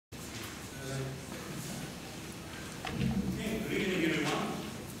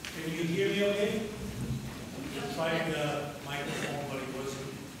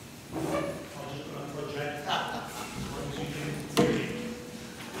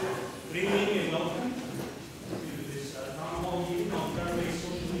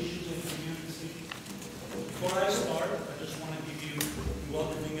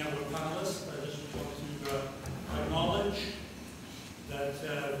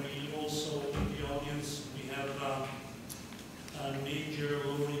we also, in the audience, we have Major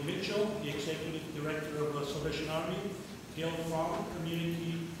Lori Mitchell, the Executive Director of the Salvation Army, Large Frank,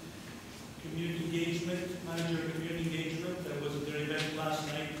 Community Engagement, Manager of Community Engagement, that was at their event last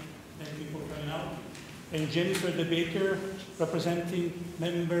night. Thank you for coming out. And Jennifer DeBaker, representing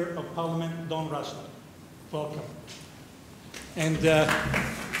Member of Parliament Don Russell. Welcome. And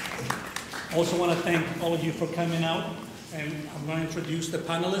also want to thank all of you for coming out. And I'm going to introduce the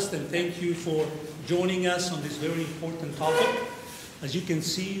panelists, and thank you for joining us on this very important topic. As you can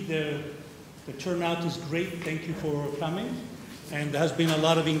see, the turnout is great. Thank you for coming. And there has been a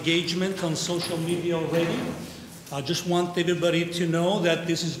lot of engagement on social media already. I just want everybody to know that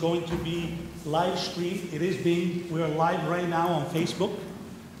this is going to be live streamed. We are live right now on Facebook,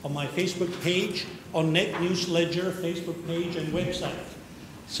 on my Facebook page, on Net News Ledger Facebook page and website.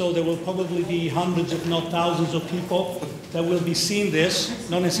 So there will probably be hundreds, if not thousands, of people that will be seeing this,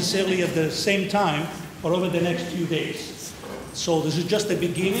 not necessarily at the same time, but over the next few days. So this is just the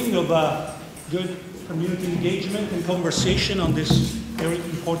beginning of a good community engagement and conversation on this very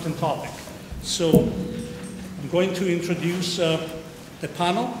important topic. So I'm going to introduce the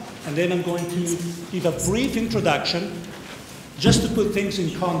panel, and then I'm going to give a brief introduction just to put things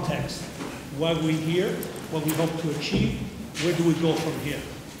in context. Why we're here, what we hope to achieve, where do we go from here?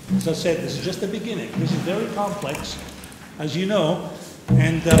 As I said, this is just the beginning. This is very complex, as you know,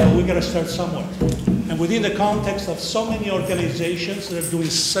 and we've got to start somewhere. And within the context of so many organizations that are doing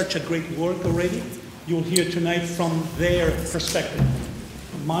such a great work already, you'll hear tonight from their perspective.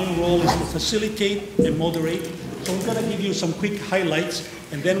 My role is to facilitate and moderate. So I'm going to give you some quick highlights,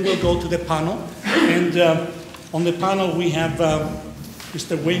 and then we'll go to the panel. And on the panel, we have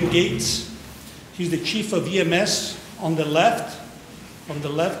Mr. Wayne Gates. He's the Chief of EMS on the left. On the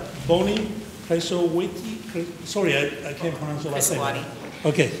left, Bonnie Cresowiti. Sorry, I can't pronounce the last name.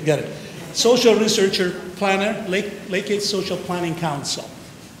 Okay, got it. Social Researcher Planner, Lakehead Social Planning Council.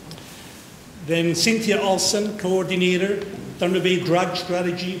 Then Cynthia Olson, Coordinator, Thunder Bay Drug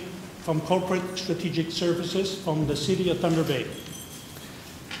Strategy from Corporate Strategic Services from the City of Thunder Bay.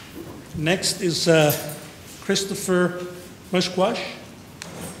 Next is Christopher Musquash.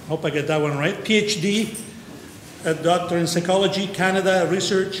 Hope I get that one right. PhD, a Doctor in Psychology, Canada,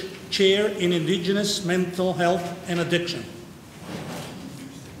 Research Chair in Indigenous Mental Health and Addiction.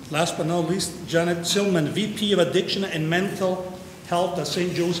 Last but not least, Janet Silman, VP of Addiction and Mental Health at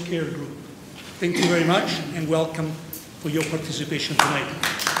St. Joe's Care Group. Thank you very much, and welcome for your participation tonight.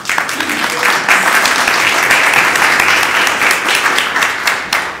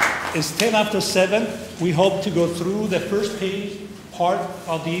 It's 10 after 7. We hope to go through the first part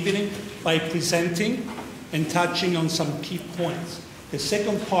of the evening by presenting and touching on some key points. The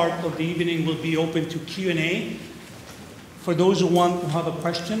second part of the evening will be open to Q&A. For those who want to have a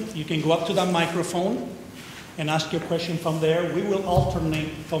question, you can go up to that microphone and ask your question from there. We will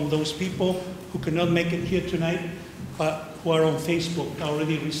alternate from those people who cannot make it here tonight, but who are on Facebook. I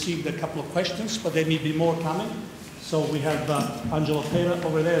already received a couple of questions, but there may be more coming. So we have Angela Pera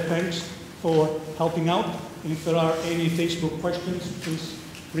over there. Thanks for helping out. And if there are any Facebook questions, please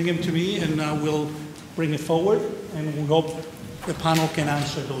bring them to me, and we'll bring it forward, and we hope the panel can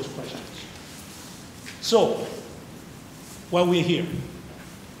answer those questions. So, while we're here,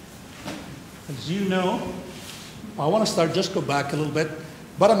 as you know, I want to go back a little bit.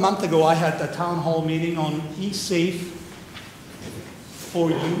 About a month ago, I had a town hall meeting on e-safe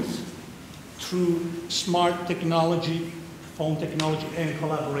for youth through smart technology, phone technology, and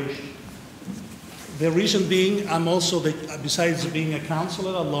collaboration. The reason being, I'm also, besides being a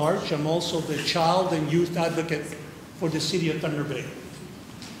councillor at large, I'm also the child and youth advocate for the City of Thunder Bay.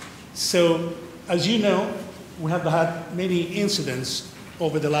 So, as you know, we have had many incidents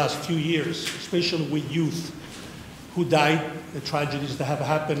over the last few years, especially with youth who died, the tragedies that have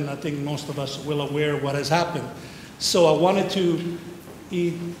happened. I think most of us are well aware of what has happened. So I wanted to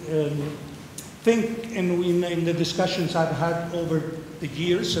think, in the discussions I've had over the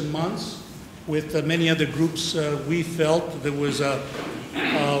years and months with many other groups, we felt there was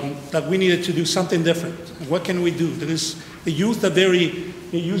that we needed to do something different. What can we do? The youth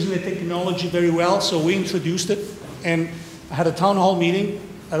they're using the technology very well, so we introduced it, and I had a town hall meeting.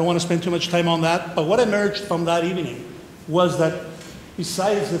 I don't want to spend too much time on that, but what emerged from that evening was that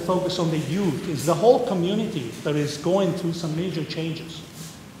besides the focus on the youth, is the whole community that is going through some major changes,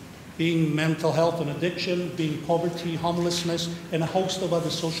 being mental health and addiction, being poverty, homelessness, and a host of other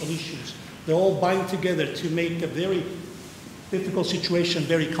social issues. They all bind together to make a very difficult situation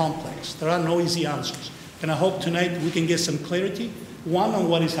very complex. There are no easy answers. And I hope tonight we can get some clarity, one, on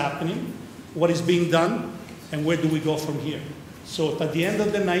what is happening, what is being done, and where do we go from here. So if at the end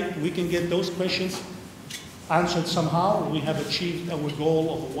of the night we can get those questions answered somehow, we have achieved our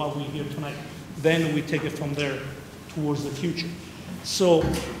goal of what we hear tonight. Then we take it from there towards the future. So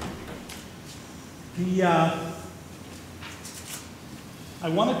I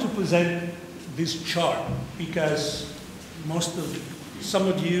wanted to present this chart because some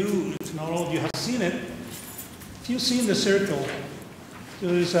of you, if not all of you, have seen it. If you see in the circle,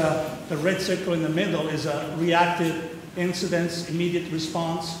 there is the red circle in the middle is a reactive incidents, immediate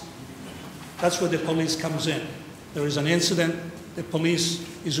response. That's where the police comes in. There is an incident, the police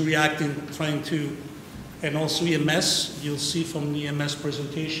is reacting, trying to, and also EMS, you'll see from the EMS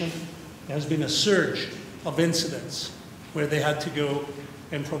presentation, there has been a surge of incidents where they had to go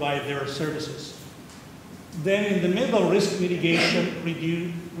and provide their services. Then in the middle, risk mitigation,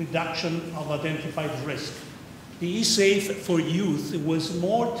 reduction of identified risk. The E-Safe for youth was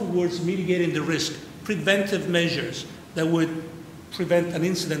more towards mitigating the risk, preventive measures that would prevent an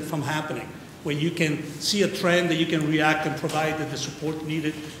incident from happening, where you can see a trend that you can react and provide the support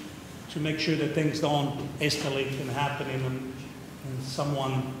needed to make sure that things don't escalate and happen and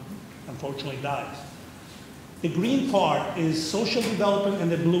someone unfortunately dies. The green part is social development and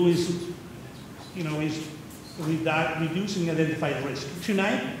the blue is, reducing identified risk.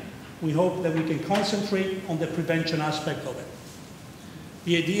 Tonight, we hope that we can concentrate on the prevention aspect of it.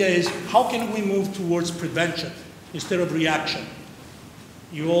 The idea is, how can we move towards prevention instead of reaction?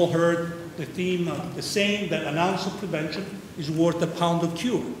 You all heard the theme of the saying that an ounce of prevention is worth a pound of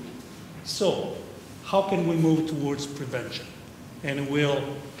cure. So, how can we move towards prevention? And it will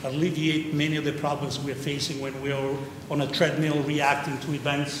alleviate many of the problems we're facing when we're on a treadmill reacting to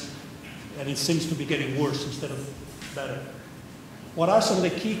events, and it seems to be getting worse instead of better. What are some of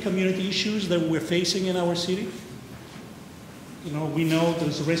the key community issues that we're facing in our city? We know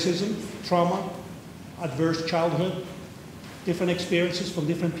there's racism, trauma, adverse childhood, different experiences from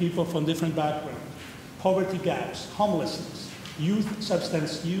different people from different backgrounds, poverty gaps, homelessness, youth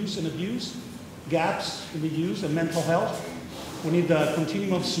substance use and abuse, gaps in the use and mental health. We need a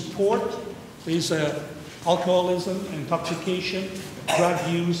continuum of support. There's alcoholism, intoxication, drug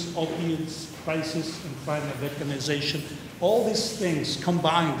use, opioids, crisis, and crime and victimization. All these things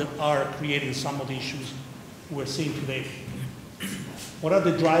combined are creating some of the issues we're seeing today. What are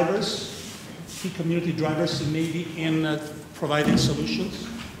the drivers, key community drivers maybe in providing solutions?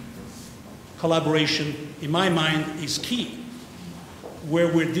 Collaboration, in my mind, is key. Where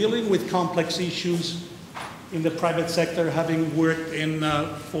we're dealing with complex issues in the private sector, having worked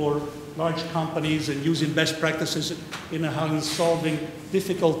for large companies and using best practices in solving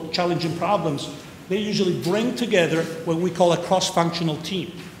difficult, challenging problems, they usually bring together what we call a cross-functional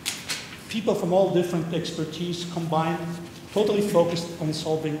team. People from all different expertise combined, totally focused on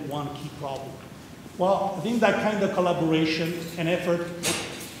solving one key problem. Well, I think that kind of collaboration and effort,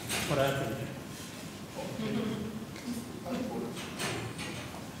 what happened?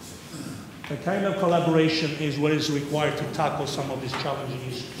 The kind of collaboration is what is required to tackle some of these challenging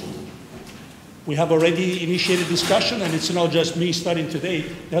issues. We have already initiated discussion, and it's not just me starting today.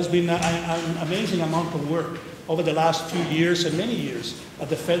 There has been an amazing amount of work over the last few years and many years at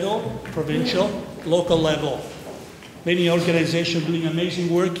the federal, provincial, local level. Many organizations doing amazing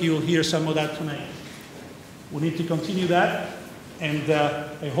work. You'll hear some of that tonight. We need to continue that, and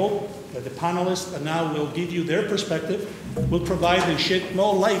I hope that the panelists now will give you their perspective, will provide and shed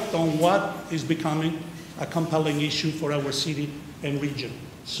more light on what is becoming a compelling issue for our city and region.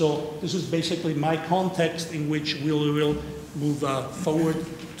 So this is basically my context in which we will move forward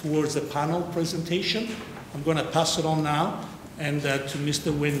towards the panel presentation. I'm going to pass it on now and to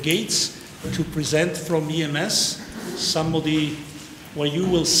Mr. Wayne Gates to present from EMS some of the, where you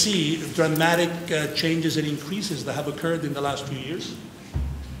will see dramatic changes and increases that have occurred in the last few years.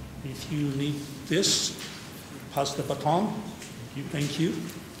 If you need this, pass the baton. Thank you.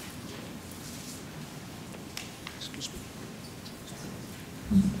 Excuse me.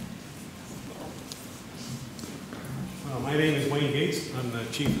 My name is Wayne Gates. I'm the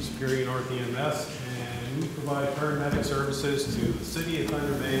Chief of Superior North EMS, and we provide paramedic services to the City of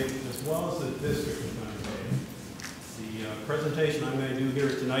Thunder Bay as well as the District of Thunder Bay. The presentation I'm going to do here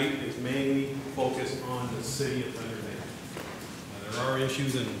tonight is mainly focused on the City of Thunder Bay. There are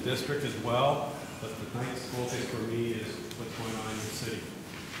issues in the district as well, but tonight's focus for me is what's going on in the city.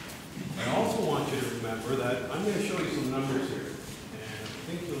 I also want you to remember that I'm going to show you some numbers here, and I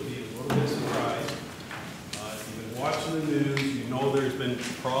think you'll be a little bit surprised. If you've been watching the news, you know there's been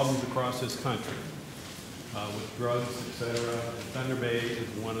problems across this country with drugs, etc. And Thunder Bay is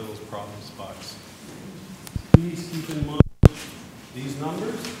one of those problem spots. Please keep in mind, these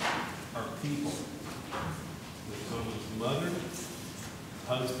numbers are people. With someone's mother,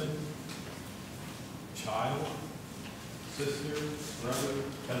 husband, child, sister, brother,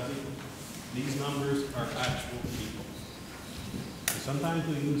 cousin. These numbers are actual people. And sometimes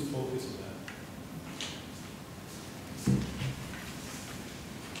we lose focus of that.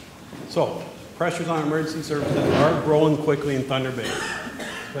 So, pressures on emergency services are growing quickly in Thunder Bay.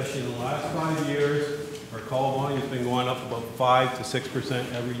 Especially in the last 5 years, our call volume has been going up about 5 to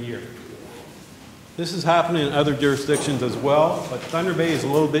 6% every year. This is happening in other jurisdictions as well, but Thunder Bay is a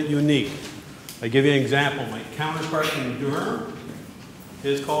little bit unique. I give you an example. My counterpart in Durham,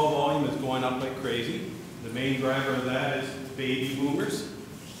 his call volume is going up like crazy. The main driver of that is baby boomers.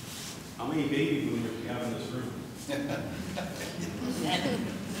 How many baby boomers do you have in this room?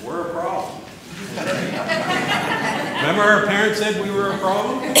 We're a problem. Remember our parents said we were a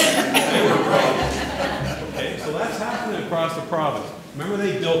problem? They were a problem. Okay, so that's happening across the province. Remember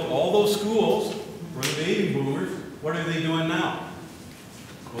they built all those schools for the baby boomers. What are they doing now?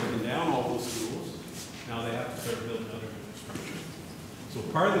 Closing down all those schools. Now they have to start building other infrastructure. So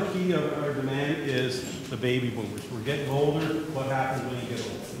part of the key of our demand is the baby boomers. We're getting older. What happens when you get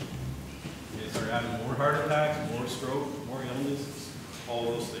older? You start having more heart attacks, more stroke, more illness, all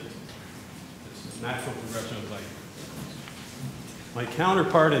those things. It's a natural progression of life. My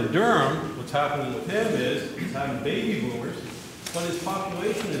counterpart in Durham, what's happening with him is he's having baby boomers, but his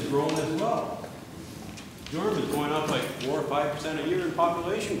population is growing as well. Durham is going up like 4 or 5% a year in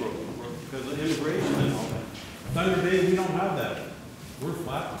population growth because of immigration and all that. Thunder Bay, we don't have that. We're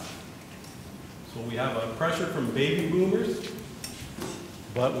flat. So we have a pressure from baby boomers,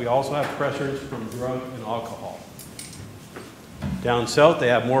 but we also have pressures from drug and alcohol. Down south, they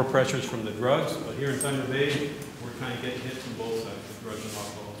have more pressures from the drugs, but here in Thunder Bay, we're kind of getting hit from both sides, the drugs and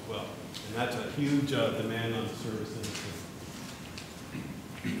alcohol as well. And that's a huge demand on the service industry.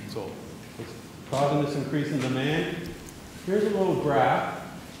 So, what's causing this increase in demand? Here's a little graph.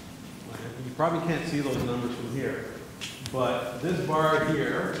 You probably can't see those numbers from here, but this bar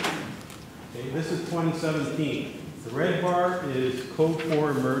here, okay, this is 2017. The red bar is Code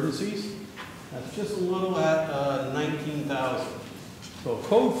 4 emergencies. That's just a little at 19,000. So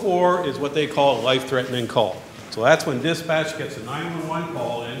Code 4 is what they call a life-threatening call. So that's when dispatch gets a 911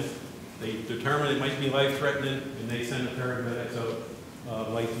 call in, they determine it might be life-threatening, and they send the paramedics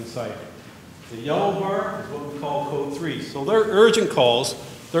out, life in sight. The yellow bar is what we call Code 3. So they're urgent calls.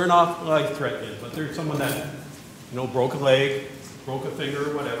 They're not life-threatening, but they're someone that, broke a leg, broke a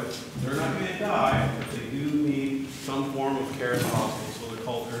finger, or whatever. They're not going to die, but they do need some form of care in the hospital, so they're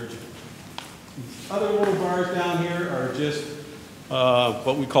called urgent. These other little bars down here are just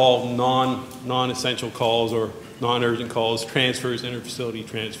what we call non-essential calls or non-urgent calls, transfers, interfacility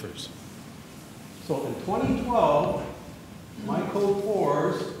transfers. So in 2012, my Code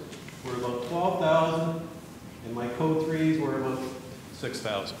 4s were about 12,000, and my Code 3s were about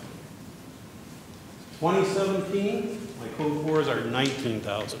 6,000. 2017, my Code 4s are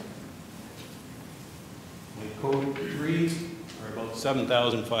 19,000. My Code 3s are about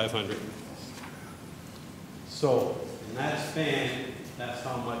 7,500. So, in that span, that's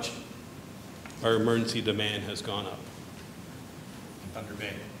how much our emergency demand has gone up. In Thunder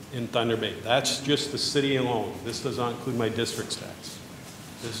Bay. In Thunder Bay. That's just the city alone. This does not include my district stats.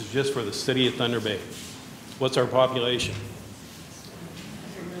 This is just for the city of Thunder Bay. What's our population?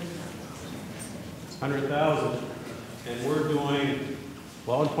 100,000. And we're doing,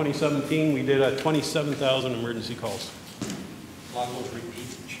 well, in 2017, we did 27,000 emergency calls. A lot of those repeat.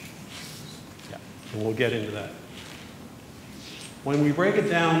 Yeah, and we'll get into that. When we break it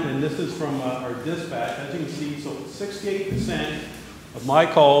down, and this is from our dispatch, as you can see, so 68% of my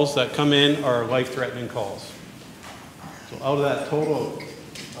calls that come in are life-threatening calls. So out of that total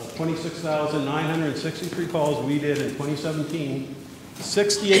of 26,963 calls we did in 2017,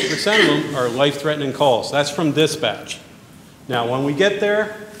 68% of them are life-threatening calls. That's from dispatch. Now, when we get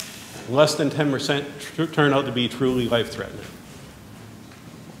there, less than 10% turn out to be truly life-threatening.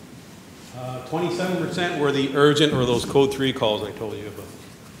 27% were the urgent or those Code 3 calls I told you about.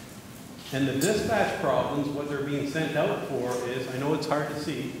 And the dispatch problems, what they're being sent out for is, I know it's hard to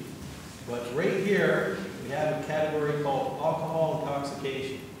see, but right here, we have a category called alcohol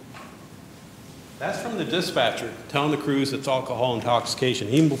intoxication. That's from the dispatcher telling the crews it's alcohol intoxication,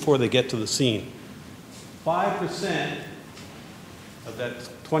 even before they get to the scene. 5% of that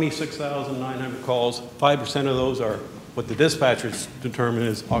 26,900 calls, 5% of those are what the dispatchers determine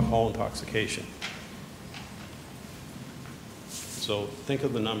is alcohol intoxication. So think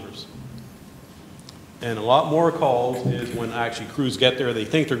of the numbers. And a lot more calls is when actually crews get there, they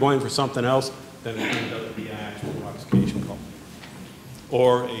think they're going for something else, then it turns out to be an actual intoxication call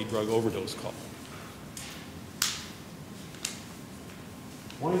or a drug overdose call.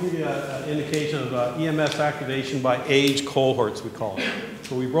 I want to give you an indication of EMS activation by age cohorts, we call it.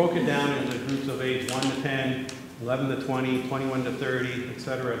 So we broke it down into groups of age 1 to 10, 11 to 20, 21 to 30, et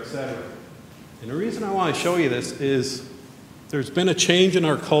cetera, et cetera. And the reason I want to show you this is there's been a change in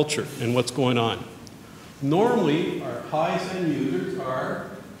our culture and what's going on. Normally, our highest end users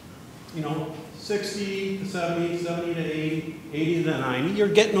are, 60 to 70, 70 to 80, 80 to 90. You're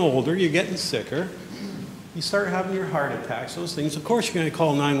getting older, you're getting sicker. You start having your heart attacks, those things. Of course, you're going to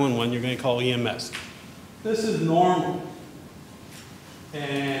call 911, you're going to call EMS. This is normal.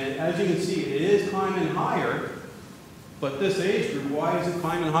 And as you can see, it is climbing higher. But this age group, why is it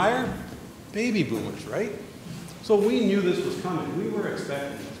climbing higher? Baby boomers, right? So we knew this was coming. We were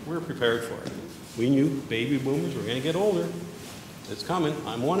expecting this. We were prepared for it. We knew baby boomers were going to get older. It's coming.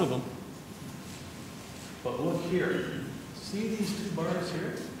 I'm one of them. But look here. See these two bars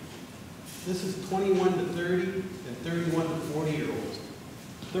here? This is 21 to 30 and 31 to 40-year-olds.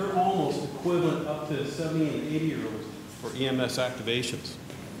 They're almost equivalent up to 70 and 80-year-olds for EMS activations.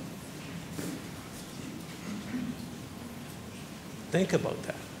 Think about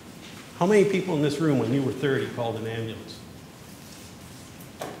that. How many people in this room when you were 30 called an ambulance?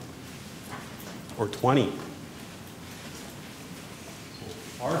 Or 20?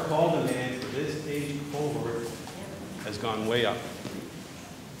 So our call demand for this age cohort has gone way up.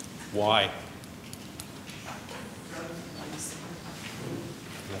 Why?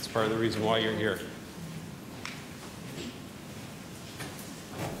 That's part of the reason why you're here.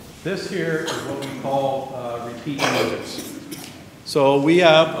 This here is what we call repeat users. So we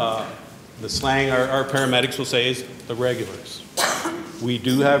have the slang our paramedics will say is the regulars. We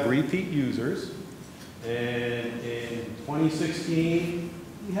do have repeat users, and in 2016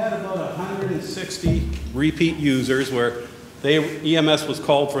 we had about 160 repeat users where EMS was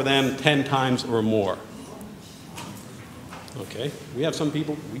called for them 10 times or more. Okay, we have some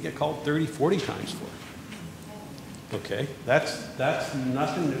people we get called 30, 40 times for. Okay, that's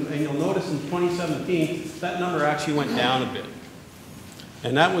nothing new. And you'll notice in 2017, that number actually went down a bit.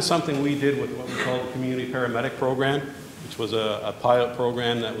 And that was something we did with what we call the Community Paramedic Program, which was a pilot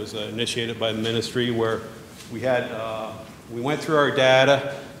program that was initiated by the ministry where we had, we went through our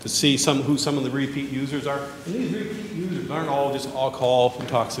data to see who some of the repeat users are. And these repeat users aren't all just alcohol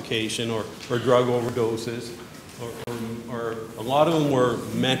intoxication or drug overdoses, or a lot of them were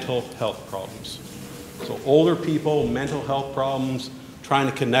mental health problems. So older people, mental health problems, trying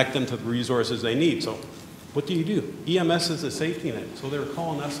to connect them to the resources they need. So what do? EMS is a safety net, so they were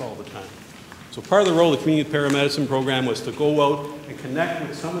calling us all the time. So part of the role of the community paramedicine program was to go out and connect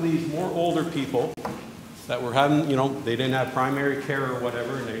with some of these more older people that were having, they didn't have primary care or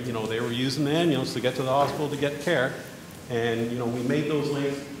whatever, and they were using the ambulance to get to the hospital to get care. And, we made those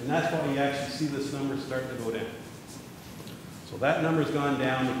links, and that's why you actually see this number starting to go down. So that number's gone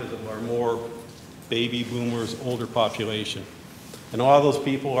down because of our more baby boomers, older population. And a lot of those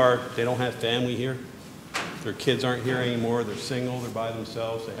people they don't have family here. Their kids aren't here anymore. They're single. They're by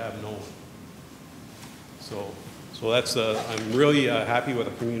themselves. They have no one. So that's I'm really happy with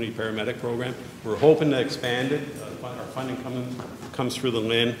the community paramedic program. We're hoping to expand it. Our funding comes through the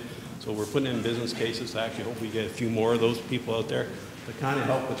LIN. So we're putting in business cases to actually hopefully get a few more of those people out there to kind of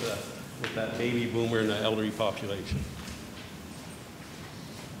help with that baby boomer and the elderly population.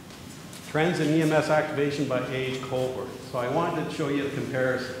 Trends in EMS activation by age cohort. So I wanted to show you the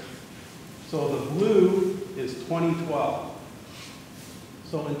comparison. So the blue is 2012.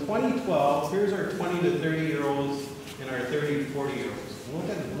 So in 2012, here's our 20 to 30-year-olds and our 30 to 40-year-olds. Look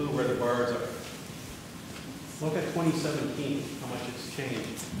at the blue where the bars are. Look at 2017, how much it's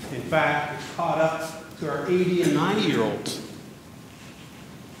changed. In fact, it's caught up to our 80 and 90-year-olds.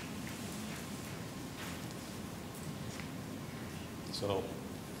 So,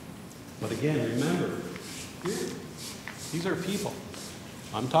 but again, remember, these are people.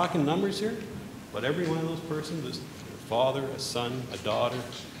 I'm talking numbers here, but every one of those persons is a father, a son, a daughter,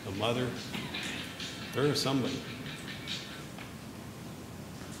 a mother. They're somebody.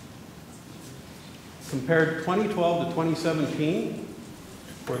 Compared 2012 to 2017,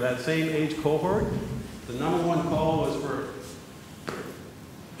 for that same age cohort, the number one call was for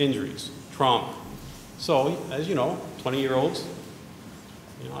injuries, trauma. So, as you know, 20-year-olds,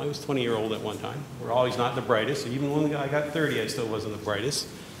 I was 20-year-old at one time. We're always not the brightest. Even when I got 30, I still wasn't the brightest.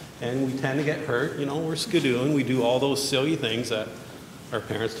 And we tend to get hurt. We're skidooing. We do all those silly things that our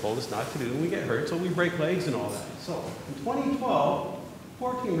parents told us not to do, and we get hurt, so we break legs and all that. So, in 2012,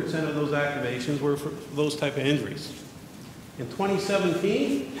 14% of those activations were for those type of injuries. In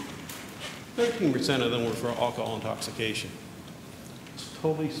 2017, 13% of them were for alcohol intoxication. It's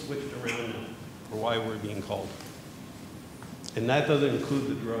totally switched around now for why we're being called. And that doesn't include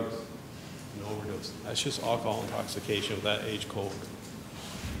the drugs and overdose. That's just alcohol intoxication with that age cohort.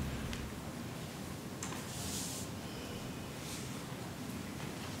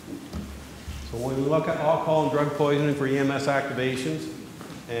 So when we look at alcohol and drug poisoning for EMS activations,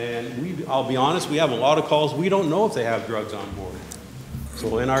 and I'll be honest, we have a lot of calls, we don't know if they have drugs on board.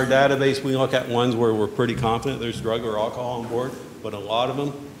 So in our database, we look at ones where we're pretty confident there's drug or alcohol on board, but a lot of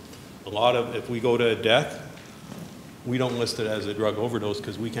them, if we go to a death, we don't list it as a drug overdose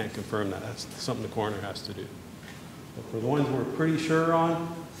because we can't confirm that. That's something the coroner has to do. But for the ones we're pretty sure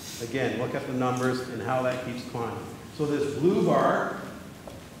on, again, look at the numbers and how that keeps climbing. So this blue bar,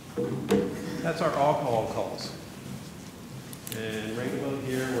 that's our alcohol calls. And right about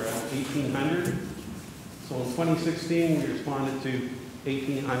here, we're at 1,800. So in 2016, we responded to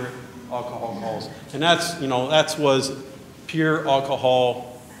 1,800 alcohol calls. And that's, that was pure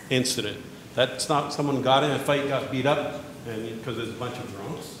alcohol incident. That's not someone got in a fight, got beat up, and because there's a bunch of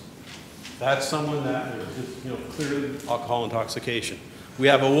drunks. That's someone that is just, clearly alcohol intoxication. We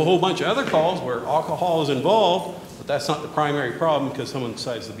have a whole bunch of other calls where alcohol is involved, but that's not the primary problem because someone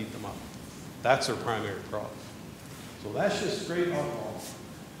decides to beat them up. That's their primary problem. So that's just straight alcohol.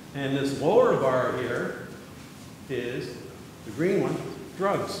 And this lower bar here is, the green one,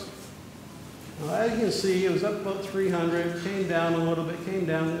 drugs. Well, as you can see, it was up about 300, came down a little bit, came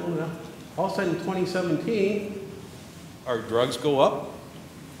down a little bit. All of a sudden in 2017, our drugs go up,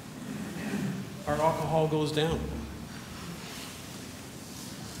 our alcohol goes down.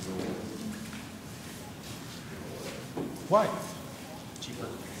 Why? Cheaper.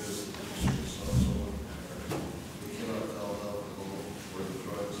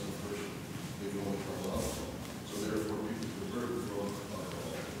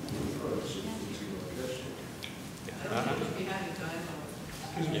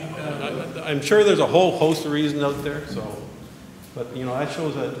 I'm sure there's a whole host of reasons out there, but that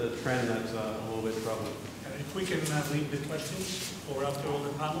shows a trend that's a little bit troubling. If we can leave the questions for after all the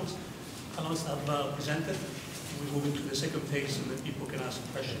panelists have presented, we move into the second phase so that people can ask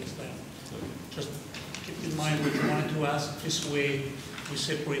questions then. Just keep in mind what you wanted to ask. This way we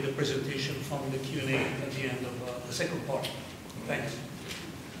separate the presentation from the Q&A at the end of the second part. Thanks.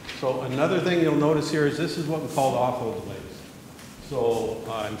 So another thing you'll notice here is this is what we call the offload delays. So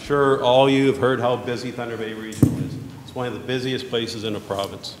I'm sure all you have heard how busy Thunder Bay Regional is. It's one of the busiest places in the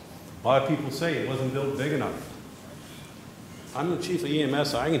province. A lot of people say it wasn't built big enough. I'm the chief of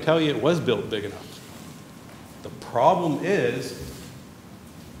EMS, I can tell you it was built big enough. The problem is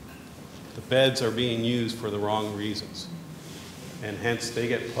the beds are being used for the wrong reasons. And hence they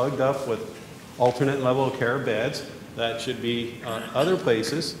get plugged up with alternate level of care beds that should be other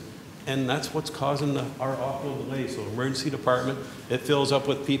places. And that's what's causing our offload delays. So emergency department, it fills up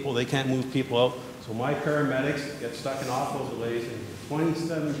with people, they can't move people out. So my paramedics get stuck in offload delays. In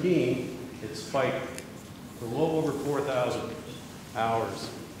 2017, it spiked to well over 4,000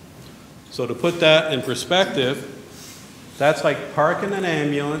 hours. So to put that in perspective, that's like parking an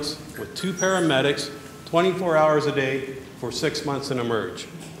ambulance with 2 paramedics, 24 hours a day for 6 months in a merge.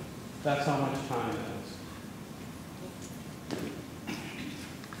 That's how much time that is.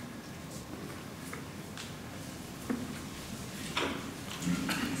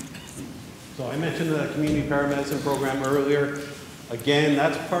 So I mentioned the community paramedicine program earlier. Again,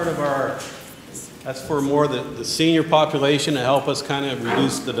 that's part of that's for more the senior population to help us kind of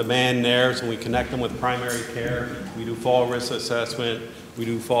reduce the demand there. So we connect them with primary care. We do fall risk assessment. We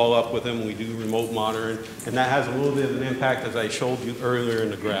do follow up with them. We do remote monitoring. And that has a little bit of an impact, as I showed you earlier in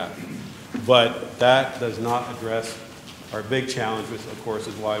the graph. But that does not address our big challenge, which of course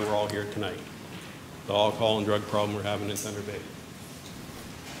is why we're all here tonight. The alcohol and drug problem we're having in Thunder Bay.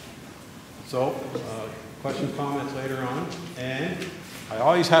 So, questions, comments later on. And I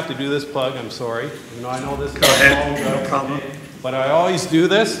always have to do this plug, I'm sorry. You know, I know this is no problem. But I always do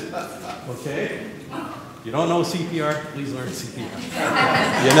this, okay? You don't know CPR, please learn CPR.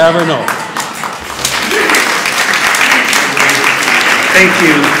 You never know. Thank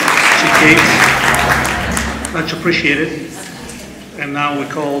you, Chief Gates. Much appreciated. And now we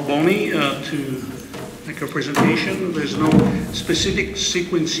call Bonnie to make her presentation. There's no specific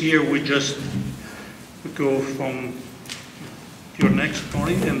sequence here. We go from your next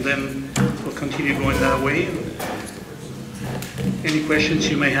point, and then we'll continue going that way. Any questions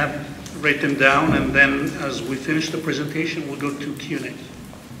you may have, write them down, and then as we finish the presentation, we'll go to Q&A.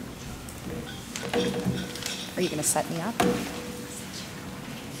 Are you going to set me up?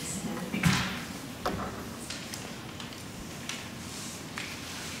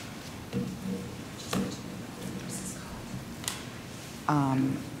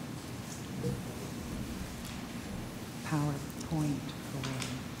 PowerPoint.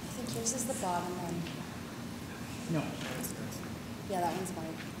 This is the bottom one. No. Yeah, that one's Bonnie.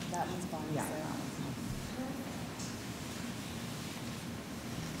 That one's Bonnie's. Yeah. There.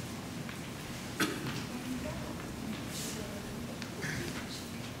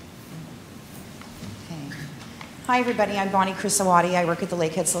 Okay. Hi, everybody. I'm Bonnie Crisawati. I work at the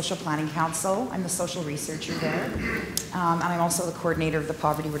Lakehead Social Planning Council. I'm the social researcher there. And I'm also the coordinator of the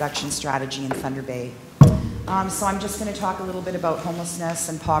poverty reduction strategy in Thunder Bay. So I'm just going to talk a little bit about homelessness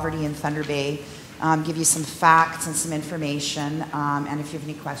and poverty in Thunder Bay, give you some facts and some information, and if you have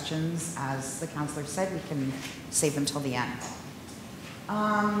any questions, as the councillor said, we can save them till the end.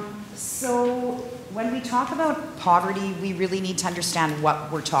 So when we talk about poverty, we really need to understand what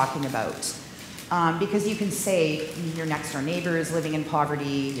we're talking about. Because you can say your next door neighbor is living in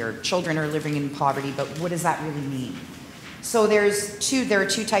poverty, your children are living in poverty, but what does that really mean? So there are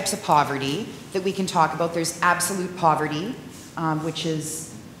two types of poverty that we can talk about. There's absolute poverty, which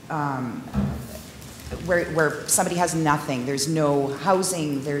is where somebody has nothing. There's no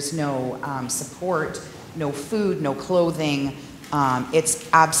housing, there's no support, no food, no clothing. It's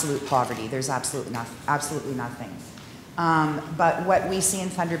absolute poverty. There's absolutely nothing. But what we see in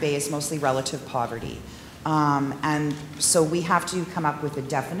Thunder Bay is mostly relative poverty. And so we have to come up with a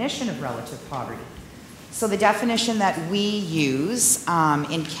definition of relative poverty. So the definition that we use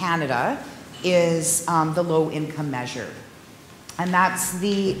in Canada is the low income measure. And that's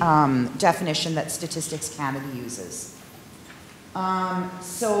the definition that Statistics Canada uses.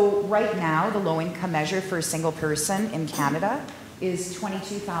 So right now, the low income measure for a single person in Canada is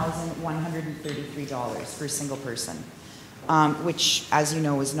 $22,133 for a single person, which, as you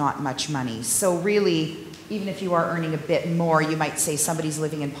know, is not much money. So really, even if you are earning a bit more, you might say somebody's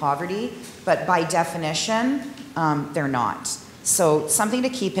living in poverty, but by definition, they're not. So something to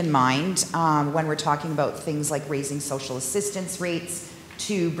keep in mind when we're talking about things like raising social assistance rates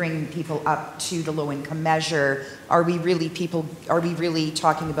to bring people up to the low income measure. Are we really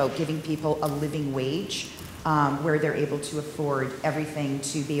talking about giving people a living wage where they're able to afford everything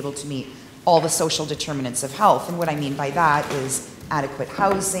to be able to meet all the social determinants of health? And what I mean by that is adequate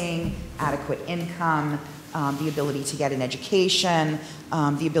housing, adequate income, the ability to get an education,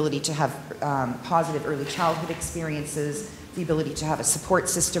 the ability to have positive early childhood experiences, the ability to have a support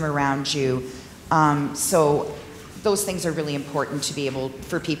system around you. So those things are really important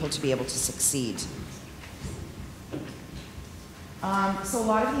for people to be able to succeed. So a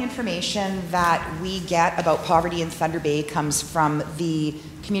lot of the information that we get about poverty in Thunder Bay comes from the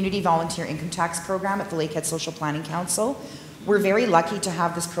Community Volunteer Income Tax Program at the Lakehead Social Planning Council. We're very lucky to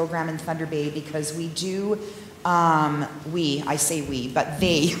have this program in Thunder Bay because we do, I say we, but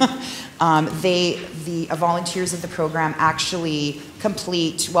they, the volunteers of the program actually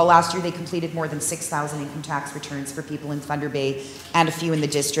complete, well, last year they completed more than 6,000 income tax returns for people in Thunder Bay and a few in the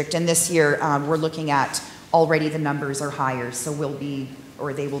district. And this year we're looking at already the numbers are higher, so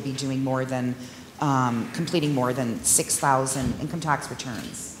they will be doing more than, completing more than 6,000 income tax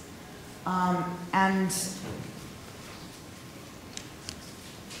returns. And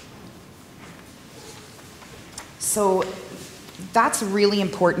so that's really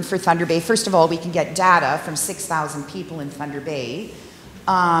important for Thunder Bay. First of all, we can get data from 6,000 people in Thunder Bay.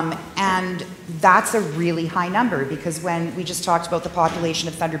 And that's a really high number because when we just talked about the population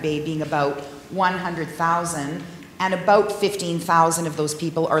of Thunder Bay being about 100,000 and about 15,000 of those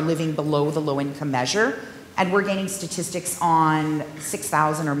people are living below the low income measure, and we're gaining statistics on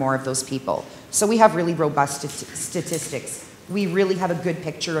 6,000 or more of those people. So we have really robust statistics. We really have a good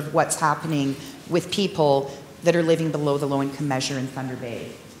picture of what's happening with people that are living below the low income measure in Thunder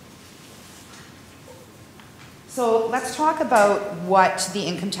Bay. So let's talk about what the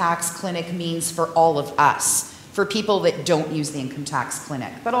income tax clinic means for all of us, for people that don't use the income tax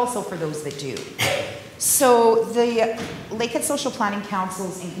clinic, but also for those that do. So the Lakehead Social Planning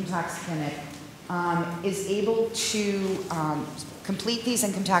Council's income tax clinic is able to complete these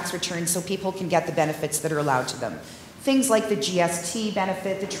income tax returns so people can get the benefits that are allowed to them. Things like the GST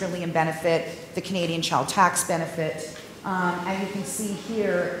benefit, the Trillium benefit, the Canadian Child Tax benefit, and you can see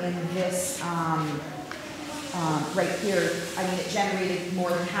here in this, right here, I mean, it generated more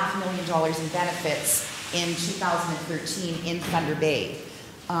than $500,000 in benefits in 2013 in Thunder Bay.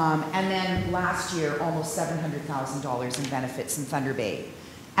 And then last year, almost $700,000 in benefits in Thunder Bay.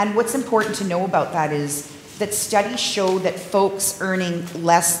 And what's important to know about that is that studies show that folks earning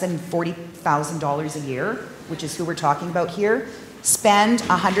less than $40,000 a year, which is who we're talking about here, spend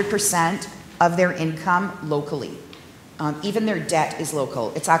 100% of their income locally. Even their debt is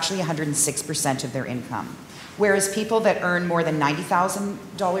local. It's actually 106% of their income. Whereas people that earn more than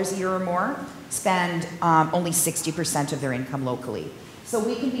 $90,000 a year or more spend only 60% of their income locally. So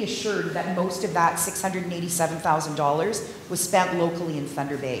we can be assured that most of that $687,000 was spent locally in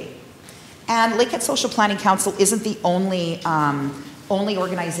Thunder Bay. And Lakehead Social Planning Council isn't the only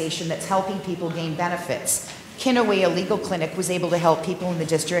organization that's helping people gain benefits. Kinaway, a legal clinic, was able to help people in the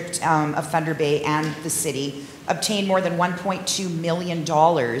district of Thunder Bay and the city obtain more than $1.2 million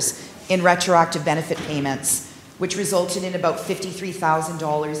in retroactive benefit payments, which resulted in about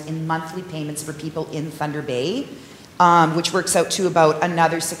 $53,000 in monthly payments for people in Thunder Bay, which works out to about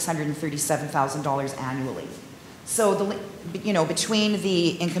another $637,000 annually. So, between the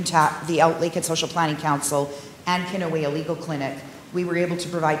income tax, the Lakehead Social Planning Council and Kinaway, a legal clinic, we were able to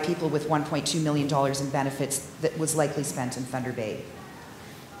provide people with $1.2 million in benefits that was likely spent in Thunder Bay.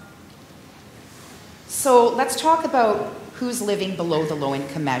 So let's talk about who's living below the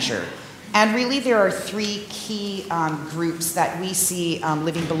low-income measure. And really there are three key groups that we see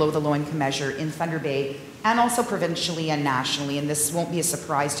living below the low-income measure in Thunder Bay, and also provincially and nationally, and this won't be a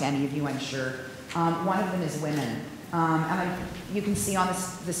surprise to any of you, I'm sure. One of them is women. You can see on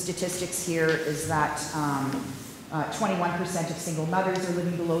the statistics here is that 21% of single mothers are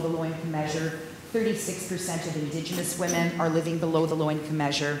living below the low-income measure, 36% of Indigenous women are living below the low-income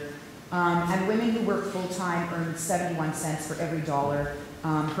measure, and women who work full-time earn 71 cents for every dollar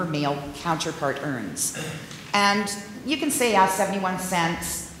her male counterpart earns. And you can say, 71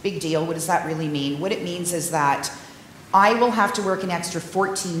 cents, big deal, what does that really mean? What it means is that I will have to work an extra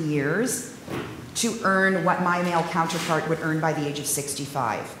 14 years to earn what my male counterpart would earn by the age of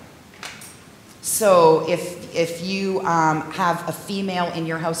 65. So if you have a female in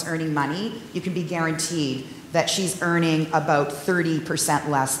your house earning money, you can be guaranteed that she's earning about 30%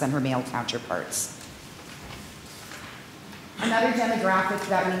 less than her male counterparts. Another demographic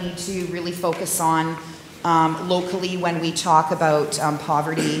that we need to really focus on locally when we talk about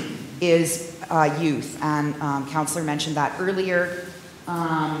poverty is youth, and Councillor mentioned that earlier.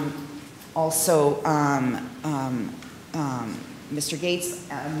 Mr. Gates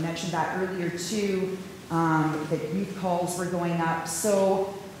mentioned that earlier too, that youth calls were going up.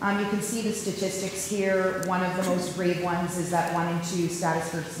 So you can see the statistics here. One of the most grave ones is that 1 in 2 Status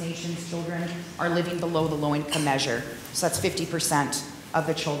First Nations children are living below the low income measure. So that's 50% of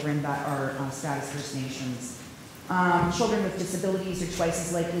the children that are Status First Nations. Children with disabilities are twice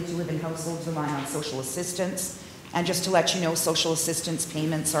as likely to live in households relying on social assistance. And just to let you know, social assistance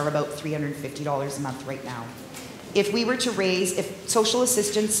payments are about $350 a month right now. If we were to raise, if social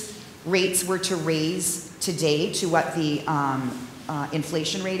assistance rates were to raise today to what the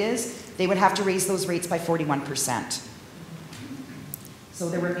inflation rate is, they would have to raise those rates by 41%. So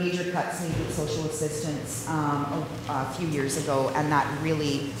there were major cuts made with social assistance a few years ago, and that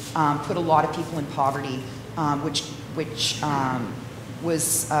really put a lot of people in poverty, which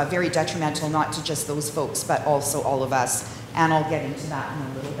was very detrimental, not to just those folks, but also all of us. And I'll get into that in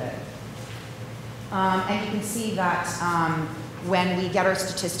a little bit. And you can see that when we get our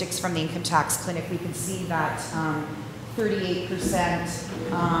statistics from the Income Tax Clinic, we can see that 38%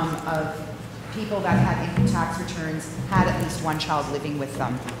 of people that had income tax returns had at least one child living with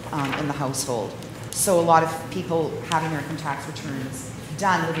them in the household. So a lot of people having their income tax returns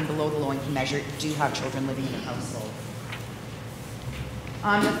done living below the low income measure do have children living in their household.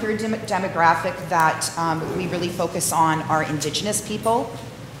 The third demographic that we really focus on are Indigenous people.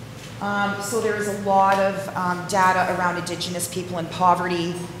 So there is a lot of data around Indigenous people and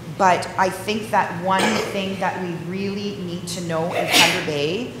poverty, but I think that one thing that we really need to know in Thunder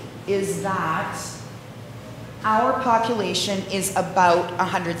Bay is that our population is about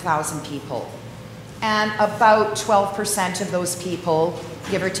 100,000 people. And about 12% of those people,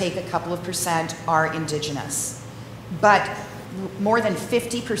 give or take a couple of percent, are Indigenous. But more than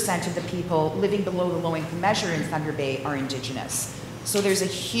 50% of the people living below the low income measure in Thunder Bay are Indigenous. So there's a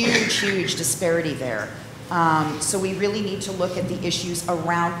huge, huge disparity there. So we really need to look at the issues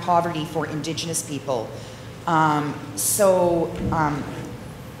around poverty for Indigenous people. I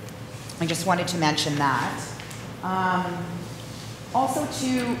just wanted to mention that. Also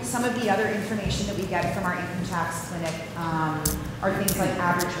too, some of the other information that we get from our Income Tax Clinic are things like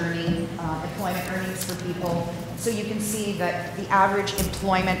average earning, employment earnings for people. So you can see that the average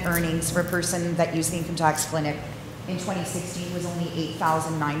employment earnings for a person that used the Income Tax Clinic in 2016 was only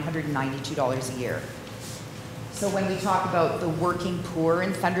 $8,992 a year. So when we talk about the working poor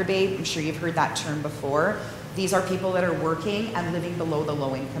in Thunder Bay, I'm sure you've heard that term before. These are people that are working and living below the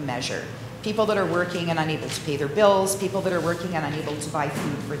low income measure. People that are working and unable to pay their bills, people that are working and unable to buy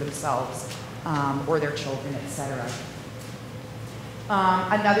food for themselves or their children, etc.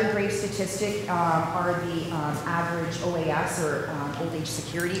 Another grave statistic are the average OAS, or old age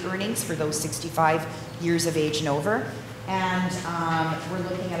security earnings for those 65 years of age and over. and we're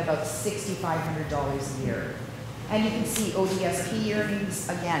looking at about $6,500 a year. And you can see ODSP earnings,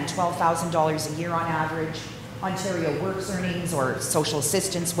 again, $12,000 a year on average. Ontario Works earnings, or social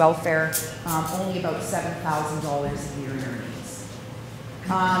assistance, welfare, only about $7,000 a year in earnings.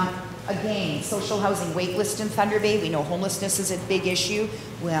 Again, social housing waitlist in Thunder Bay. We know homelessness is a big issue.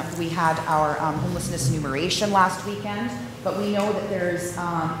 We had our homelessness enumeration last weekend, but we know that there's,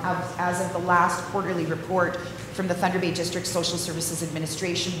 as of the last quarterly report from the Thunder Bay District Social Services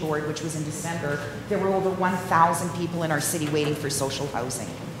Administration Board, which was in December, there were over 1,000 people in our city waiting for social housing.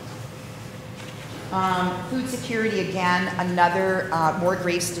 Food security, again, another more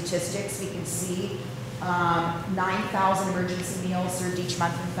grave statistics. We can see 9,000 emergency meals served each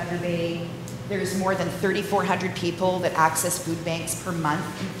month in Thunder Bay. There's more than 3,400 people that access food banks per month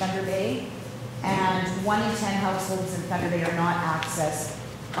in Thunder Bay. And 1 in 10 households in Thunder Bay are not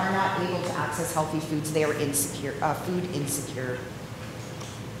able to access healthy foods. They are insecure, food insecure.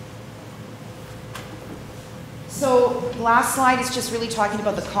 So the last slide is just really talking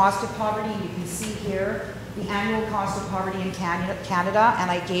about the cost of poverty. You can see here the annual cost of poverty in Canada,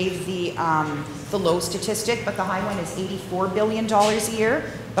 and I gave the low statistic, but the high one is $84 billion a year.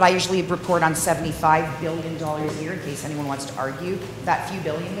 But I usually report on $75 billion a year in case anyone wants to argue that few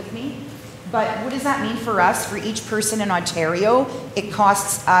billion with me. But what does that mean for us? For each person in Ontario, it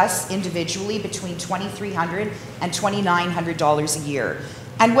costs us individually between $2,300 and $2,900 a year.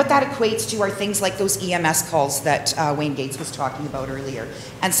 And what that equates to are things like those EMS calls that Wayne Gates was talking about earlier.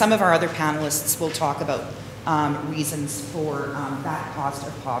 And some of our other panelists will talk about reasons for that cost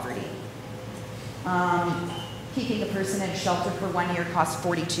of poverty. Keeping a person in shelter for 1 year costs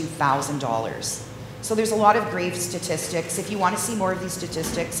 $42,000. So there's a lot of grave statistics. If you want to see more of these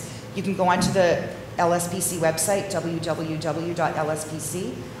statistics, you can go onto the LSPC website, www.lspc.ca,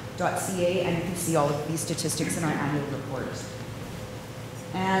 and you can see all of these statistics in our annual report.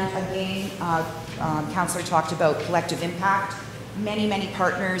 And again, Councillor talked about collective impact. Many, many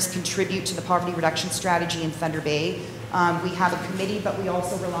partners contribute to the poverty reduction strategy in Thunder Bay. We have a committee, but we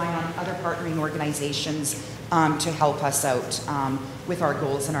also rely on other partnering organizations to help us out with our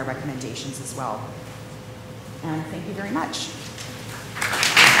goals and our recommendations as well. And thank you very much.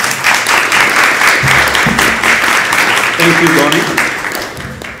 Thank you, Bonnie.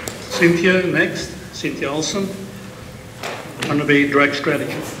 Cynthia, next. Cynthia Olson, Thunder Bay Drug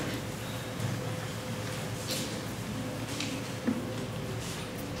Strategy.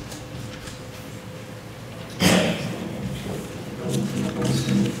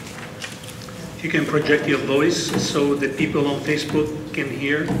 If you can project your voice so that people on Facebook can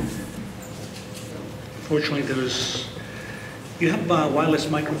hear. Fortunately, you have a wireless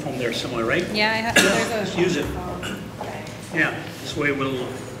microphone there somewhere, right? Yeah, I have. Let's use it. Yeah, this way we'll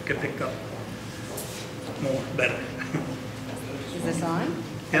get picked up more, better. Is this on?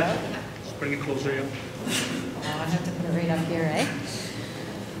 Yeah, let's bring it closer, yeah. Oh, I have to put it right up here, eh?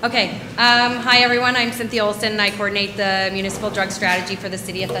 Okay, hi everyone, I'm Cynthia Olson and I coordinate the municipal drug strategy for the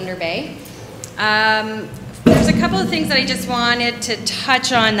city of Thunder Bay. There's a couple of things that I just wanted to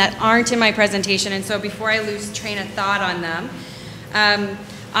touch on that aren't in my presentation, and so before I lose train of thought on them,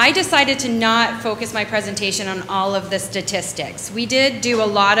 I decided to not focus my presentation on all of the statistics. We did do a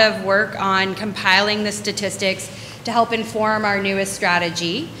lot of work on compiling the statistics to help inform our newest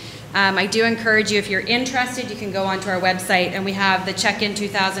strategy. I do encourage you, if you're interested, you can go onto our website, and we have the check-in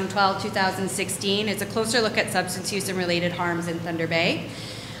 2012-2016. It's a closer look at substance use and related harms in Thunder Bay.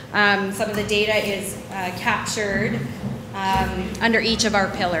 Some of the data is captured under each of our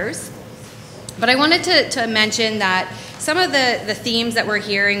pillars. But I wanted to mention that some of the themes that we're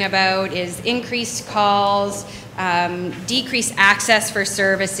hearing about is increased calls, decreased access for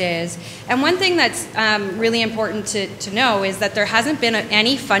services. And one thing that's really important to know is that there hasn't been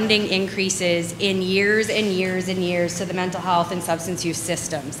any funding increases in years and years and years to the mental health and substance use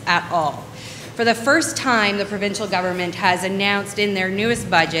systems at all. For the first time, the provincial government has announced in their newest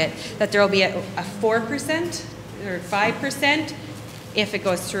budget that there will be a 4% or 5%, if it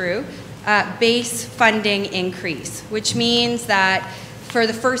goes through, base funding increase, which means that for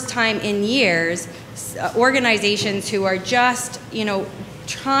the first time in years, organizations who are just,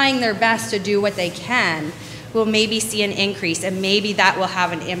 trying their best to do what they can will maybe see an increase, and maybe that will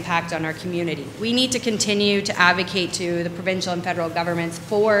have an impact on our community. We need to continue to advocate to the provincial and federal governments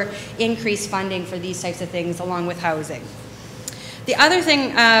for increased funding for these types of things, along with housing. The other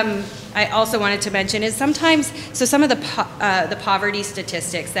thing I also wanted to mention is some of the poverty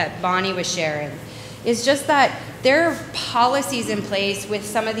statistics that Bonnie was sharing is just that there are policies in place with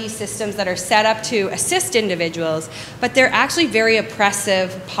some of these systems that are set up to assist individuals, but they're actually very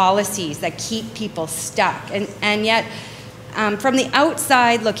oppressive policies that keep people stuck. And yet from the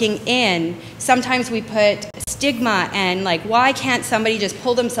outside looking in, sometimes we put stigma and like, why can't somebody just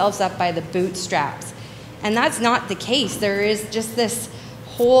pull themselves up by the bootstraps? And that's not the case. There is just this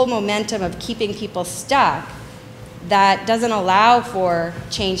whole momentum of keeping people stuck that doesn't allow for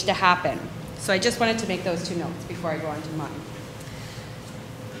change to happen. So I just wanted to make those two notes before I go on to mine.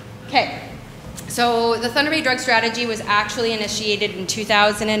 Okay, so the Thunder Bay Drug Strategy was actually initiated in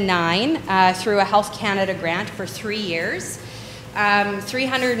 2009 through a Health Canada grant for 3 years.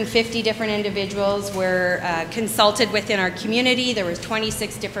 350 different individuals were consulted within our community. There was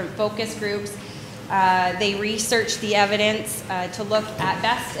 26 different focus groups. They researched the evidence to look at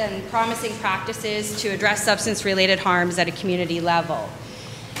best and promising practices to address substance-related harms at a community level.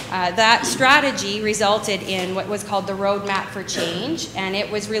 That strategy resulted in what was called the Roadmap for Change, and it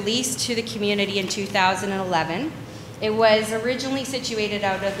was released to the community in 2011. It was originally situated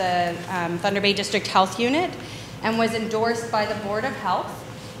out of the Thunder Bay District Health Unit and was endorsed by the Board of Health.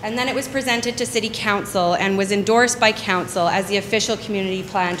 And then it was presented to City Council and was endorsed by Council as the official community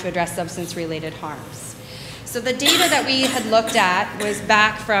plan to address substance-related harms. So the data that we had looked at was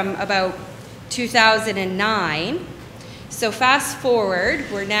back from about 2009. So fast forward,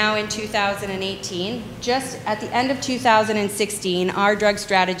 we're now in 2018. Just at the end of 2016, our drug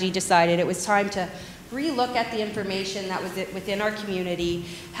strategy decided it was time to relook at the information that was within our community,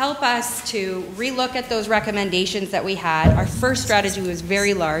 help us to relook at those recommendations that we had. Our first strategy was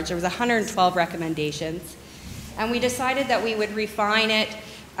very large. There was 112 recommendations. And we decided that we would refine it,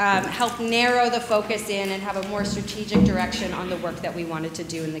 help narrow the focus in, and have a more strategic direction on the work that we wanted to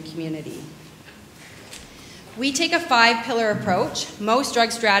do in the community. We take a 5-pillar approach. Most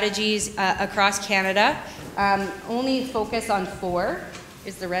drug strategies across Canada only focus on 4.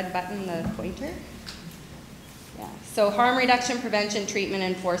 Is the red button the pointer? Yeah. So harm reduction, prevention, treatment,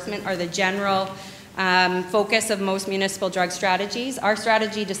 enforcement are the general focus of most municipal drug strategies. Our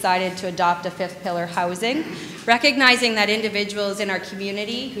strategy decided to adopt a 5th pillar, housing, recognizing that individuals in our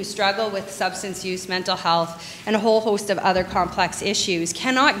community who struggle with substance use, mental health, and a whole host of other complex issues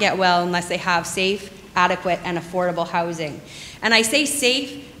cannot get well unless they have safe, adequate, and affordable housing. And I say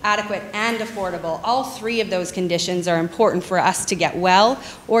safe, adequate, and affordable. All 3 of those conditions are important for us to get well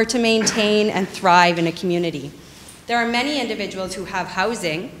or to maintain and thrive in a community. There are many individuals who have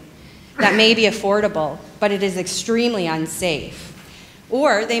housing that may be affordable, but it is extremely unsafe.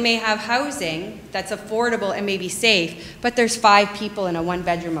 Or they may have housing that's affordable and may be safe, but there's 5 people in a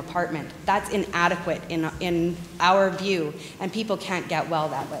 1-bedroom apartment. That's inadequate in our view, and people can't get well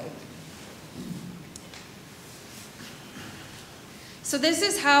that way. So this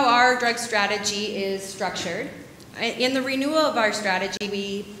is how our drug strategy is structured. In the renewal of our strategy,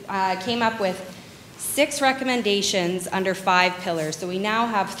 we came up with 6 recommendations under 5 pillars. So we now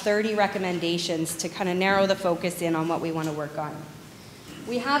have 30 recommendations to kind of narrow the focus in on what we want to work on.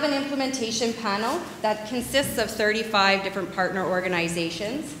 We have an implementation panel that consists of 35 different partner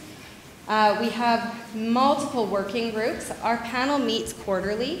organizations. We have multiple working groups. Our panel meets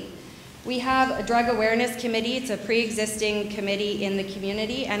quarterly. We have a drug awareness committee. It's a pre-existing committee in the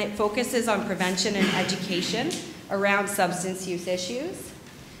community, and it focuses on prevention and education around substance use issues.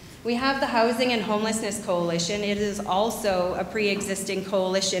 We have the Housing and Homelessness Coalition. It is also a pre-existing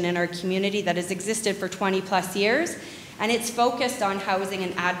coalition in our community that has existed for 20+ years, and it's focused on housing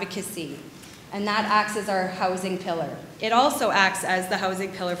and advocacy, and that acts as our housing pillar. It also acts as the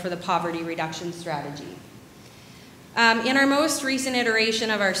housing pillar for the poverty reduction strategy. In our most recent iteration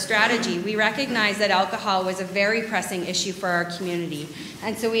of our strategy, we recognized that alcohol was a very pressing issue for our community.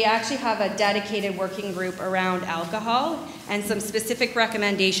 And so we actually have a dedicated working group around alcohol and some specific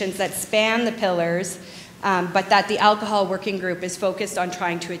recommendations that span the pillars, but that the alcohol working group is focused on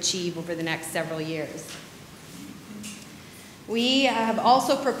trying to achieve over the next several years. We have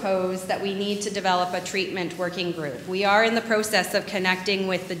also proposed that we need to develop a treatment working group. We are in the process of connecting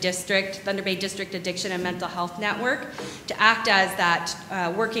with the Thunder Bay District Addiction and Mental Health Network to act as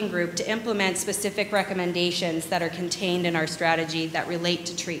that working group to implement specific recommendations that are contained in our strategy that relate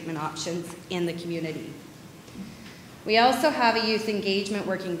to treatment options in the community. We also have a youth engagement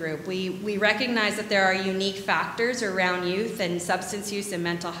working group. We recognize that there are unique factors around youth and substance use and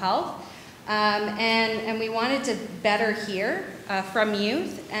mental health. And we wanted to better hear from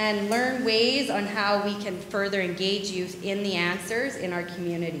youth and learn ways on how we can further engage youth in the answers in our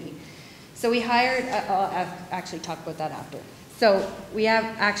community. So we hired, I'll actually talk about that after. So we have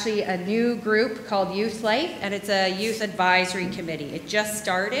actually a new group called Youth Life, and it's a youth advisory committee. It just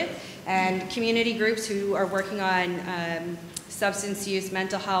started, and community groups who are working on substance use,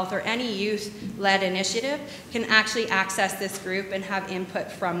 mental health, or any youth-led initiative can actually access this group and have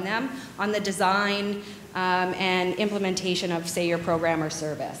input from them on the design, and implementation of, say, your program or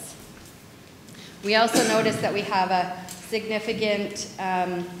service. We also noticed that we have a significant,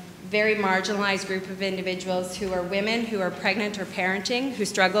 very marginalized group of individuals who are women who are pregnant or parenting, who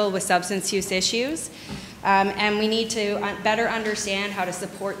struggle with substance use issues. And we need to better understand how to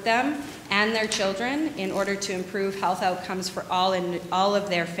support them and their children in order to improve health outcomes for all of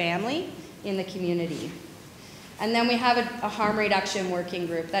their family in the community. And then we have a harm reduction working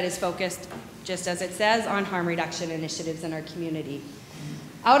group that is focused, just as it says, on harm reduction initiatives in our community.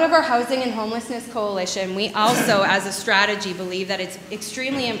 Out of our Housing and Homelessness Coalition, we also, as a strategy, believe that it's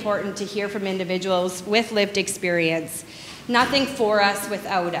extremely important to hear from individuals with lived experience. Nothing for us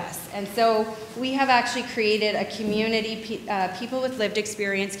without us. And so we have actually created a community, people with lived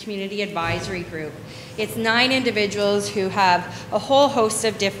experience community advisory group. It's 9 individuals who have a whole host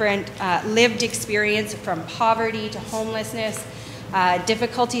of different lived experience, from poverty to homelessness,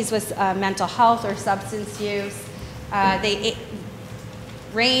 difficulties with mental health or substance use. They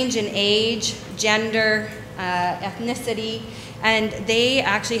range in age, gender, ethnicity, and they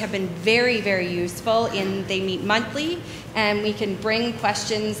actually have been very, very useful they meet monthly, and we can bring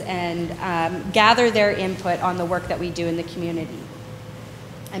questions and gather their input on the work that we do in the community.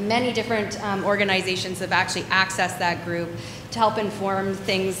 And many different organizations have actually accessed that group to help inform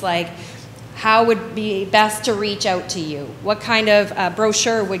things like how would be best to reach out to you, what kind of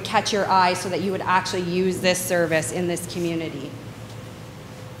brochure would catch your eye so that you would actually use this service in this community.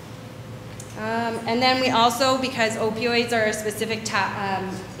 And then we also, because opioids are a specific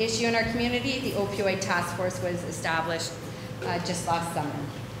issue in our community, the opioid task force was established just last summer.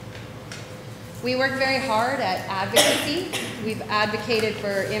 We work very hard at advocacy. We've advocated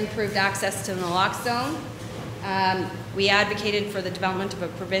for improved access to naloxone. We advocated for the development of a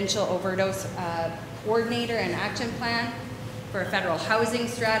provincial overdose coordinator and action plan, for a federal housing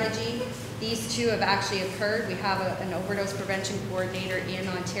strategy. These two have actually occurred. We have an overdose prevention coordinator in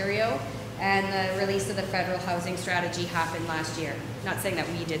Ontario, and the release of the federal housing strategy happened last year. Not saying that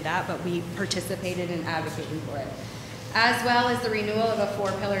we did that, but we participated in advocating for it. As well as the renewal of a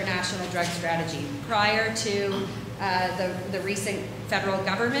 4-pillar national drug strategy. Prior to the recent federal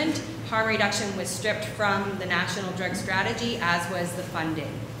government, harm reduction was stripped from the national drug strategy, as was the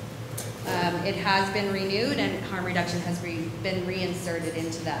funding. It has been renewed, and harm reduction has been reinserted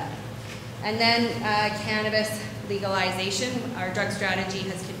into that. And then cannabis legalization. Our drug strategy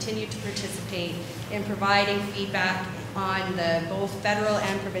has continued to participate in providing feedback on the both federal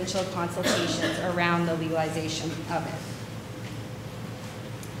and provincial consultations around the legalization of it.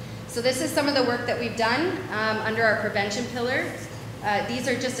 So this is some of the work that we've done under our prevention pillar. These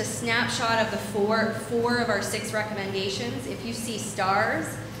are just a snapshot of the four of our 6 recommendations. If you see stars,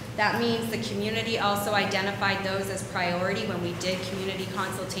 that means the community also identified those as priority when we did community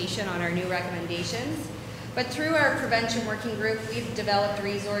consultation on our new recommendations. But through our prevention working group, we've developed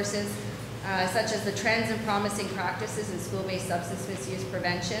resources such as the trends and promising practices in school-based substance misuse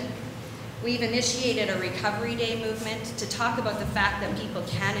prevention. We've initiated a Recovery Day movement to talk about the fact that people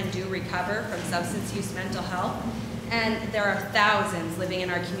can and do recover from substance use mental health. And there are thousands living in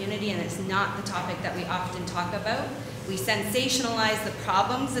our community, and it's not the topic that we often talk about. We sensationalize the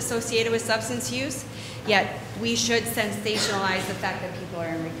problems associated with substance use, yet we should sensationalize the fact that people are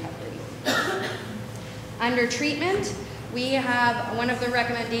in recovery. Under treatment, we have, one of the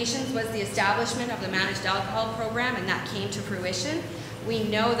recommendations was the establishment of the managed alcohol program, and that came to fruition. We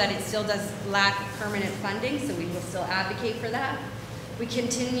know that it still does lack permanent funding, so we will still advocate for that. We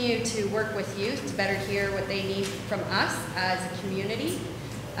continue to work with youth to better hear what they need from us as a community.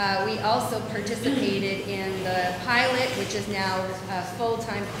 We also participated in the pilot, which is now a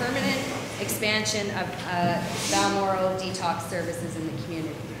full-time permanent expansion of Balmoral detox services in the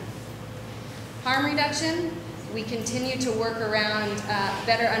community. Harm reduction, we continue to work around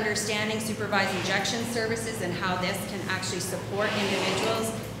better understanding supervised injection services and how this can actually support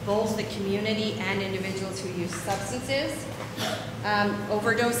individuals, both the community and individuals who use substances.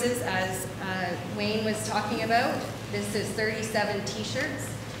 Overdoses, as Wayne was talking about, this is 37 t-shirts.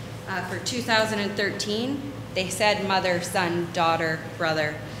 For 2013, they said mother, son, daughter,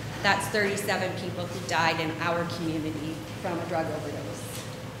 brother. That's 37 people who died in our community from a drug overdose.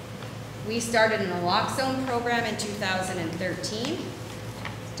 We started an naloxone program in 2013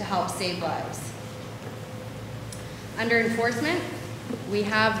 to help save lives. Under enforcement, we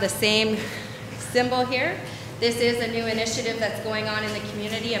have the same symbol here. This is a new initiative that's going on in the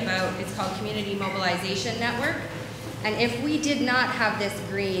community it's called Community Mobilization Network. And if we did not have this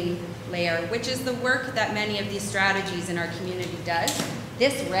green layer, which is the work that many of these strategies in our community does,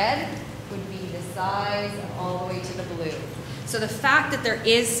 this red would be the size of all the way to the blue. So the fact that there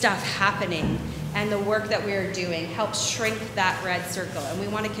is stuff happening and the work that we are doing helps shrink that red circle. And we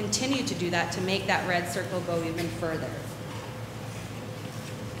want to continue to do that to make that red circle go even further.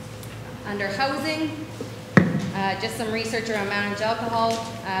 Under housing, just some research around managed alcohol,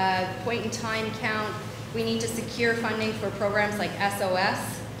 point in time count. We need to secure funding for programs like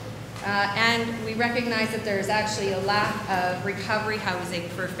SOS. And we recognize that there's actually a lack of recovery housing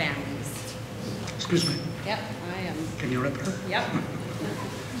for families. Excuse me. Yep, I am. Can you repeat? Yep.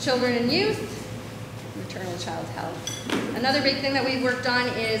 Children and youth, maternal child health. Another big thing that we've worked on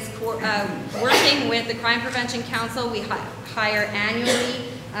is working with the Crime Prevention Council. We hire annually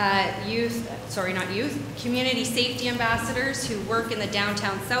community safety ambassadors who work in the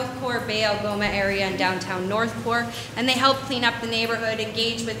downtown South Core, Bay Algoma area, and downtown North Core, and they help clean up the neighborhood,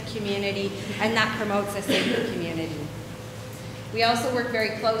 engage with the community, and that promotes a safer community. We also work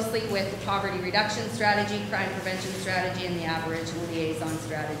very closely with the poverty reduction strategy, crime prevention strategy, and the Aboriginal liaison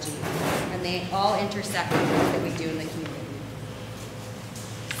strategy, and they all intersect with the work that we do in the community.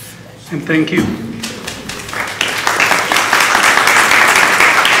 And thank you.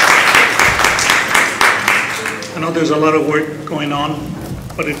 I know there's a lot of work going on,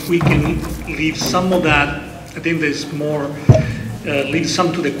 but if we can leave some of that, I think there's more, leave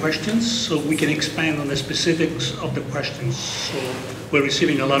some to the questions so we can expand on the specifics of the questions. So we're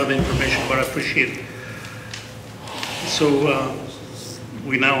receiving a lot of information, but I appreciate it. So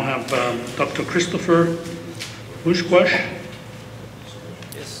we now have Dr. Christopher Bushquash.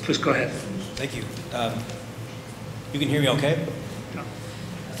 Yes. Please go ahead. Thank you. You can hear me okay? Yeah.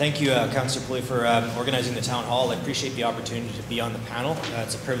 Thank you, Councillor Pullia, for organizing the town hall. I appreciate the opportunity to be on the panel.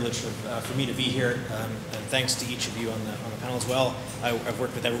 It's a privilege for me to be here, and thanks to each of you on the panel as well. I've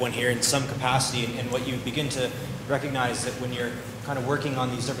worked with everyone here in some capacity, and what you begin to recognize that when you're kind of working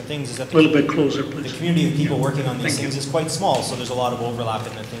on these different things is that a little bit closer, please. The community of people working on these things is quite small, so there's a lot of overlap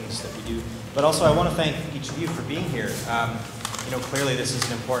in the things that we do. But also, I want to thank each of you for being here. You know, clearly this is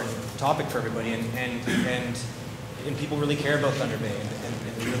an important topic for everybody, and people really care about Thunder Bay,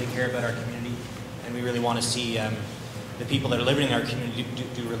 and we really care about our community, and we really want to see the people that are living in our community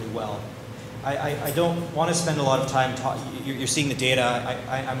do really well. I don't want to spend a lot of time talking. You're seeing the data.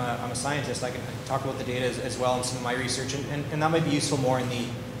 I'm a scientist. I can talk about the data as well in some of my research, and that might be useful more in the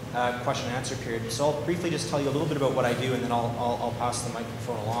question and answer period. So I'll briefly just tell you a little bit about what I do, and then I'll pass the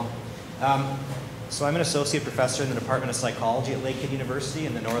microphone along. So I'm an associate professor in the Department of Psychology at Lakehead University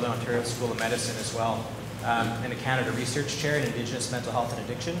and the Northern Ontario School of Medicine as well, and a Canada Research Chair in Indigenous Mental Health and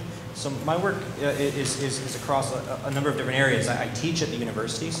Addiction. So my work is across a number of different areas. I teach at the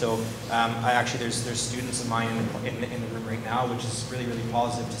university, so there's students of mine in the room right now, which is really, really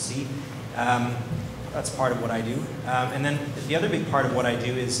positive to see. That's part of what I do. And then the other big part of what I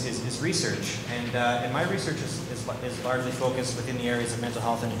do is research. And my research is largely focused within the areas of mental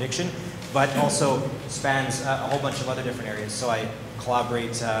health and addiction, but also spans a whole bunch of other different areas. So I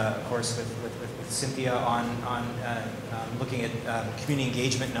collaborate, of course, with Cynthia on looking at community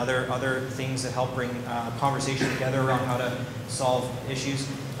engagement and other things that help bring conversation together around how to solve issues.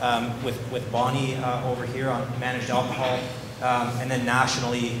 With Bonnie over here on managed alcohol. And then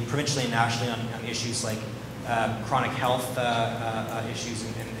nationally, provincially and nationally on issues like chronic health issues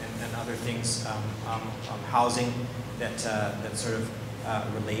and other things, housing that sort of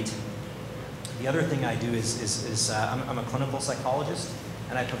relate. The other thing I do is I'm a clinical psychologist,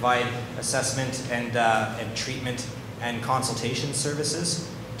 and I provide assessment and treatment and consultation services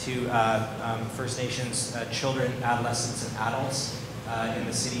to First Nations children, adolescents, and adults in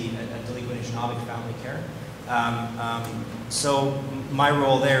the city at Delinquent and Genovic Family Care. So my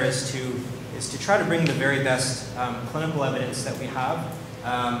role there is to try to bring the very best clinical evidence that we have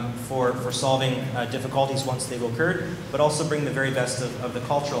for solving difficulties once they've occurred, but also bring the very best of the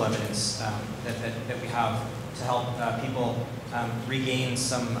cultural evidence that we have to help people regain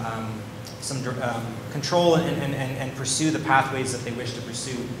some control and pursue the pathways that they wish to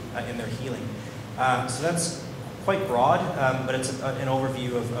pursue in their healing. So that's quite broad, but it's an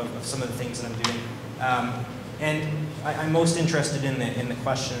overview of some of the things that I'm doing. And I'm most interested in the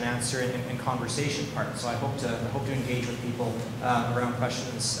question and answer and conversation part. So I hope to engage with people around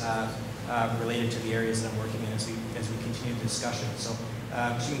questions related to the areas that I'm working in as we continue the discussion. So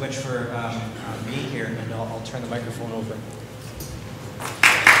thank you much for being here, and I'll turn the microphone over.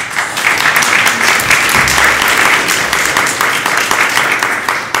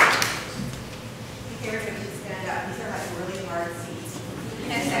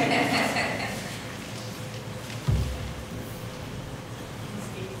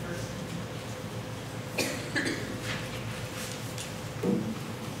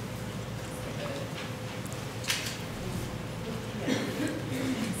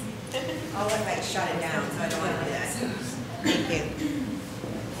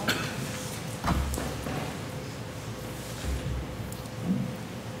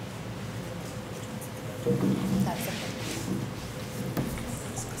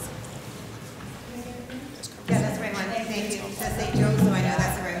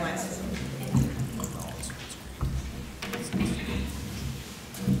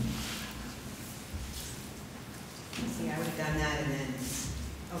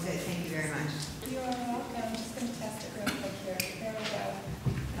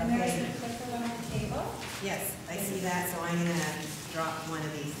 And there's Okay. a clicker one on the table. Yes, I see that, so I'm gonna drop one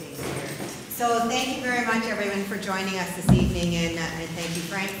of these things here. So thank you very much, everyone, for joining us this evening, and thank you,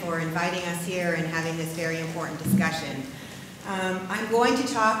 Frank, for inviting us here and having this very important discussion. I'm going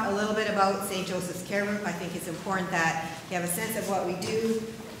to talk a little bit about St. Joseph's Care Group. I think it's important that you have a sense of what we do.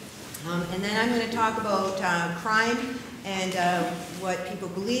 And then I'm going to talk about crime and what people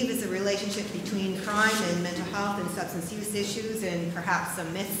believe is a relationship between crime and mental health and substance use issues, and perhaps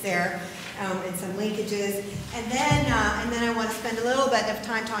some myths there, and some linkages. And then I want to spend a little bit of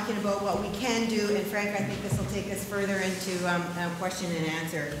time talking about what we can do. And Frank, I think this will take us further into a question and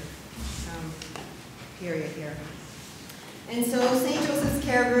answer period here. And so St. Joseph's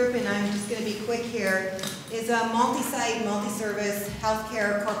Care Group, and I'm just going to be quick here, is a multi-site, multi-service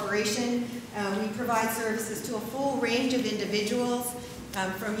healthcare corporation. We provide services to a full range of individuals,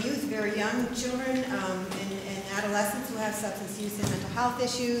 from youth, very young children, and adolescents who have substance use and mental health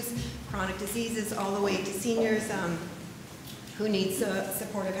issues, chronic diseases, all the way to seniors who need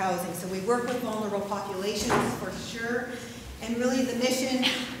supportive housing. So we work with vulnerable populations for sure. And really the mission,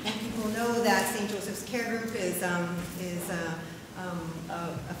 and people know that St. Joseph's Care Group is a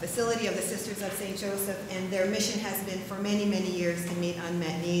facility of the Sisters of St. Joseph, and their mission has been for many, many years to meet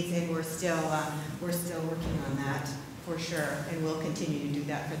unmet needs, and we're still working on that for sure, and we'll continue to do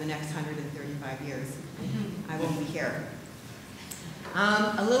that for the next 135 years. I won't be here.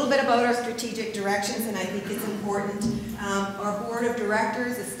 A little bit about our strategic directions, and I think it's important. Our board of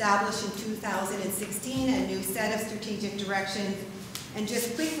directors established in 2016 a new set of strategic directions. And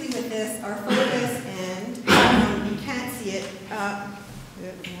just quickly with this, our focus, and you can't see it, no,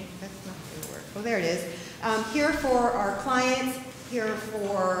 that's not going to work. Oh, there it is. Here for our clients, here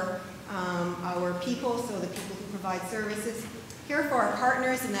for our people, so the people who provide services. Here for our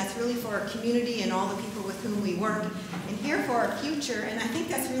partners, and that's really for our community and all the people with whom we work. And here for our future, and I think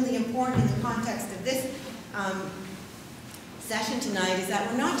that's really important in the context of this session tonight, is that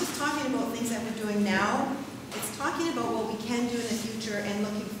we're not just talking about things that we're doing now, it's talking about what we can do in the future and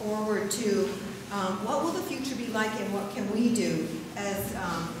looking forward to what will the future be like and what can we do as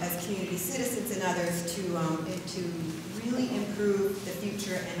community citizens and others to really improve the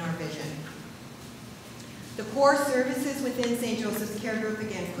future and our vision. The core services within St. Joseph's Care Group,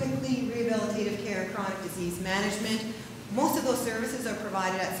 again, quickly, rehabilitative care and chronic disease management. Most of those services are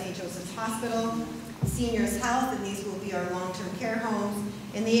provided at St. Joseph's Hospital, Seniors Health, and these will be our long-term care homes.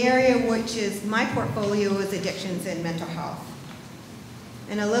 In the area which is my portfolio is addictions and mental health.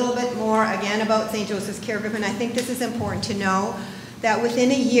 And a little bit more, again, about St. Joseph's Care Group, and I think this is important to know, that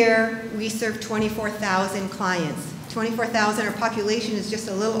within a year, we serve 24,000 clients. 24,000, our population is just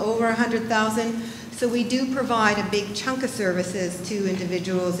a little over 100,000. So we do provide a big chunk of services to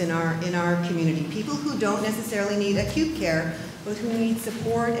individuals in our community. People who don't necessarily need acute care, but who need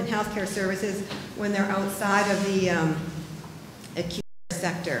support and healthcare services when they're outside of the acute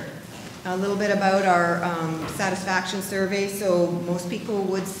sector. A little bit about our satisfaction survey. So most people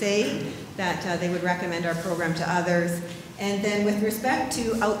would say that they would recommend our program to others. And then with respect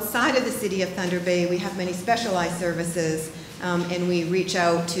to outside of the city of Thunder Bay, we have many specialized services. And we reach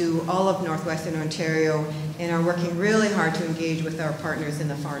out to all of northwestern Ontario and are working really hard to engage with our partners in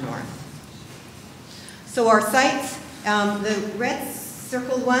the far north. So our sites, the red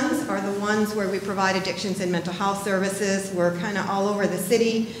circled ones are the ones where we provide addictions and mental health services. We're kind of all over the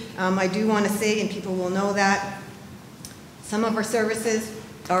city. I do want to say, and people will know that, some of our services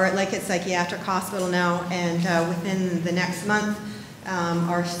are at Lakehead Psychiatric Hospital now, and within the next month,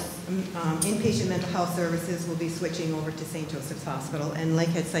 our inpatient mental health services will be switching over to St. Joseph's Hospital, and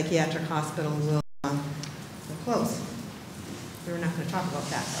Lakehead Psychiatric Hospital will close. We're not going to talk about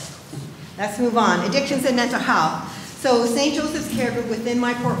that, though. Let's move on. Addictions and mental health. So St. Joseph's Care Group, within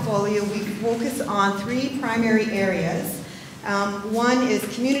my portfolio, we focus on three primary areas. One is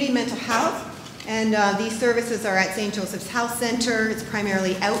community mental health, and these services are at St. Joseph's Health Center. It's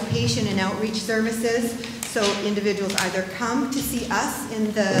primarily outpatient and outreach services. So individuals either come to see us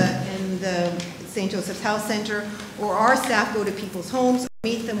in the St. Joseph's Health Center, or our staff go to people's homes,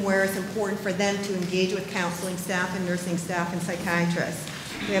 meet them where it's important for them to engage with counseling staff and nursing staff and psychiatrists.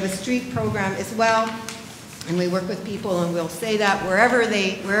 We have a street program as well, and we work with people, and we'll say that wherever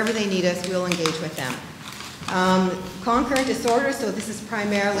they need us, we'll engage with them. Concurrent disorders, so this is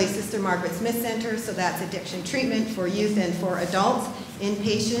primarily Sister Margaret Smith Center, so that's addiction treatment for youth and for adults,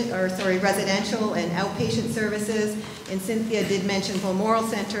 residential and outpatient services. And Cynthia did mention Balmoral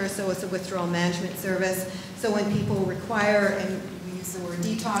Center, so it's a withdrawal management service. So when people require, and we use the word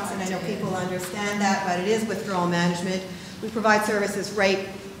detox, and I know people understand that, but it is withdrawal management. We provide services right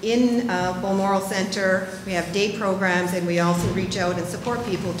in Balmoral Center, we have day programs, and we also reach out and support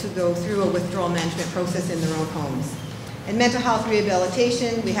people to go through a withdrawal management process in their own homes. In mental health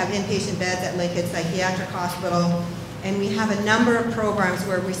rehabilitation, we have inpatient beds at Lakehead Psychiatric Hospital, and we have a number of programs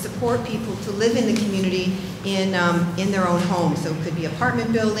where we support people to live in the community in their own home. So it could be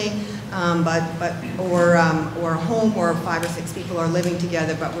apartment building, or a home where 5 or 6 people are living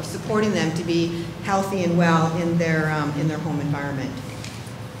together, but we're supporting them to be healthy and well in their home environment.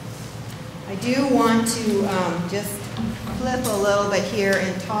 I do want to just flip a little bit here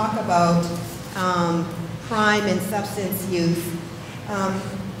and talk about crime and substance use.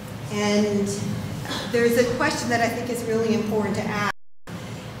 And there's a question that I think is really important to ask.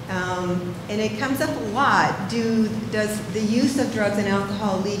 And it comes up a lot. Does the use of drugs and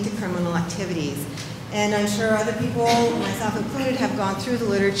alcohol lead to criminal activities? And I'm sure other people, myself included, have gone through the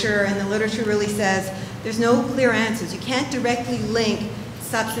literature, and the literature really says there's no clear answers. You can't directly link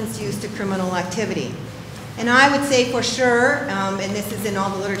substance use to criminal activity. And I would say for sure, and this is in all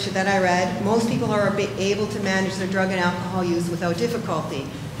the literature that I read, most people are able to manage their drug and alcohol use without difficulty.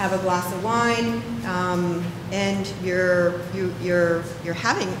 Have a glass of wine, and you're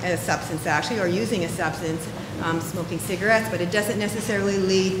having a substance actually, or using a substance, smoking cigarettes, but it doesn't necessarily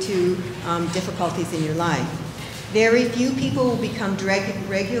lead to difficulties in your life. Very few people will become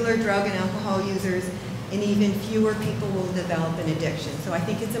regular drug and alcohol users, and even fewer people will develop an addiction. So I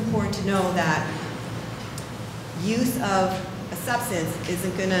think it's important to know that use of a substance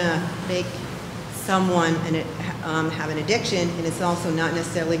isn't going to make someone have an addiction, and it's also not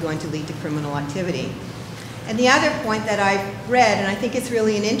necessarily going to lead to criminal activity. And the other point that I've read, and I think it's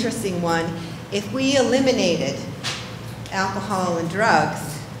really an interesting one, if we eliminated alcohol and drugs,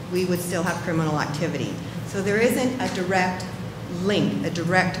 we would still have criminal activity. So there isn't a direct link, a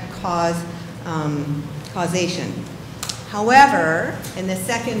direct causation. However, and the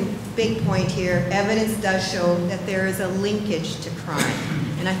second big point here, evidence does show that there is a linkage to crime.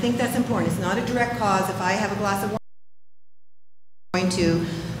 And I think that's important. It's not a direct cause. If I have a glass of wine, I'm going to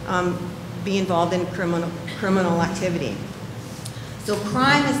be involved in criminal activity. So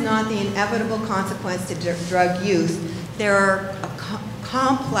crime is not the inevitable consequence to drug use. There are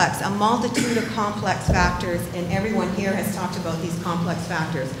a multitude of complex factors, and everyone here has talked about these complex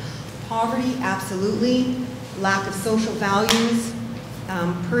factors. Poverty, absolutely. Lack of social values,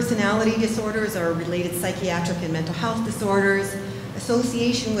 personality disorders or related psychiatric and mental health disorders,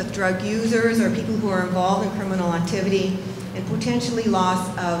 association with drug users or people who are involved in criminal activity, and potentially loss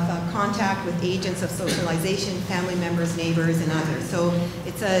of contact with agents of socialization, family members, neighbors, and others. So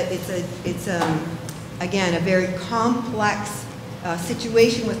it's again, a very complex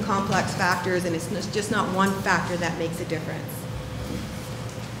situation with complex factors, and it's just not one factor that makes a difference.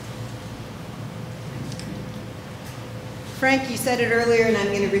 Frank, you said it earlier, and I'm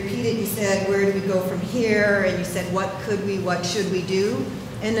going to repeat it. You said, where do we go from here? And you said, what should we do?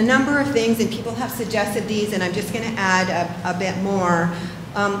 And a number of things, and people have suggested these, and I'm just going to add a bit more.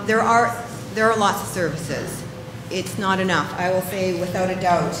 There are lots of services. It's not enough, I will say without a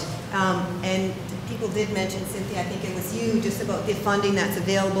doubt. And people did mention, Cynthia, I think it was you, just about the funding that's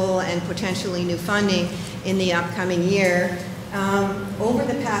available and potentially new funding in the upcoming year. Over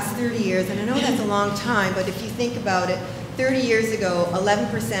the past 30 years, and I know that's a long time, but if you think about it, 30 years ago,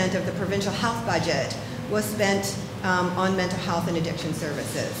 11% of the provincial health budget was spent on mental health and addiction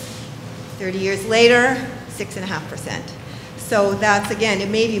services. 30 years later, 6.5%. So that's, again, it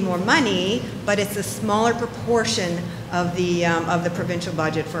may be more money, but it's a smaller proportion of the provincial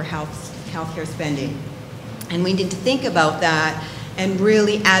budget for healthcare spending. And we need to think about that and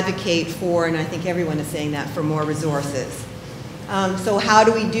really advocate for, and I think everyone is saying that, for more resources. So how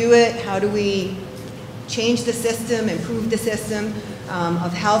do we do it? How do we change the system, improve the system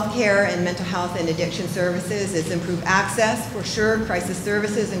of healthcare and mental health and addiction services? Is improve access, for sure, crisis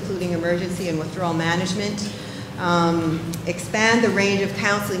services, including emergency and withdrawal management. Expand the range of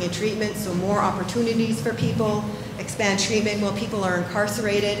counseling and treatment, so more opportunities for people. Expand treatment while people are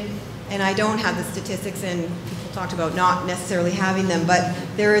incarcerated. And I don't have the statistics, and people talked about not necessarily having them, but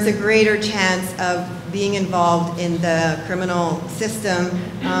there is a greater chance of being involved in the criminal system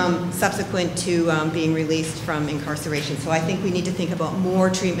subsequent to being released from incarceration. So I think we need to think about more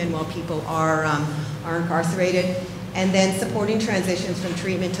treatment while people are incarcerated, and then supporting transitions from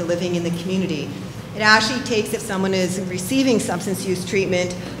treatment to living in the community. It actually takes, if someone is receiving substance use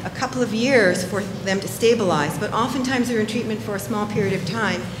treatment, a couple of years for them to stabilize, but oftentimes they're in treatment for a small period of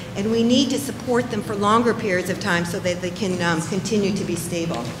time, and we need to support them for longer periods of time so that they can continue to be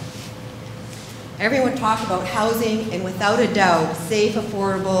stable. Everyone talked about housing, and without a doubt, safe,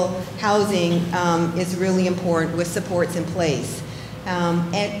 affordable housing is really important with supports in place.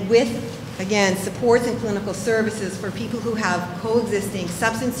 and with, again, supports and clinical services for people who have coexisting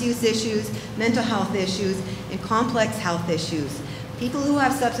substance use issues, mental health issues, and complex health issues. People who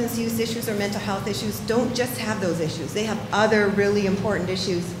have substance use issues or mental health issues don't just have those issues. They have other really important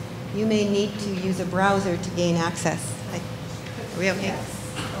issues. You may need to use a browser to gain access. Are we okay?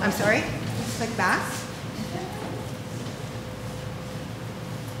 Yes. I'm sorry? Click back.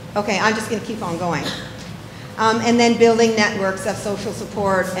 Okay, I'm just going to keep on going. And then building networks of social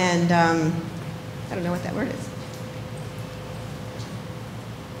support and, I don't know what that word is.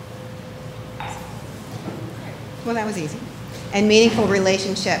 Well, that was easy. And meaningful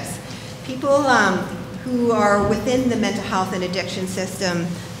relationships. People who are within the mental health and addiction system,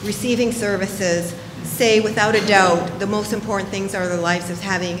 receiving services, say without a doubt the most important things are their lives of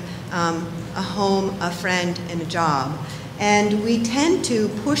having a home, a friend, and a job. And we tend to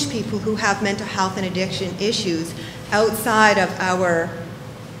push people who have mental health and addiction issues outside of our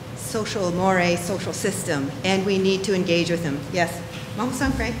social mores, social system, and we need to engage with them. Yes? Almost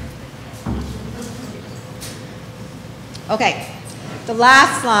done, Frank? Okay. The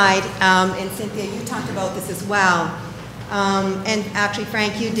last slide, and Cynthia, you talked about this as well, and actually,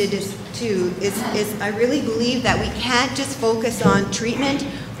 Frank, you did this too, is I really believe that we can't just focus on treatment.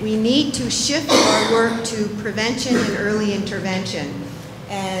 We need to shift our work to prevention and early intervention.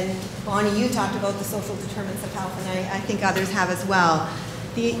 And Bonnie, you talked about the social determinants of health, and I think others have as well.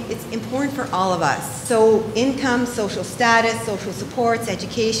 It's important for all of us. So income, social status, social supports,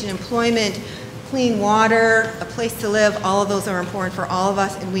 education, employment, clean water, a place to live, all of those are important for all of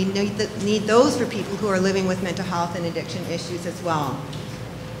us, and we need those for people who are living with mental health and addiction issues as well.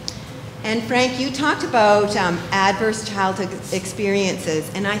 And Frank, you talked about adverse childhood experiences,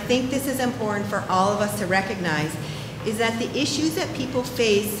 and I think this is important for all of us to recognize, is that the issues that people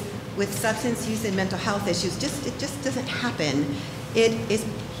face with substance use and mental health issues, it just doesn't happen. It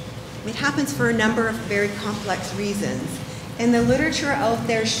happens for a number of very complex reasons. And the literature out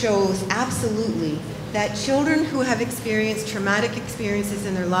there shows absolutely that children who have experienced traumatic experiences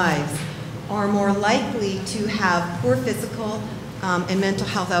in their lives are more likely to have poor physical and mental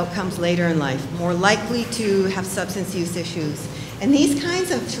health outcomes later in life, more likely to have substance use issues. And these kinds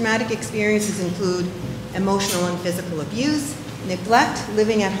of traumatic experiences include emotional and physical abuse, neglect,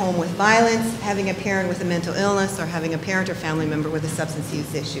 living at home with violence, having a parent with a mental illness, or having a parent or family member with a substance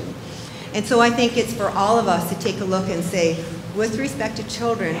use issue. And so I think it's for all of us to take a look and say, with respect to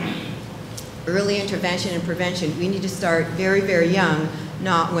children, early intervention and prevention, we need to start very, very young,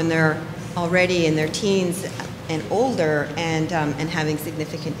 not when they're already in their teens and older and having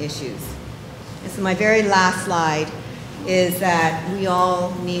significant issues. And so my very last slide is that we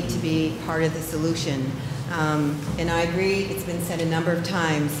all need to be part of the solution. And I agree, it's been said a number of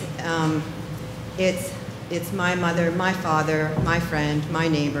times, it's my mother, my father, my friend, my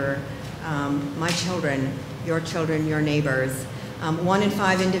neighbor, my children, your neighbors. 1 in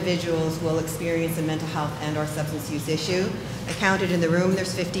 5 individuals will experience a mental health and or substance use issue. I counted in the room,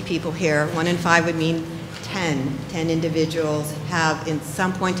 there's 50 people here. 1 in 5 would mean 10 individuals have, in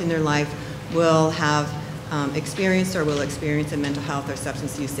some point in their life, will have experienced or will experience a mental health or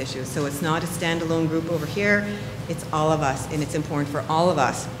substance use issue. So it's not a standalone group over here, it's all of us, and it's important for all of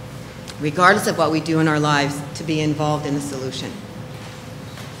us, regardless of what we do in our lives, to be involved in the solution.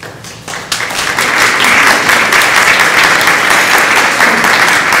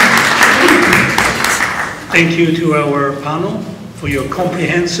 Thank you to our panel for your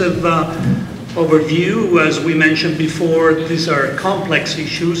comprehensive overview. As we mentioned before, these are complex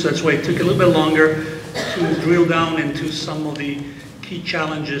issues. That's why it took a little bit longer to drill down into some of the key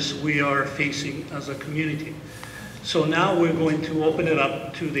challenges we are facing as a community. So now we're going to open it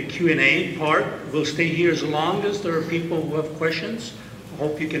up to the Q&A part. We'll stay here as long as there are people who have questions. I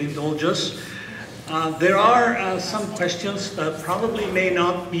hope you can indulge us. There are some questions that probably may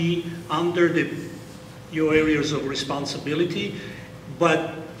not be under your areas of responsibility,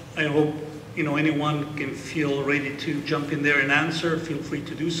 but I hope anyone can feel ready to jump in there and answer. Feel free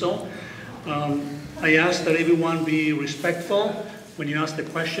to do so. I ask that everyone be respectful when you ask the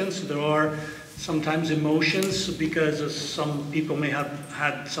questions. There are sometimes emotions because some people may have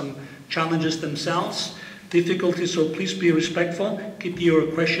had some challenges themselves, difficulties, so please be respectful. Keep your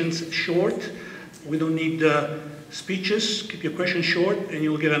questions short. We don't need speeches. Keep your questions short and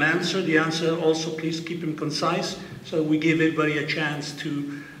you'll get an answer. The answer also, please keep them concise so we give everybody a chance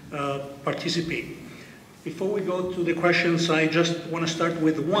to participate. Before we go to the questions, I just want to start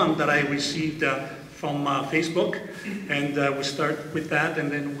with one that I received from Facebook, and we'll start with that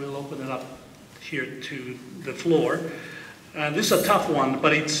and then we'll open it up here to the floor. This is a tough one,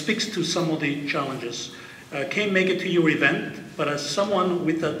 but it speaks to some of the challenges. can't make it to your event, but as someone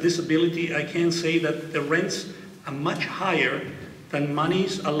with a disability, I can say that the rents are much higher than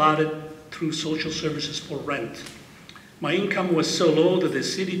monies allotted through social services for rent. My income was so low that the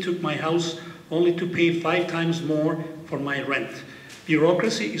city took my house only to pay 5 times more for my rent.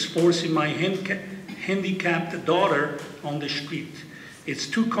 Bureaucracy is forcing my handicapped daughter on the street. It's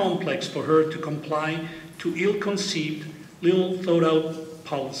too complex for her to comply to ill-conceived, little thought-out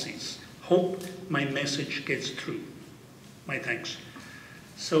policies. Hope my message gets through. My thanks.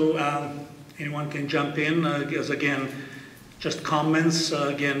 So anyone can jump in, because again, just comments,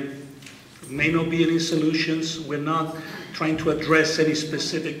 again, may not be any solutions. We're not trying to address any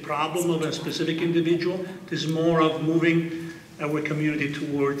specific problem of a specific individual. This is more of moving our community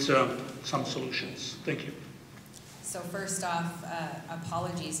towards some solutions. Thank you. So first off,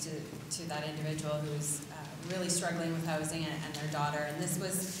 apologies to that individual who's really struggling with housing and their daughter. And this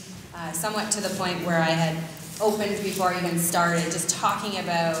was somewhat to the point where I had opened before I even started, just talking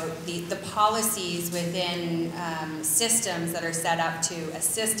about the policies within systems that are set up to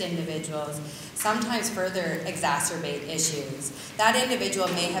assist individuals, sometimes further exacerbate issues. That individual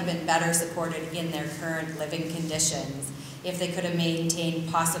may have been better supported in their current living conditions if they could have maintained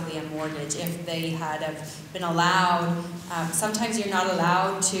possibly a mortgage, if they had have been allowed, sometimes you're not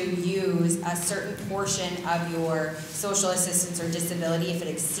allowed to use a certain portion of your social assistance or disability if it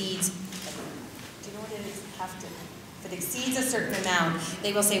exceeds, do you know what it is? If it exceeds a certain amount,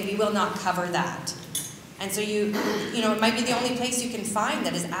 they will say, we will not cover that. And so you know, it might be the only place you can find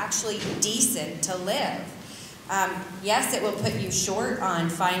that is actually decent to live. Yes, it will put you short on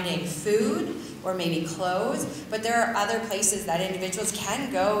finding food or maybe clothes, but there are other places that individuals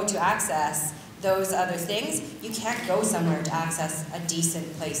can go to access those other things. You can't go somewhere to access a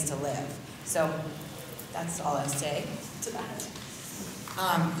decent place to live. So that's all I'll say to that.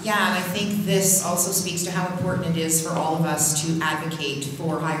 Yeah, and I think this also speaks to how important it is for all of us to advocate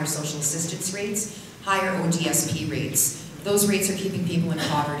for higher social assistance rates, higher ODSP rates. Those rates are keeping people in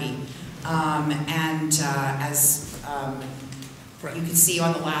poverty. You can see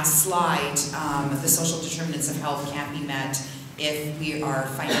on the last slide, the social determinants of health can't be met if we are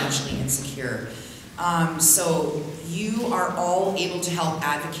financially insecure. So you are all able to help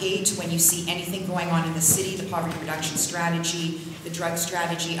advocate when you see anything going on in the city, the poverty reduction strategy, the drug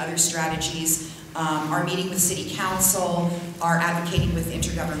strategy, other strategies, our meeting with City Council, our advocating with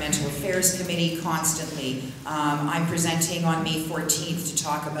Intergovernmental Affairs Committee constantly. I'm presenting on May 14th to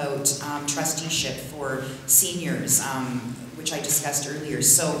talk about trusteeship for seniors, which I discussed earlier.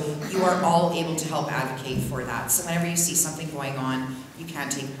 So you are all able to help advocate for that. So whenever you see something going on, you can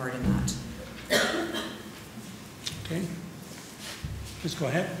take part in that. Okay. Please go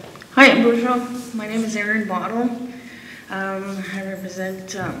ahead. Hi, Bonjour. My name is Erin Bottle. I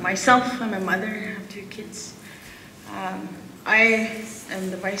represent myself. I'm a mother. I have 2 kids. I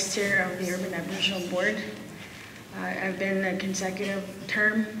am the vice chair of the Urban Aboriginal Board. I've been a consecutive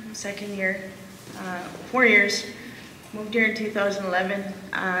term, 2nd year, 4 years. Moved here in 2011.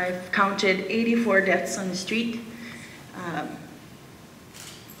 I've counted 84 deaths on the street.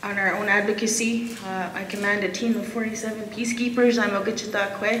 On our own advocacy, I command a team of 47 peacekeepers. I'm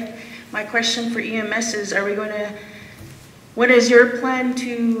Ogichitakwe. My question for EMS is, what is your plan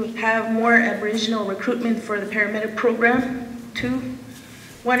to have more Aboriginal recruitment for the paramedic program? 2,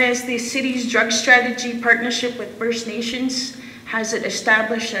 what is the city's drug strategy partnership with First Nations? Has it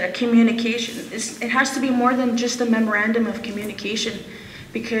established a communication? It has to be more than just a memorandum of communication,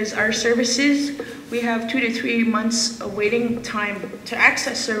 because our services, we have 2 to 3 months of waiting time to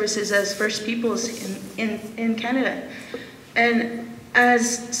access services as First Peoples in Canada. And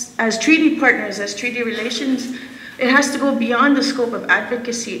as treaty partners, as treaty relations, it has to go beyond the scope of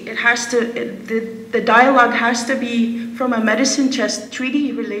advocacy. It has to, the dialogue has to be from a medicine chest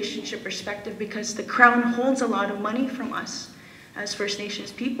treaty relationship perspective, because the Crown holds a lot of money from us as First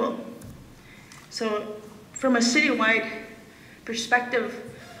Nations people. So from a citywide perspective,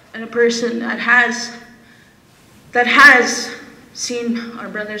 and a person that has seen our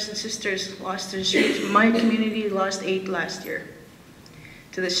brothers and sisters lost to the streets. My community lost 8 last year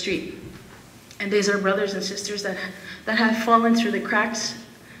to the street. And these are brothers and sisters that have fallen through the cracks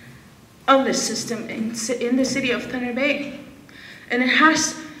of the system in the city of Thunder Bay. And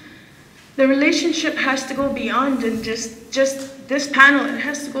the relationship has to go beyond and just this panel. It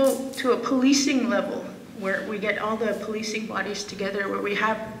has to go to a policing level, where we get all the policing bodies together, where we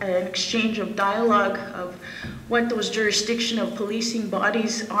have an exchange of dialogue of what those jurisdiction of policing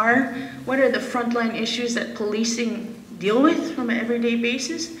bodies are, what are the frontline issues that policing deal with from an everyday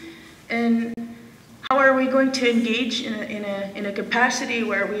basis, and How are we going to engage in a capacity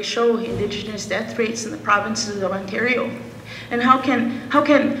where we show Indigenous death rates in the provinces of Ontario? And how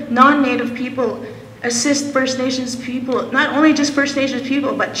can non-Native people assist First Nations people, not only just First Nations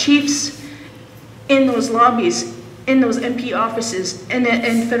people, but chiefs in those lobbies, in those MP offices,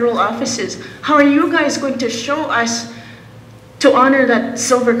 and federal offices? How are you guys going to show us to honor that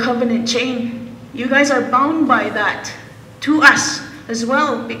Silver Covenant chain? You guys are bound by that to us as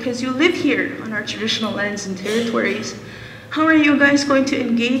well, because you live here on our traditional lands and territories. How are you guys going to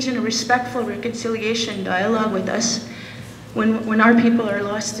engage in a respectful reconciliation dialogue with us when our people are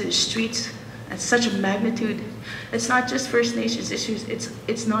lost to the streets at such a magnitude? It's not just First Nations issues,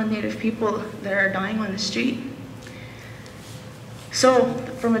 it's non-Native people that are dying on the street. So,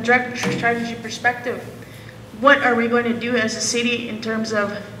 from a direct strategy perspective, what are we going to do as a city in terms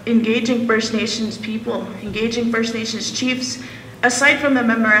of engaging First Nations people, engaging First Nations chiefs, aside from the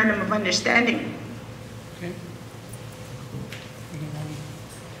Memorandum of Understanding? Okay.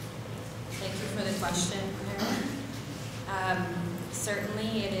 Thank you for the question, Aaron.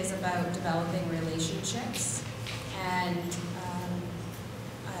 Certainly it is about developing relationships, and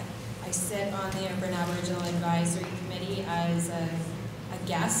I sit on the Urban Aboriginal Advisory Committee as a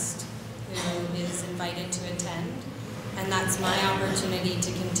guest who is invited to attend, and that's my opportunity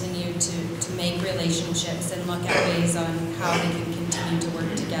to continue to make relationships and look at ways on how we can continue to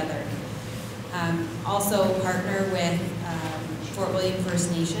work together. Also partner with Fort William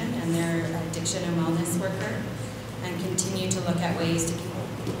First Nation and their addiction and wellness worker, and continue to look at ways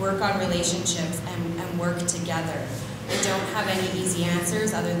to work on relationships and work together. I don't have any easy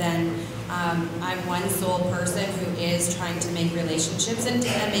answers other than I'm one sole person who is trying to make relationships, and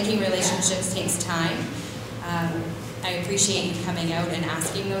making relationships takes time. I appreciate you coming out and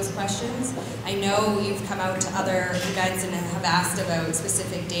asking those questions. I know you've come out to other events and have asked about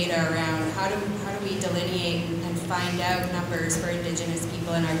specific data around how do we delineate and find out numbers for Indigenous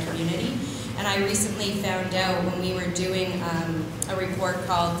people in our community. And I recently found out when we were doing a report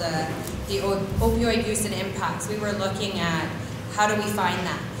called the opioid use and impacts, we were looking at how do we find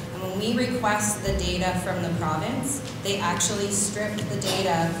that. And when we request the data from the province, they actually strip the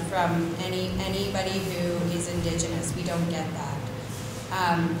data from anybody who is Indigenous. We don't get that.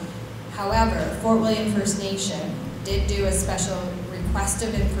 However, Fort William First Nation did do a special request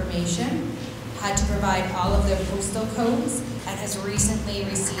of information, had to provide all of their postal codes, and has recently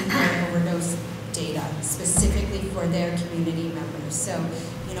received their overdose data specifically for their community members. So,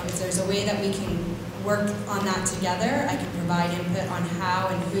 you know, if there's a way that we can work on that together, I can provide input on how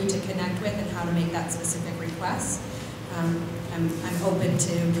and who to connect with and how to make that specific request. I'm open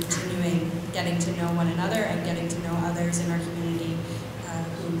to continuing getting to know one another and getting to know others in our community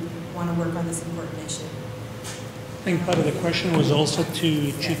who want to work on this important issue. I think part of the question was also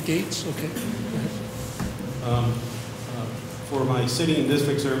to Chief Gates. Okay. For my city and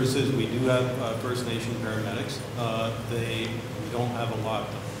district services, we do have First Nation paramedics. We don't have a lot,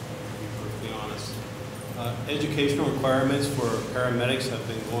 to be perfectly honest. Educational requirements for paramedics have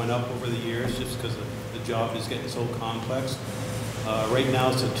been going up over the years just because the job is getting so complex. Right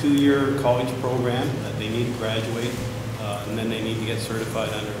now it's a 2-year college program that they need to graduate, and then they need to get certified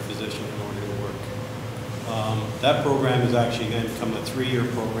under a physician in order to work. That program is actually going to become a 3-year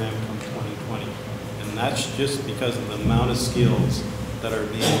program come 2020. And that's just because of the amount of skills that are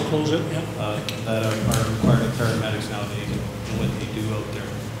being that are required of paramedics nowadays and what they do out there.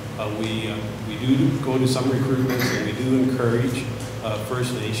 We do go to some recruitments, and we do encourage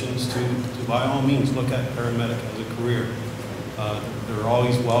First Nations to by all means look at paramedic as a career. They're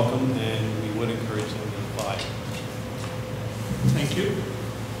always welcome, and we would encourage them to apply. Thank you.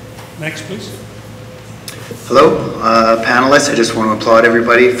 Next, please. Hello, panelists. I just want to applaud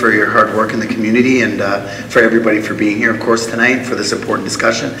everybody for your hard work in the community, and for everybody for being here, of course, tonight for this important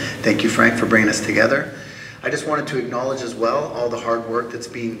discussion. Thank you, Frank, for bringing us together. I just wanted to acknowledge as well all the hard work that's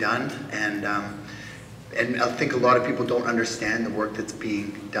being done, and I think a lot of people don't understand the work that's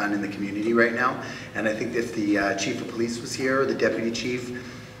being done in the community right now. And I think if the Chief of Police was here, or the Deputy Chief,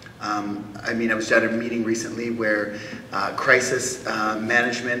 I mean, I was at a meeting recently where crisis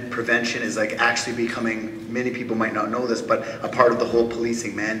management prevention is like actually becoming, many people might not know this, but a part of the whole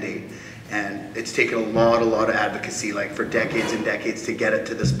policing mandate. And it's taken a lot of advocacy, like for decades and decades to get it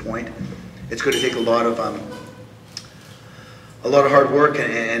to this point. It's going to take a lot of hard work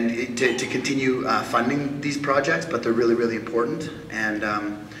and to continue funding these projects, but they're really, really important. And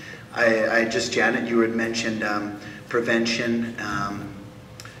Janet, you had mentioned prevention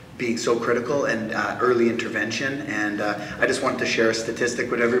being so critical, and early intervention. And I just wanted to share a statistic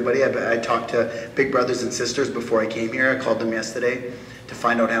with everybody. I talked to big brothers and sisters before I came here. I called them yesterday to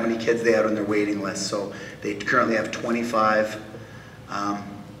find out how many kids they had on their waiting list. So they currently have 25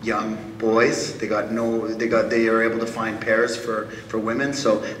 young boys. They are able to find pairs for women.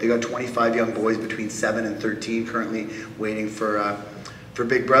 So they got 25 young boys between 7 and 13 currently waiting for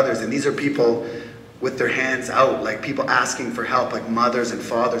big brothers. And these are people with their hands out, like people asking for help, like mothers and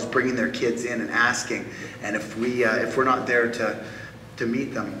fathers bringing their kids in and asking. And if we're not there to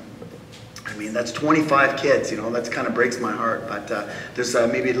meet them, I mean, that's 25 kids, you know, that kind of breaks my heart. But there's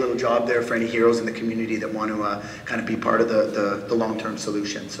maybe a little job there for any heroes in the community that want to kind of be part of the long-term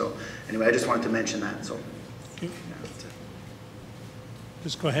solution. So anyway, I just wanted to mention that. So Thank you.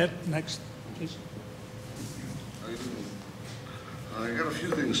 Just go ahead, next, please. I got a few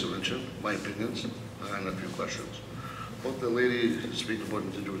things to mention, my opinions, and a few questions. Both the lady speaking about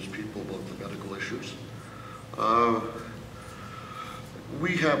Indigenous people, about the medical issues.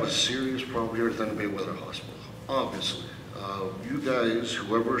 We have a serious problem here at Thunder Bay Weather Hospital, obviously. You guys,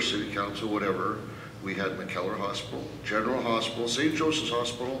 whoever, city council, whatever, we had McKellar Hospital, General Hospital, St. Joseph's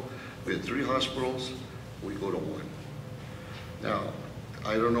Hospital. We had 3 hospitals, we go to 1. Now,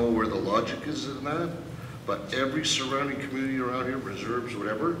 I don't know where the logic is in that, but every surrounding community around here, reserves,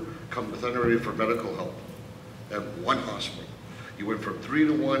 whatever, come to Thunder Bay for medical help at 1 hospital. You went from 3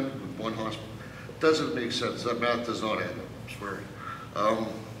 to 1 with 1 hospital. Doesn't make sense. That math does not add up, I swear.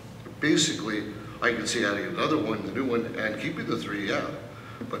 Basically, I can see adding another one, the new one, and keeping the 3, yeah,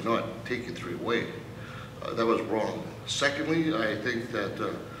 but not taking 3 away. That was wrong. Secondly, I think that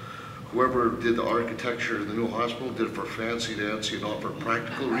whoever did the architecture of the new hospital did it for fancy-dancy and not for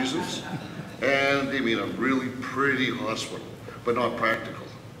practical reasons. And they made a really pretty hospital, but not practical,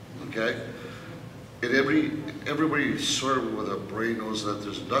 okay? And everybody sort of with a brain knows that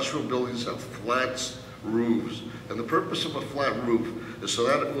there's industrial buildings that have flat roofs. And the purpose of a flat roof is so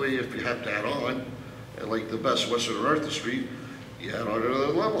that way if you have to add on, and like the Best Western Arthur Street, you add on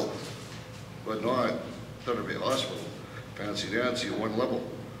another level. But not Thunder Bay Hospital, fancy-dancy, 1 level.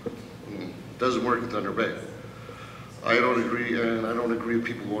 Doesn't work in Thunder Bay. I don't agree, and I don't agree with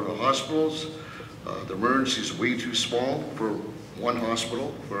people going to hospitals. The emergency is way too small for 1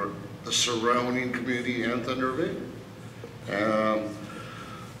 hospital, for the surrounding community and Thunder Bay.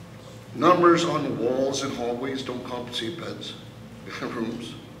 Numbers on the walls and hallways don't compensate beds and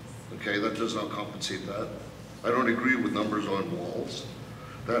rooms. Okay, that does not compensate that. I don't agree with numbers on walls.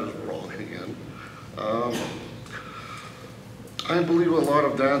 That is wrong again. I believe a lot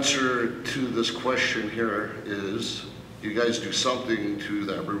of the answer to this question here is you guys do something to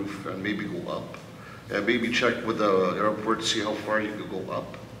that roof and maybe go up. And maybe check with the airport to see how far you could go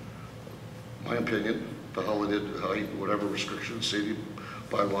up. My opinion, the holiday height, whatever restrictions, safety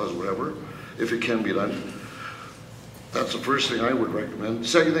bylaws, whatever, if it can be done. That's the first thing I would recommend.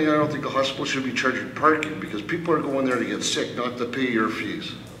 Second thing, I don't think the hospital should be charging parking because people are going there to get sick, not to pay your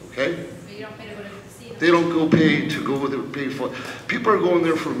fees, okay? But you don't pay to go to the casino. They don't go pay for, people are going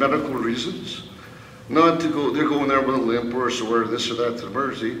there for medical reasons, not to go, they're going there with a limp or sore, this or that to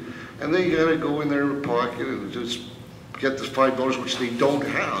emergency, and they gotta go in their pocket and just get this $5, which they don't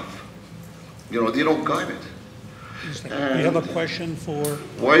have. You know, they don't got it. You have a question for?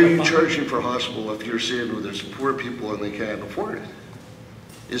 Why are you charging for hospital if you're saying well, there's poor people and they can't afford it?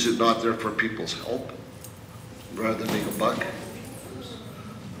 Is it not there for people's help rather than make a buck?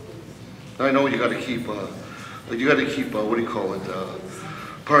 I know you got to keep, what do you call it,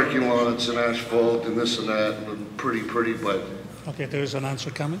 parking lots and asphalt and this and that, and pretty, but. Okay, there's an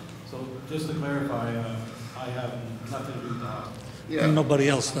answer coming. So just to clarify, I have nothing to do with the hospital. Yeah. And nobody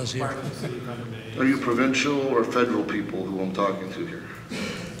else does here. Part of the city of Thunder Bay. Are you provincial or federal people who I'm talking to here?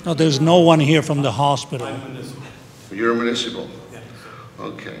 No, there's no one here from the hospital. I'm municipal. You're municipal? Yeah.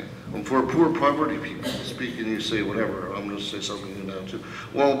 Okay. And for poor poverty people, speaking, you say whatever, I'm going to say something now too.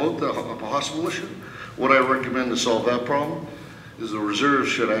 Well, about the hospital issue, what I recommend to solve that problem is the reserve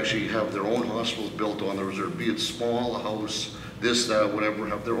should actually have their own hospitals built on the reserve, be it small, a house, this, that, whatever,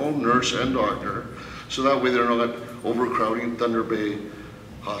 have their own nurse and doctor, so that way they're not overcrowding Thunder Bay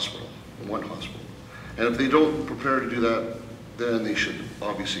Hospital, 1 hospital. And if they don't prepare to do that, then they should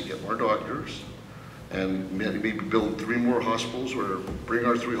obviously get more doctors and maybe build 3 more hospitals or bring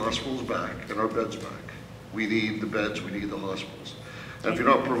our 3 hospitals back and our beds back. We need the beds, we need the hospitals. And if you're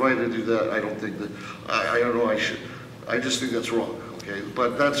not provided to do that, I don't think that, I don't know, I just think that's wrong, okay?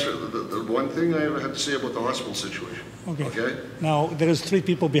 But that's the one thing I had to say about the hospital situation. Okay. Now, there's 3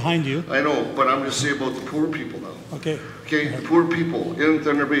 people behind you. I know, but I'm just saying about the poor people now. Okay. Okay, the poor people in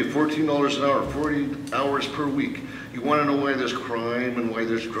Thunder Bay, $14 an hour, 40 hours per week. You want to know why there's crime and why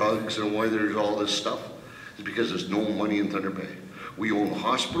there's drugs and why there's all this stuff? It's because there's no money in Thunder Bay. We own a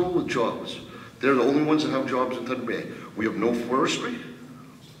hospital with jobs. They're the only ones that have jobs in Thunder Bay. We have no forestry.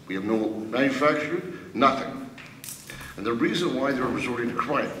 We have no manufacturing, nothing. And the reason why they're resorting to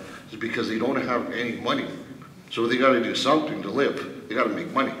crime is because they don't have any money. So they gotta do something to live. They gotta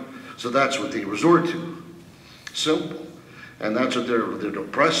make money. So that's what they resort to. Simple. And that's what they're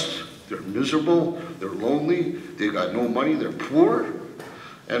depressed, they're miserable, they're lonely, they got no money, they're poor.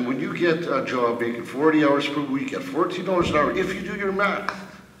 And when you get a job making 40 hours per week at $14 an hour, if you do your math,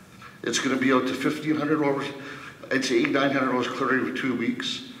 it's gonna be out to $1,500, I'd say $800, $900 clearing for 2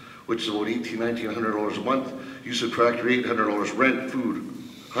 weeks, which is about $1,800, $1,900 a month. You subtract your $800 rent, food,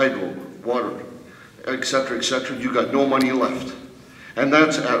 hydro, water, et cetera, you got no money left. And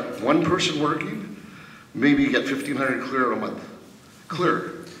that's at one person working, maybe you get $1,500 clear a month.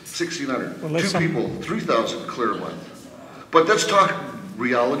 Clear, $1,600. Well, Two people, $3,000 clear a month. But let's talk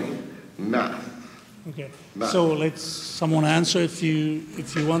reality, math. Okay. Math. So let's someone answer if you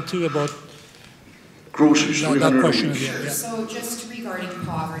want to about Groceries, that 300 a question week. again. Yeah. So just regarding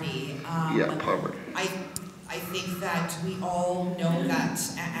poverty, Yeah, poverty. I think that we all know that,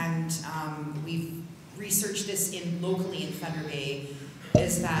 and we've researched this locally in Thunder Bay,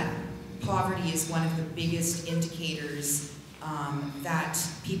 is that poverty is one of the biggest indicators that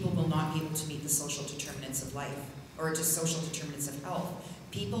people will not be able to meet the social determinants of life, or just social determinants of health.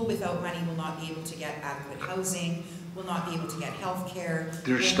 People without money will not be able to get adequate housing, will not be able to get health care.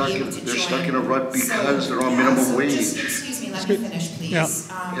 They're stuck in a rut because they're on minimum wage. Just, excuse me, let me finish, please.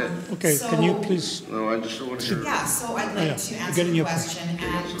 Yeah. Okay, can you please? No, I just don't want to hear it. Yeah, so I'd like to answer Getting the your question,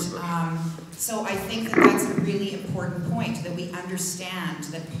 and so I think that that's a really important point, that we understand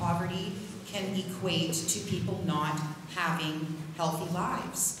that poverty can equate to people not having healthy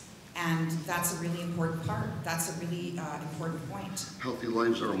lives. And that's a really important part. That's a really important point. Healthy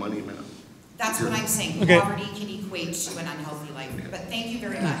lives are money, man. That's what I'm saying. Okay. Poverty can equate to an unhealthy life. But thank you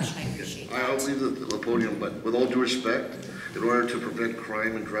very much, and I appreciate that. I'll leave the podium, but with all due respect, in order to prevent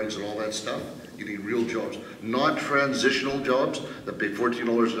crime and drugs and all that stuff, you need real jobs, not transitional jobs that pay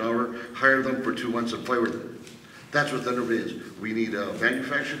 $14 an hour, hire them for 2 months and fire them. That's what Thunder Bay is. We need a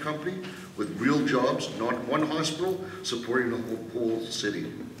manufacturing company with real jobs, not one hospital supporting the whole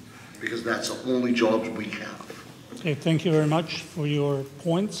city, because that's the only jobs we have. Okay, thank you very much for your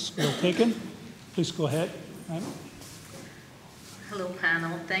points. Well taken. Please go ahead. Hello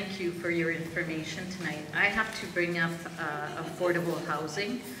panel, thank you for your information tonight. I have to bring up affordable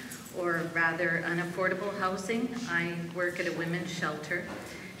housing, or rather unaffordable housing. I work at a women's shelter,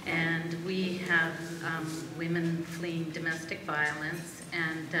 and we have women fleeing domestic violence,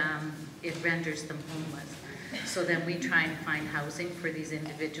 and it renders them homeless. So then we try and find housing for these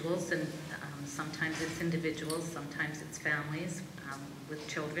individuals, and sometimes it's individuals, sometimes it's families with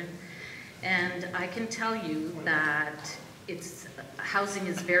children. And I can tell you that housing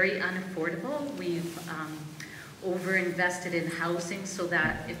is very unaffordable. We've over-invested in housing so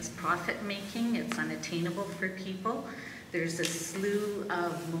that it's profit-making, it's unattainable for people. There's a slew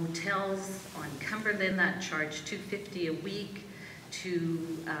of motels on Cumberland that charge $250 a week to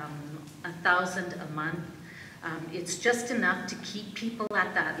 $1,000 a month. It's just enough to keep people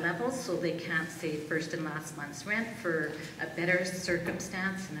at that level so they can't save first and last month's rent for a better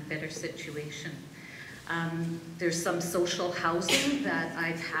circumstance and a better situation. There's some social housing that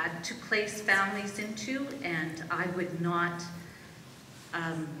I've had to place families into, and I would not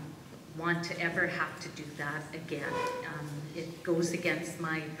want to ever have to do that again. It goes against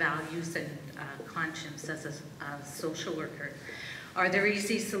my values and conscience as a social worker. Are there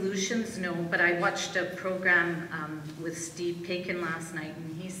easy solutions? No, but I watched a program with Steve Paikin last night,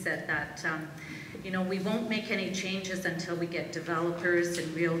 and he said that, you know, we won't make any changes until we get developers and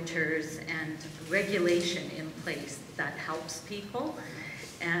realtors and regulation in place that helps people.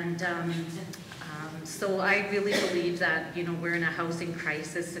 And so I really believe that, you know, we're in a housing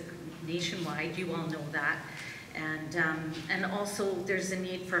crisis nationwide, you all know that. And also there's a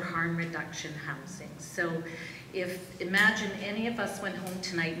need for harm reduction housing. So imagine any of us went home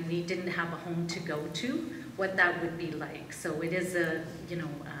tonight and we didn't have a home to go to, what that would be like. So it is a, you know,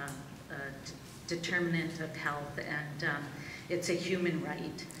 a determinant of health, and it's a human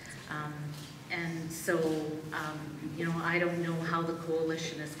right. And so, you know, I don't know how the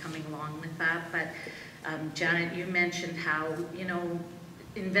coalition is coming along with that, but Janet, you mentioned how, you know,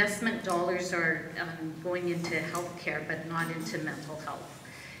 investment dollars are going into healthcare, but not into mental health.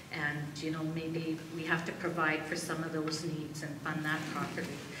 And, you know, maybe we have to provide for some of those needs and fund that properly.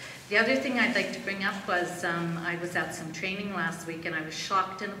 The other thing I'd like to bring up was I was at some training last week, and I was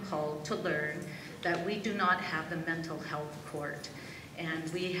shocked and appalled to learn that we do not have a mental health court. And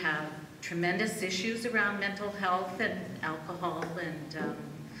we have tremendous issues around mental health and alcohol and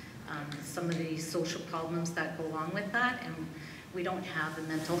some of the social problems that go along with that. And we don't have a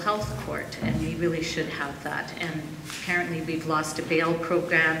mental health court, and we really should have that. And apparently we've lost a bail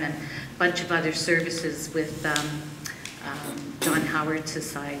program and a bunch of other services with John Howard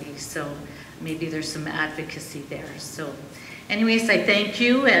Society. So maybe there's some advocacy there. So anyways, I thank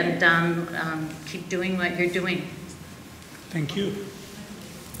you, and keep doing what you're doing. Thank you.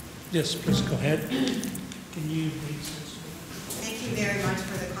 Yes, please go ahead. Can you please? Thank you very much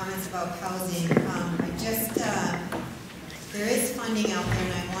for the comments about housing. There is funding out there,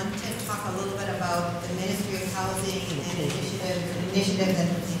 and I want to talk a little bit about the Ministry of Housing and the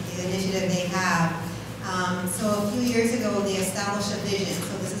initiative they have. So a few years ago, they established a vision.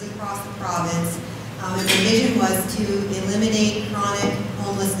 So this is across the province. And the vision was to eliminate chronic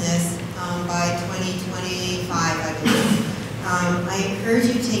homelessness by 2025, I believe. I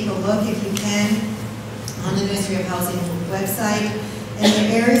encourage you to take a look, if you can, on the Ministry of Housing website. And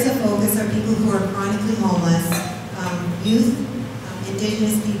their areas of focus are people who are chronically homeless, youth,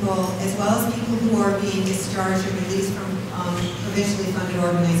 Indigenous people, as well as people who are being discharged or released from provincially funded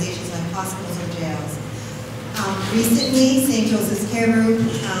organizations like hospitals or jails. Recently, St. Joseph's Care Group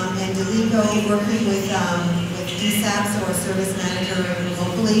and Delico, working with DSAPs or service manager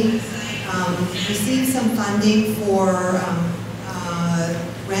locally, received some funding for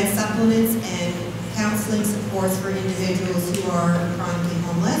rent supplements and counseling supports for individuals who are chronically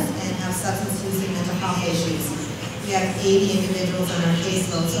homeless and have substance use and mental health issues. We have 80 individuals on our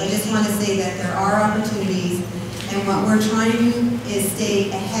caseload. So I just want to say that there are opportunities, and what we're trying to do is stay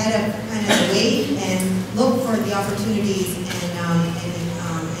ahead of kind of the wave and look for the opportunities and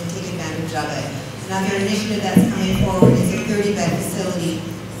take advantage of it. Another initiative that's coming forward is a 30-bed facility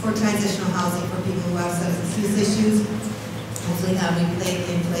for transitional housing for people who have substance use issues. Hopefully that will be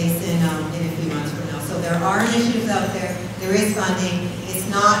in place in a few months from now. So there are initiatives out there. There is funding. It's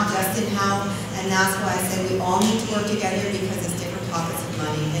not just in health, and that's why I said we all need to work together because it's different pockets of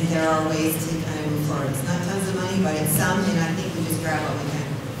money, and there are ways to kind of move forward. It's not tons of money, but it's some, and I think we just grab what we can.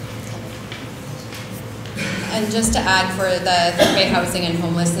 And just to add, for the Thunder Bay Housing and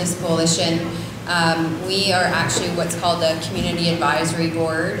Homelessness Coalition, we are actually what's called the Community Advisory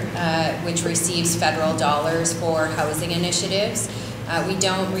Board, which receives federal dollars for housing initiatives. We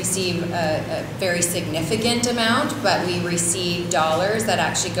don't receive a very significant amount, but we receive dollars that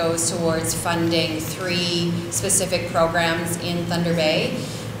actually goes towards funding 3 specific programs in Thunder Bay.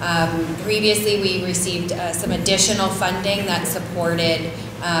 Previously, we received some additional funding that supported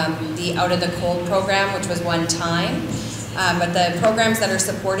the Out of the Cold program, which was one time. But the programs that are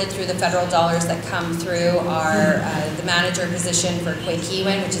supported through the federal dollars that come through are the manager position for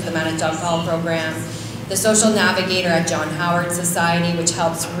Quakewan, which is the managed alcohol program, the social navigator at John Howard Society, which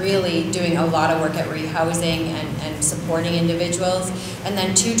helps really doing a lot of work at rehousing and supporting individuals, and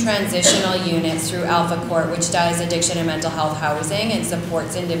then 2 transitional units through Alpha Court, which does addiction and mental health housing and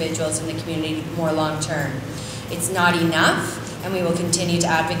supports individuals in the community more long term. It's not enough, and we will continue to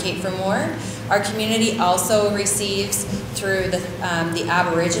advocate for more. Our community also receives through the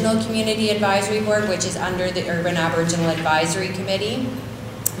Aboriginal Community Advisory Board, which is under the Urban Aboriginal Advisory Committee.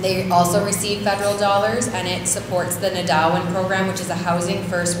 They also receive federal dollars, and it supports the Nadawan program, which is a housing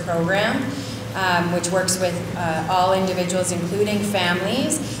first program, which works with all individuals, including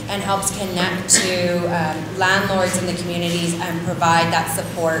families, and helps connect to landlords in the communities and provide that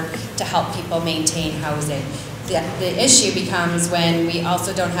support to help people maintain housing. The issue becomes when we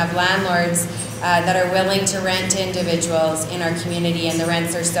also don't have landlords that are willing to rent to individuals in our community, and the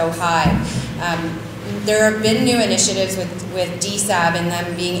rents are so high. There have been new initiatives with DSAB and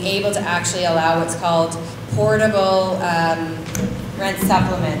them being able to actually allow what's called portable rent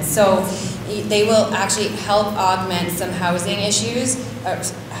supplements. So they will actually help augment some housing issues,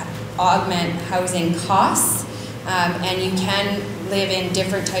 augment housing costs, and you can live in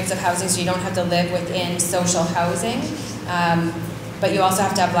different types of housing, so you don't have to live within social housing, but you also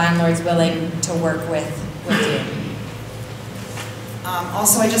have to have landlords willing to work with you.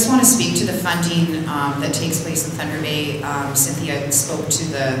 Also, I just want to speak to the funding that takes place in Thunder Bay. Cynthia spoke to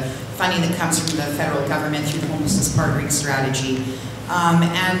the funding that comes from the federal government through the homelessness partnering strategy.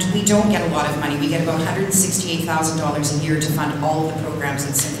 And we don't get a lot of money. We get about $168,000 a year to fund all of the programs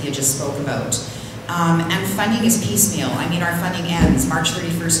that Cynthia just spoke about. And funding is piecemeal. I mean, our funding ends March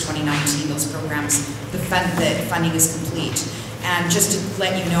 31st, 2019. Those programs, the funding is complete. And just to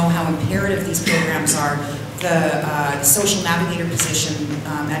let you know how imperative these programs are, the social navigator position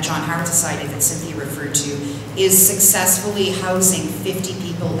at John Howard Society that Cynthia referred to is successfully housing 50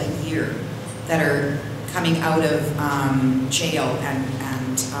 people a year that are coming out of jail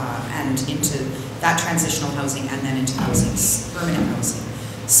and into that transitional housing and then into housing, permanent housing.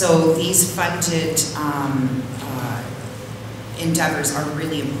 So these funded endeavors are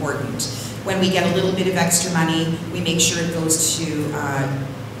really important. When we get a little bit of extra money, we make sure it goes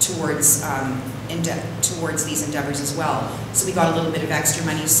towards these endeavors as well. So we got a little bit of extra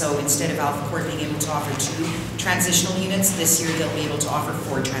money, so instead of Alpha Court being able to offer 2 transitional units, this year they'll be able to offer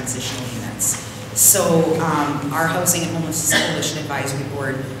 4 transitional units. So our Housing and Homelessness Coalition Advisory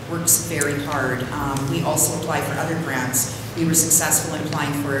Board works very hard. We also apply for other grants. We were successful in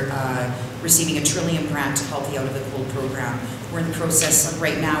applying for receiving a Trillium grant to help the Out of the Cold program. We're in the process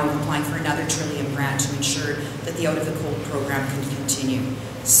right now of applying for another Trillium grant to ensure that the Out of the Cold program can continue.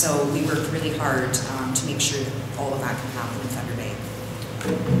 So we worked really hard to make sure that all of that can happen in Thunder Bay.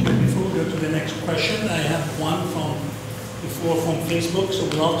 Before we go to the next question, I have one from Facebook, so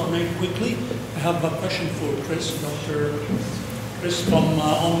we'll alternate quickly. I have a question for Chris, Dr. Chris from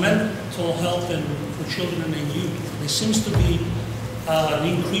on mental health and for children and youth. There seems to be an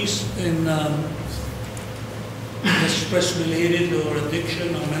increase in stress-related or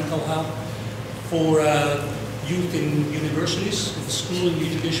addiction or mental health for youth in universities, in the school and the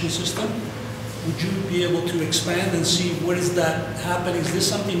education system. Would you be able to expand and see what is that happening? Is this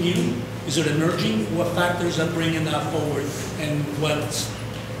something new? Is it emerging? What factors are bringing that forward? And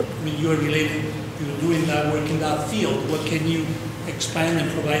you're related, you're doing that work in that field. What can you expand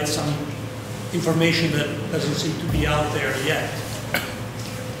and provide some information that doesn't seem to be out there yet?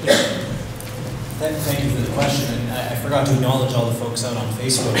 Thank you for the question. And I forgot to acknowledge all the folks out on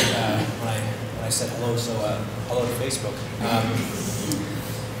Facebook when I said hello. So hello to Facebook.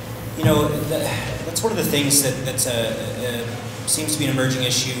 That's one of the things that seems to be an emerging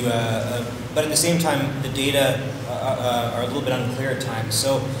issue, but at the same time, the data are a little bit unclear at times.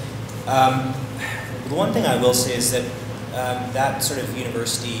 So the one thing I will say is that that sort of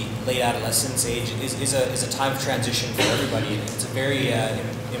university, late adolescence age is a time of transition for everybody. It's a very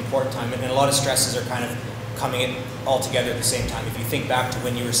important time, and a lot of stresses are kind of coming all together at the same time. If you think back to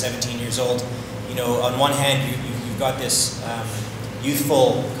when you were 17 years old, on one hand, you've got this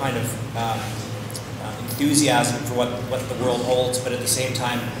youthful kind of enthusiasm for what the world holds, but at the same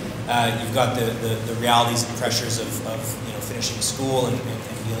time, you've got the realities and pressures of finishing school and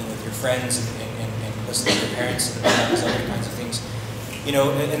dealing with your friends and listening to your parents and all those other kinds of things.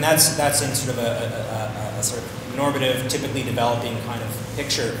 And that's in sort of a sort of normative, typically developing kind of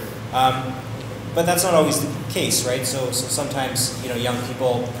picture. But that's not always the case, right? So sometimes young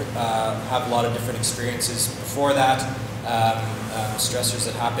people have a lot of different experiences before that, stressors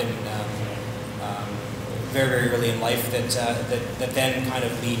that happen very, very early in life that then kind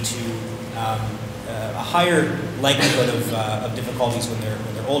of lead to a higher likelihood of difficulties when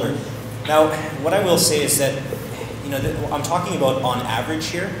they're older. Now, what I will say is that I'm talking about on average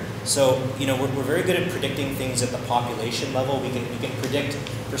here. So we're very good at predicting things at the population level. We can predict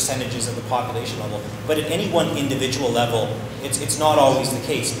percentages at the population level, but at any one individual level, it's not always the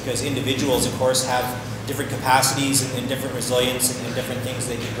case, because individuals, of course, have different capacities and different resilience and different things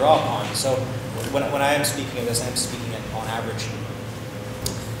they can draw upon. So when I am speaking of this, I'm speaking on average.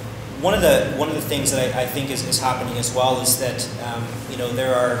 One of the things that I think is happening as well is that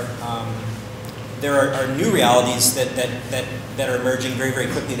there are new realities that are emerging very, very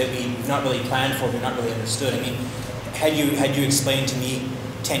quickly that we've not really planned for, we've not really understood. I mean, had you explained to me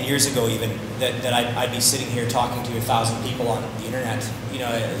 10 years ago even that I'd be sitting here talking to 1,000 people on the internet,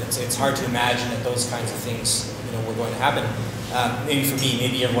 it's hard to imagine that those kinds of things were going to happen. Maybe for me,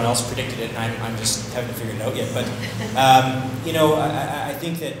 maybe everyone else predicted it, and I'm just haven't figured it out yet. But I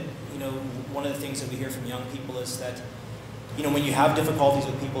think that one of the things that we hear from young people is that when you have difficulties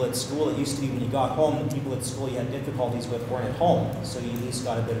with people at school, it used to be when you got home, the people at school you had difficulties with weren't at home, so you at least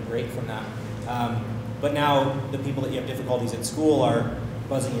got a bit of break from that. But now the people that you have difficulties at school are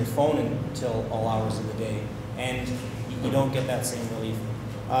buzzing your phone until all hours of the day, and you don't get that same relief.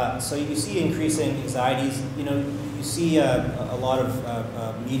 So you see increasing anxieties. You see a lot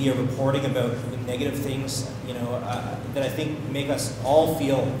of media reporting about negative things, that I think make us all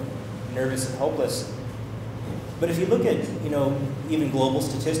feel nervous and hopeless. But if you look at, even global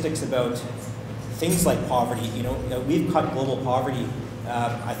statistics about things like poverty, we've cut global poverty,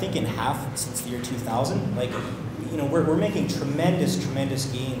 I think, in half since the year 2000. Like, we're making tremendous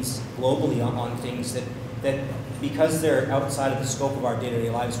gains globally on things that because they're outside of the scope of our day-to-day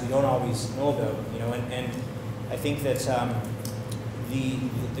lives, we don't always know about, and I think that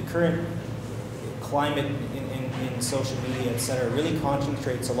the current climate in social media, et cetera, really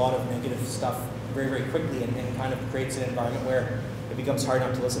concentrates a lot of negative stuff very, very quickly and kind of creates an environment where it becomes hard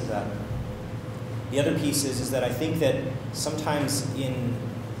not to listen to that. The other piece is that I think that sometimes in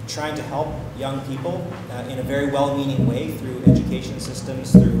trying to help young people in a very well-meaning way through education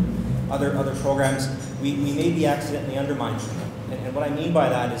systems, through other programs, we may be accidentally undermining them. And what I mean by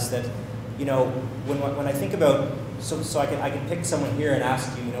that is that, you know, when I think about, so I can pick someone here and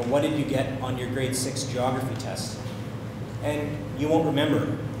ask you, you know, what did you get on your grade 6 geography test? And you won't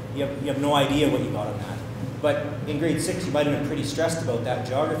remember. You have no idea what you got on that. But in grade 6, you might have been pretty stressed about that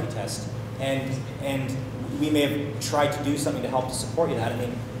geography test. And we may have tried to do something to help to support you that. I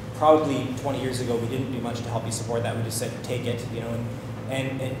mean, probably 20 years ago, we didn't do much to help you support that. We just said, take it, you know,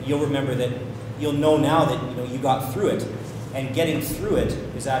 and you'll remember that, you'll know now that, you know, you got through it. And getting through it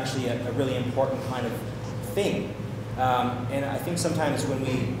is actually a really important kind of thing. And I think sometimes when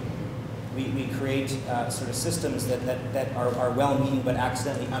we create sort of systems that are well-meaning but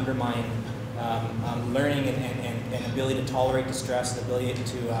accidentally undermine learning and ability to tolerate distress, the ability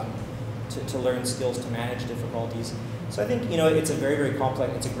to learn skills to manage difficulties. So I think, you know, it's a very, very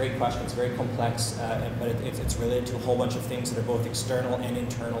complex, it's a great question, it's very complex, but it's related to a whole bunch of things that are both external and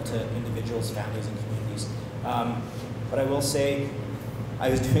internal to individuals, families, and communities. But I will say, I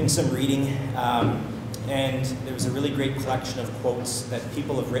was doing some reading, and there was a really great collection of quotes that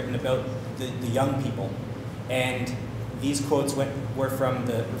people have written about the young people. And these quotes were from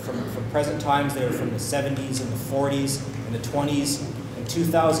present times. They were from the 70s and the 40s and the 20s. And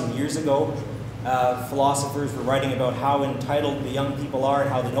 2,000 years ago, philosophers were writing about how entitled the young people are and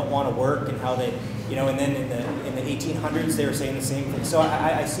how they don't want to work and how they, you know, and then in the 1800s they were saying the same thing. So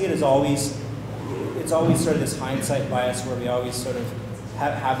I see it as always, it's always sort of this hindsight bias where we always sort of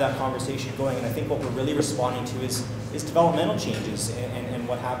have that conversation going. And I think what we're really responding to is developmental changes and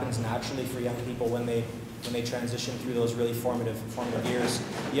what happens naturally for young people when they transition through those really formative years.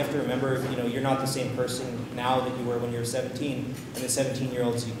 You have to remember, you know, you're not the same person now that you were when you were 17, and the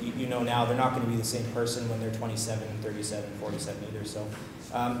 17-year-olds you know now, they're not going to be the same person when they're 27, 37, 47 either. So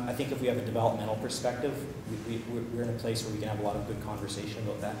I think if we have a developmental perspective, we're in a place where we can have a lot of good conversation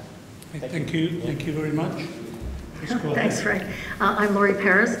about that. Thank you. Thank you very much. Thanks, Frank. I'm Lori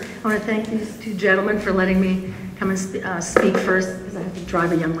Paris. I want to thank these two gentlemen for letting me come and speak first, because I have to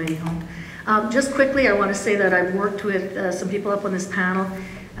drive a young lady home. Just quickly, I want to say that I've worked with some people up on this panel,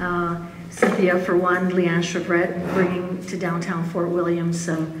 Cynthia for one, Leanne Chevrette, bringing to downtown Fort William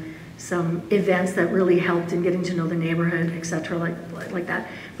some events that really helped in getting to know the neighborhood, et cetera, like that.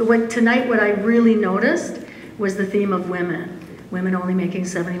 But tonight, what I really noticed was the theme of women. Women only making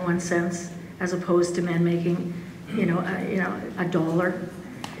 71 cents as opposed to men making, $1.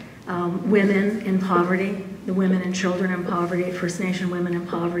 Women in poverty, the women and children in poverty, First Nation women in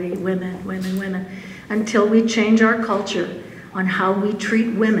poverty, women. Until we change our culture on how we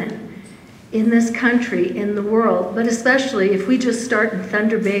treat women in this country, in the world, but especially if we just start in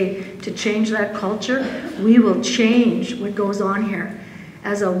Thunder Bay to change that culture, we will change what goes on here.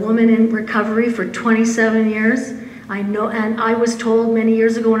 As a woman in recovery for 27 years, I know, and I was told many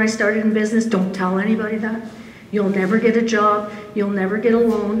years ago when I started in business, don't tell anybody that. You'll never get a job, you'll never get a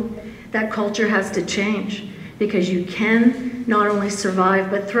loan. That culture has to change because you can not only survive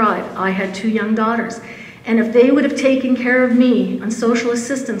but thrive. I had 2 young daughters, and if they would have taken care of me on social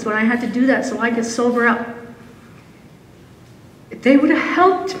assistance when I had to do that so I could sober up, they would have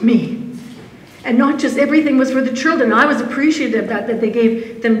helped me. And not just everything was for the children. I was appreciative that they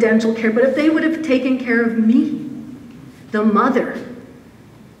gave them dental care, but if they would have taken care of me, the mother,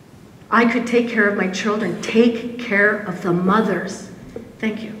 I could take care of my children. Take care of the mothers.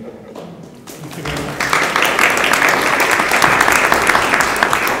 Thank you. Thank you very much.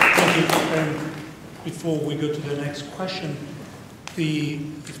 Thank you. Before we go to the next question,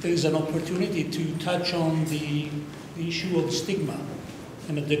 if there is an opportunity to touch on the issue of stigma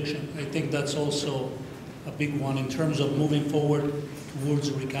and addiction, I think that's also a big one in terms of moving forward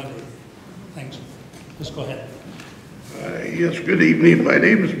towards recovery. Thanks. Let's go ahead. Yes, good evening. My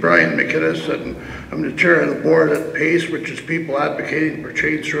name is Brian McInnes, and I'm the chair of the board at PACE, which is People Advocating for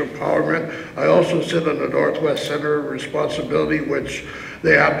Change Through Empowerment. I also sit on the Northwest Center of Responsibility, which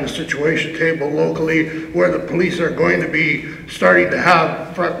they have the situation table locally where the police are going to be starting to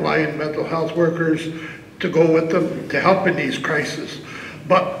have frontline mental health workers to go with them to help in these crises.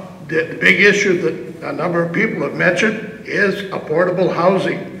 But the big issue that a number of people have mentioned is affordable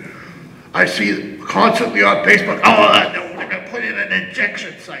housing. I see constantly on Facebook, oh, no, they're going to put in an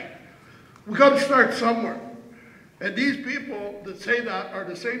injection site. We've got to start somewhere. And these people that say that are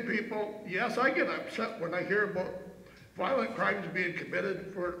the same people, yes, I get upset when I hear about violent crimes being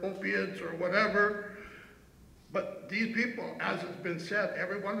committed for opiates or whatever. But these people, as has been said,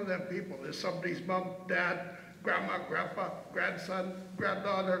 every one of them people is somebody's mom, dad, grandma, grandpa, grandson,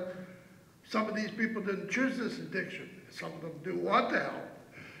 granddaughter. Some of these people didn't choose this addiction. Some of them do want to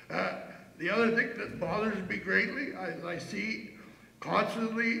help. The other thing that bothers me greatly, I see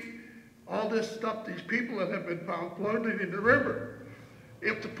constantly all this stuff, these people that have been found floating in the river.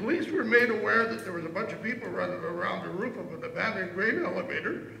 If the police were made aware that there was a bunch of people running around the roof of an abandoned grain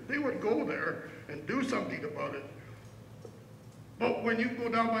elevator, they would go there and do something about it. But when you go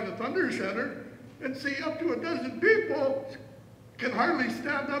down by the Thunder Center and see up to a dozen people can hardly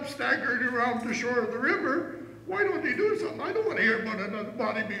stand up staggering around the shore of the river, why don't they do something? I don't want to hear about another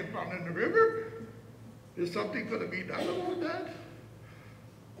body being found in the river. Is something going to be done about that?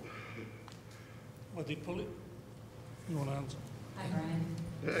 Well, the police, you want to answer? Hi, Brian.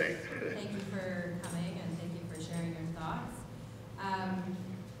 Hey. Thank you for coming and thank you for sharing your thoughts.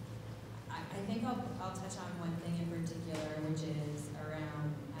 I think I'll touch on one thing in particular, which is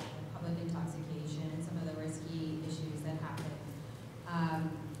around public intoxication and some of the risky issues that happen.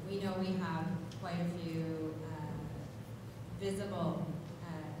 We know we have quite a few visible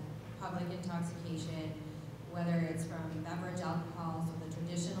public intoxication, whether it's from beverage alcohol, so the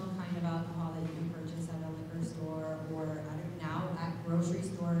traditional kind of alcohol that you can purchase at a liquor store or now at grocery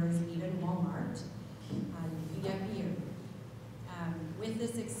stores, even Walmart, you can get beer. With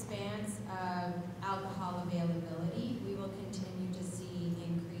this expanse of alcohol availability, we will continue to see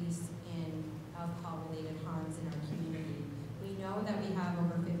increase in alcohol-related harms in our community. We know that we have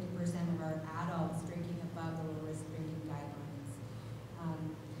over 50% of our adults drinking above the low-risk drinking guidelines.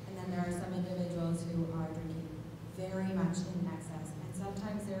 And then there are some individuals who are drinking very much in excess, and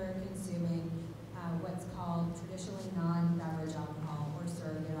sometimes they're consuming what's called traditionally non-beverage alcohol or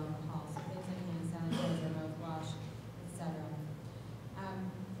surrogate alcohol, so things like hand sanitizer, mouthwash, etc.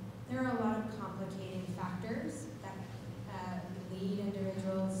 There are a lot of complicating factors that lead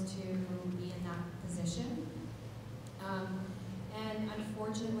individuals to be in that position. And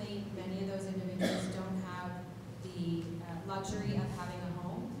unfortunately, many of those individuals don't have the luxury of having a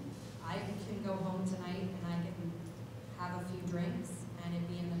home. I can go home tonight and I can have a few drinks and it'd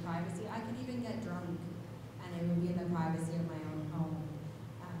be in the privacy. I could even get drunk and it would be in the privacy of my own home.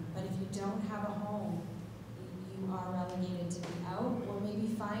 But if you don't have a home, you are relegated to be out or maybe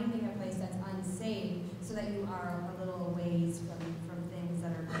finding a place that's unsafe so that you are a little ways from things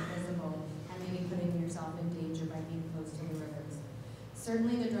that are visible and maybe putting yourself in danger by being close to the rivers.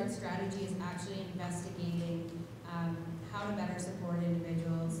 Certainly the drug strategy is actually investigating how to better support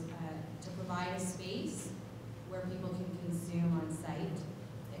individuals to provide a space where people can consume on site.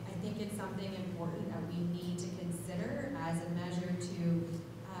 I think it's something important that we need to consider as a measure to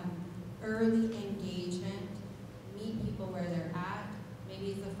early engagement, meet people where they're at.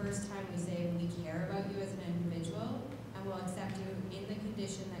 Maybe it's the first time we say we care about you as an individual and we'll accept you in the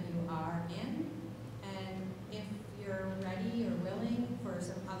condition that you are in. And if you're ready or willing for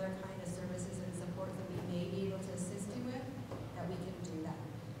some other kind of services and support that we may be able to assist you with, that we can do that.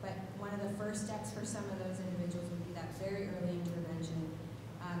 But one of the first steps for some of those individuals would be that very early intervention,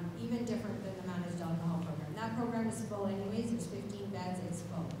 even different than the managed alcohol program. That program is full anyways, there's 15 beds, it's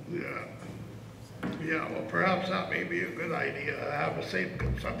full. Yeah. Yeah, well, perhaps that may be a good idea, to have a safe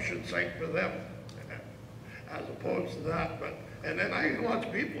consumption site for them, as opposed to that. But and then I think lots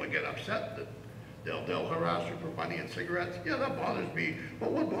of people get upset that they'll harass you for money and cigarettes. Yeah, that bothers me.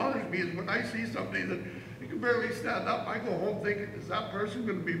 But what bothers me is when I see somebody that you can barely stand up, I go home thinking, is that person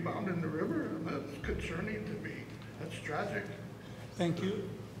going to be found in the river? And that's concerning to me. That's tragic. Thank you.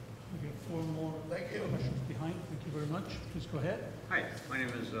 We have four more questions behind. Thank you very much. Please go ahead. Hi, my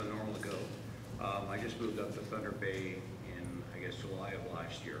name is Normal Legault. I just moved up to Thunder Bay in, I guess, July of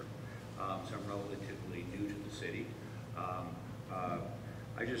last year. So I'm relatively new to the city.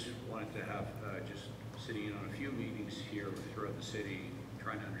 I just wanted to have, just sitting in on a few meetings here throughout the city,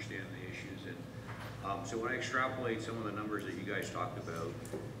 trying to understand the issues. And so when I extrapolate some of the numbers that you guys talked about,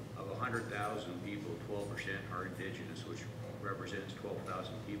 of 100,000 people, 12% are Indigenous, which represents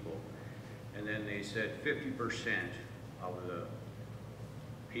 12,000 people. And then they said 50% of the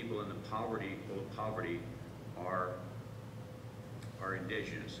people in the poverty, below poverty, are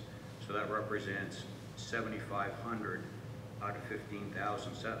Indigenous. So that represents 7,500 out of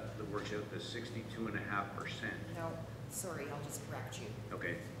 15,000. So that works out to 62.5%. No, sorry, I'll just correct you.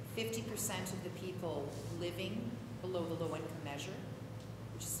 Okay. 50% of the people living below the low income measure,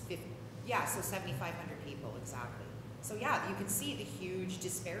 which is 50, yeah, so 7,500 people exactly. So yeah, you can see the huge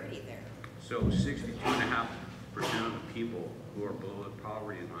disparity there. So 62.5% of the people who are below the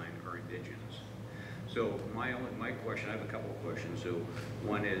poverty line are Indigenous. So my question, I have a couple of questions. So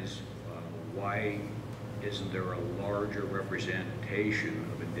one is, why isn't there a larger representation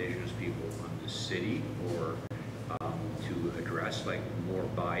of Indigenous people on the city, or to address like more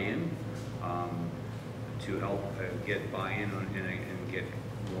buy-in, to help get buy-in and get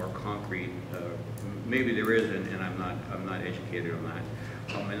more concrete? Maybe there is, and I'm not educated on that.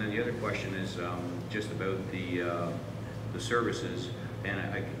 And then the other question is just about the services, and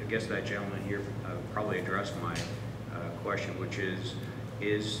I guess that gentleman here probably addressed my question, which is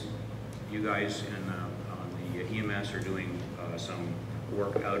you guys on the EMS are doing some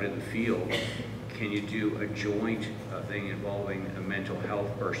work out in the field. Can you do a joint thing involving a mental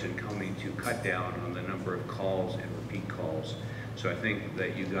health person coming to cut down on the number of calls and repeat calls? So I think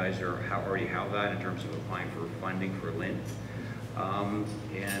that you guys already have that in terms of applying for funding for Lynn.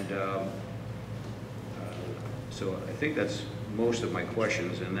 So I think that's most of my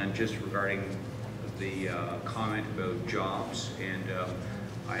questions. And then just regarding the comment about jobs, and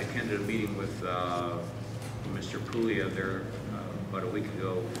I attended a meeting with Mr. Pullia there about a week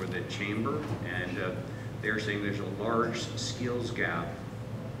ago for the chamber, and they're saying there's a large skills gap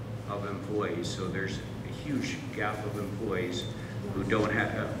of employees. So there's a huge gap of employees who don't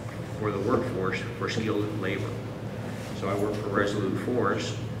have, for the workforce, for skilled labor. So I work for Resolute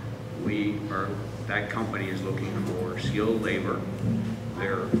Force. That company is looking for skilled labor.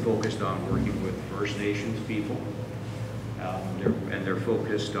 They're focused on working with First Nations people, and they're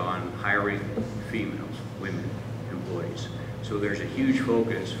focused on hiring females, women employees. So there's a huge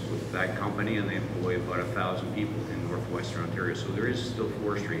focus with that company, and they employ about 1,000 people in northwestern Ontario. So there is still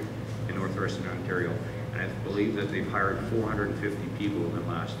forestry in northwestern Ontario, and I believe that they've hired 450 people in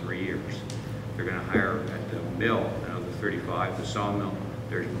the last 3 years. They're going to hire at the mill, the 35, the sawmill,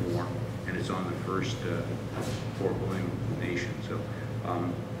 there's more, and it's on the first Fort William Nation. So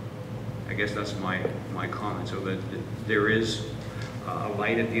I guess that's my comment. So that there is a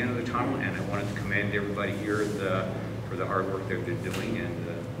light at the end of the tunnel, and I wanted to commend everybody here for the hard work they've been doing and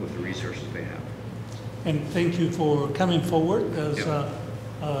with the resources they have. And thank you for coming forward. As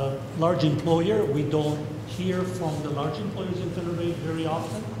a large employer, we don't hear from the large employers in Thunder Bay very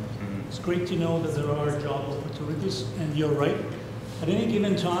often. It's great to know that there are job opportunities, and you're right. At any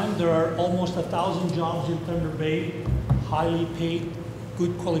given time, there are almost 1,000 jobs in Thunder Bay, highly paid,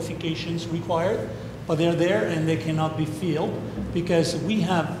 good qualifications required, but they're there and they cannot be filled because we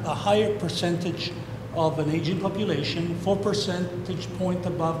have a higher percentage of an aging population, 4 percentage point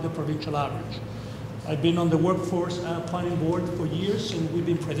above the provincial average. I've been on the workforce planning board for years, and we've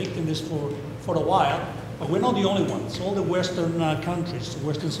been predicting this for a while, but we're not the only ones. All the Western countries,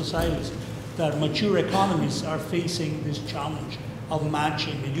 Western societies, that mature economies are facing this challenge of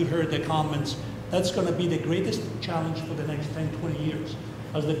matching. And you heard the comments, that's going to be the greatest challenge for the next 10, 20 years.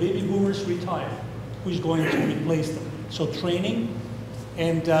 As the baby boomers retire, who's going to replace them? So training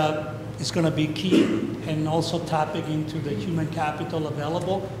and is going to be key, and also tapping into the human capital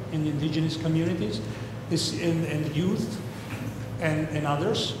available in the Indigenous communities, and youth and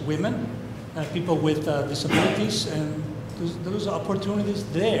others, women, people with disabilities, and those opportunities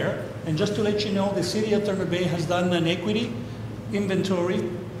there. And just to let you know, the City of Thunder Bay has done an equity inventory,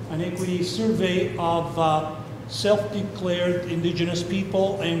 an equity survey of self-declared Indigenous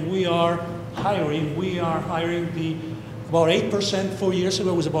people, and we are hiring about 8%. 4 years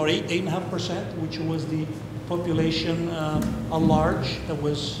ago it was about 8.5%, which was the population at large. That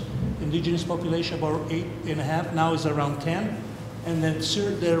was Indigenous population, about 8.5. Now it's around 10. And then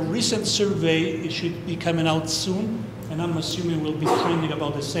the recent survey, it should be coming out soon, and I'm assuming we'll be trending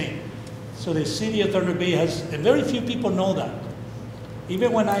about the same. So the City of Thunder Bay has, and very few people know that.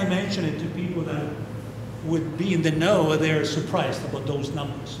 Even when I mention it to people that would be in the know, they're surprised about those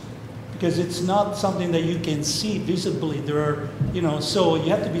numbers. Because it's not something that you can see visibly. There are, so you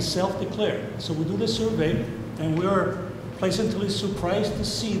have to be self-declared. So we do the survey, and we're pleasantly surprised to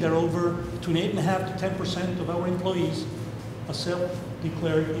see that over between 8.5% to 10% of our employees are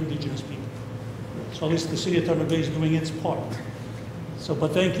self-declared Indigenous people. So at least the City of Thunder Bay is doing its part. So,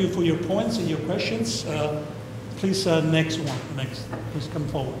 but thank you for your points and your questions. Please, next. Please come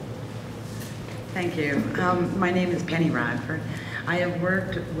forward. Thank you. My name is Penny Radford. I have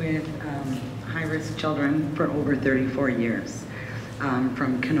worked with high-risk children for over 34 years,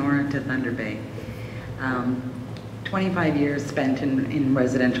 from Kenora to Thunder Bay. 25 years spent in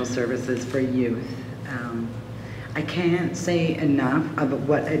residential services for youth. I can't say enough of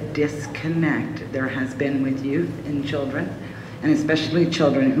what a disconnect there has been with youth and children, and especially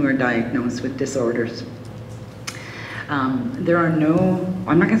children who are diagnosed with disorders. There are no,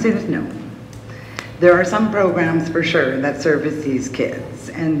 I'm not going to say there's no. There are some programs for sure that service these kids,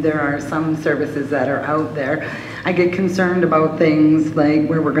 and there are some services that are out there. I get concerned about things like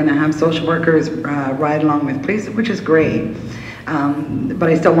where we're going to have social workers ride along with police, which is great, but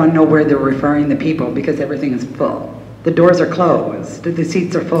I still want to know where they're referring the people because everything is full. The doors are closed, the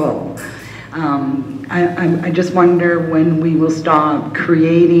seats are full. I just wonder when we will stop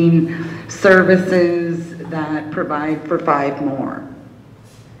creating services that provide for 5 more.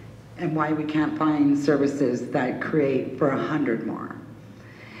 and why we can't find services that create for 100 more.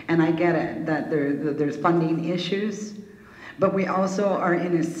 And I get it, that there's funding issues, but we also are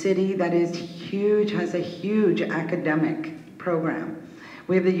in a city that is huge, has a huge academic program.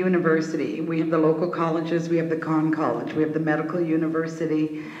 We have the university, we have the local colleges, we have the Con College, we have the medical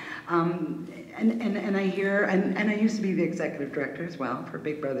university. And I hear, and I used to be the executive director as well for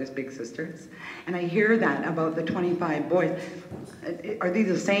Big Brothers Big Sisters, and I hear that about the 25 boys. Are these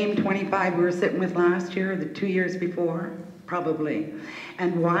the same 25 we were sitting with last year, or the 2 years before? Probably.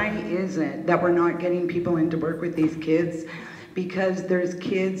 And why is it that we're not getting people in to work with these kids? Because there's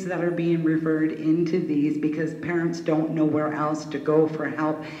kids that are being referred into these because parents don't know where else to go for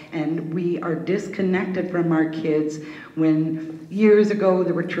help, and we are disconnected from our kids. When years ago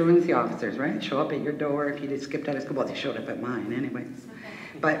there were truancy officers, right? Show up at your door if you just skipped out of school. Well, they showed up at mine anyways.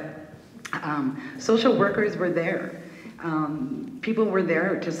 But social workers were there. People were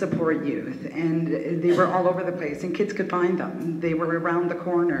there to support youth, and they were all over the place, and kids could find them. They were around the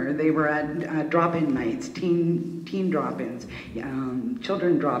corner. They were at drop-in nights, teen drop-ins,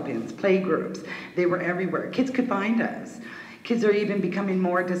 children drop-ins, play groups. They were everywhere. Kids could find us. Kids are even becoming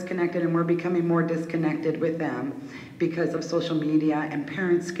more disconnected, and we're becoming more disconnected with them because of social media, and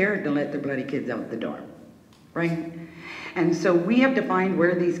parents scared to let their bloody kids out the door, right? And so we have to find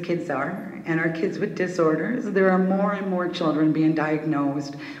where these kids are, and our kids with disorders. There are more and more children being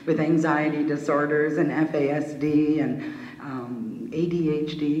diagnosed with anxiety disorders and FASD and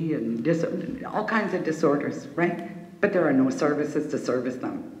ADHD and all kinds of disorders, right? But there are no services to service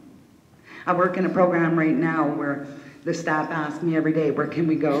them. I work in a program right now where the staff ask me every day, where can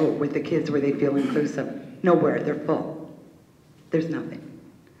we go with the kids where they feel inclusive? Nowhere, they're full. There's nothing.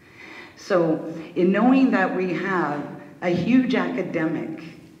 So in knowing that we have a huge academic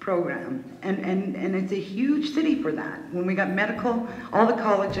program, and it's a huge city for that. When we got medical, all the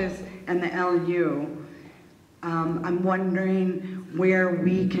colleges, and the LU, I'm wondering where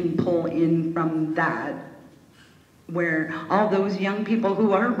we can pull in from that, where all those young people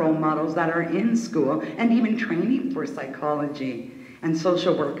who are role models that are in school, and even training for psychology, and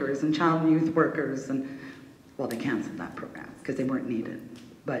social workers, and child and youth workers, and, well, they canceled that program because they weren't needed,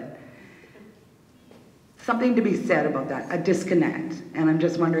 but something to be said about that, a disconnect. And I'm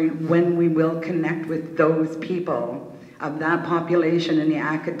just wondering when we will connect with those people of that population and the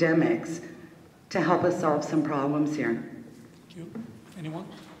academics to help us solve some problems here. Thank you. Anyone?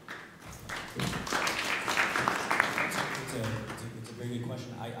 It's a very good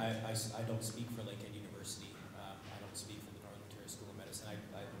question. I don't speak for Lakehead University. I don't speak for the Northern Ontario School of Medicine. I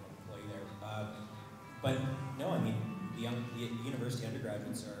don't employ there. But no, I mean, the university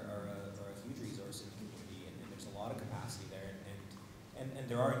undergraduates are a huge resource in the community, and there's a lot of capacity there, and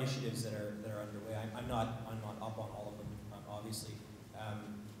there are initiatives that are underway. I'm not up on all of them, obviously,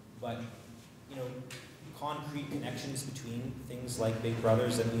 but you know, concrete connections between things like Big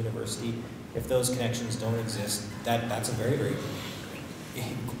Brothers and the university, if those connections don't exist, that's a very good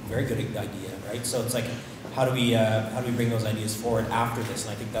idea, right? So it's like, how do we bring those ideas forward after this?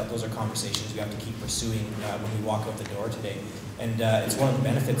 And I think that those are conversations we have to keep pursuing when we walk out the door today. And it's one of the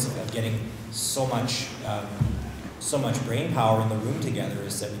benefits of getting so much brain power in the room together,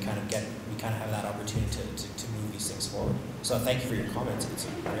 is that we kind of have that opportunity to move these things forward. So thank you for your comments. It's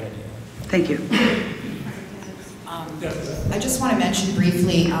a great idea. Thank you. I just want to mention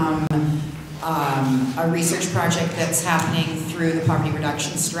briefly a research project that's happening through the Poverty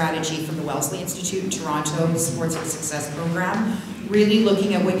Reduction Strategy from the Wellesley Institute in Toronto, Sports for Success program, really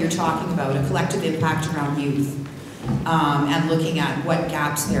looking at what you're talking about, a collective impact around youth, and looking at what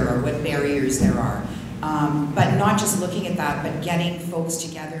gaps there are, what barriers there are. But not just looking at that, but getting folks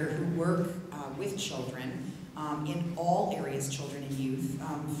together who work with children in all areas, children and youth,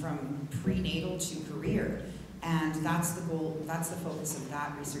 from prenatal to career. And that's the goal, that's the focus of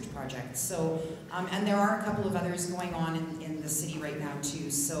that research project. So, and there are a couple of others going on in the city right now too.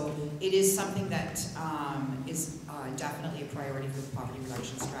 So it is something that is definitely a priority for the poverty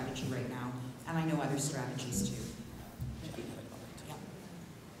reduction strategy right now. And I know other strategies too.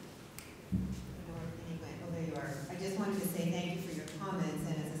 Oh, there you are. I just wanted to say thank you for your comments,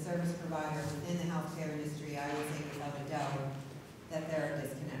 and as a service provider within the healthcare industry, I would say without a doubt that there are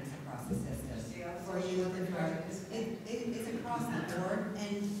disconnects across the system. For youth and for it's across the board,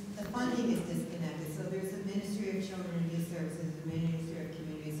 and the funding is disconnected. So there's the Ministry of Children and Youth Services, the Ministry of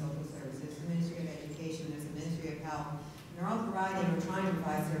Community and Social Services, the Ministry of Education, there's the Ministry of Health. And they're all providing or trying to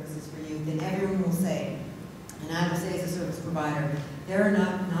provide services for youth, and everyone will say, and I will say as a service provider, there are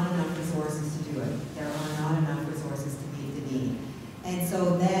not enough resources to do it. There are not enough resources to meet the need. And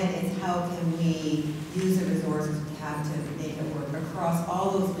so then it's how can we use the resources we have have to make it work across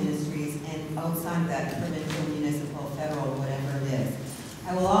all those ministries and outside that provincial, municipal, federal, whatever it is.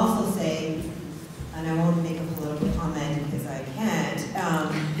 I will also say, and I won't make a political comment because I can't,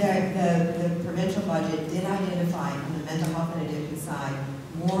 the provincial budget did identify on the mental health and addiction side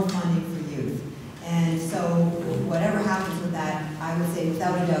more funding for youth. And so whatever happens with that, I would say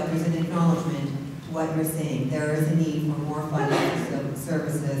without a doubt there's an acknowledgement to what you're saying. There is a need for more funding for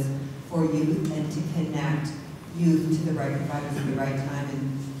services for youth and to connect youth to the right providers at the right time.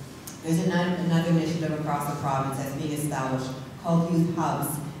 And there's another initiative across the province that's being established called Youth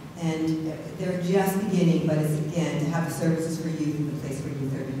Hubs. And they're just beginning, but it's again to have the services for youth in the place where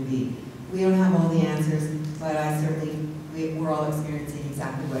youth are going to be. We don't have all the answers, but I certainly, we're all experiencing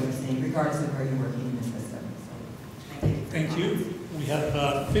exactly what you're saying, regardless of where you're working in the system. So, thank you. Thank you. We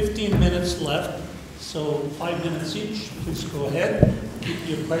have 15 minutes left, so 5 minutes each. Please go ahead, keep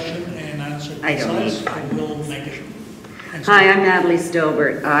your question and answer concise, and we'll make it. Hi, I'm Natalie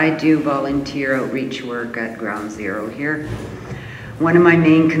Stobert. I do volunteer outreach work at Ground Zero here. One of my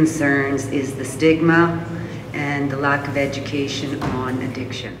main concerns is the stigma and the lack of education on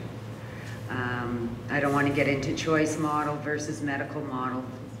addiction. I don't want to get into choice model versus medical model.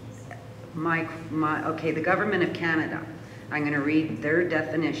 Okay, the Government of Canada, I'm going to read their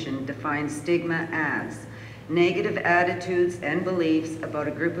definition, defines stigma as negative attitudes and beliefs about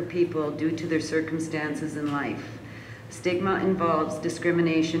a group of people due to their circumstances in life. Stigma involves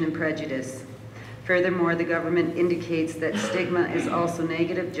discrimination and prejudice. Furthermore, the government indicates that stigma is also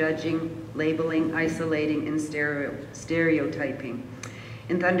negative judging, labeling, isolating, and stereotyping.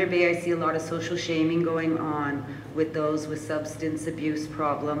 In Thunder Bay, I see a lot of social shaming going on with those with substance abuse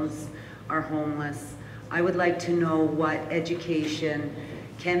problems, are homeless. I would like to know what education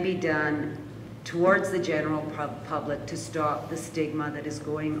can be done towards the general public to stop the stigma that is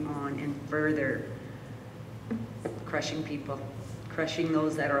going on and further crushing people, crushing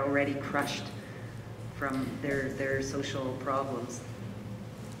those that are already crushed from their social problems.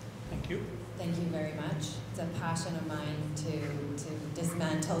 Thank you. Thank you very much. It's a passion of mine to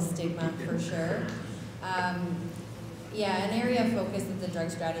dismantle stigma for sure. Yeah, an area of focus that the drug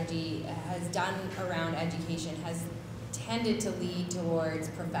strategy has done around education has tended to lead towards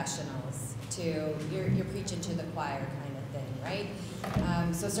professionals. You're preaching to the choir kind of thing,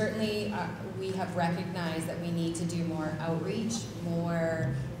 right? So certainly we have recognized that we need to do more outreach,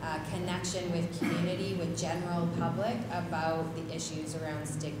 more connection with community, with general public about the issues around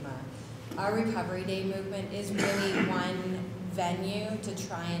stigma. Our Recovery Day movement is really one venue to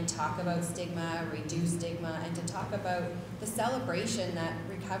try and talk about stigma, reduce stigma, and to talk about the celebration that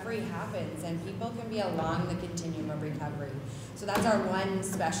recovery happens and people can be along the continuum of recovery. So that's our one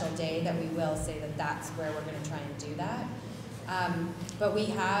special day that we will say that that's where we're going to try and do that. But we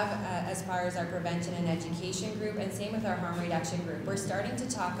have, as far as our prevention and education group, and same with our harm reduction group, we're starting to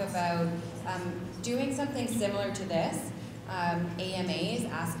talk about doing something similar to this. AMAs,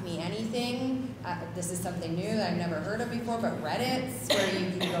 Ask Me Anything. This is something new that I've never heard of before, but Reddits, where you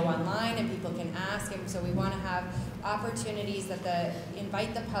can go online and people can ask. And so we want to have opportunities that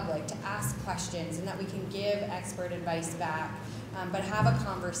invite the public to ask questions and that we can give expert advice back, but have a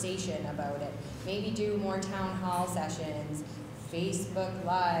conversation about it. Maybe do more town hall sessions, Facebook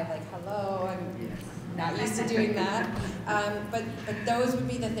Live, like hello, I'm not used to doing that. But those would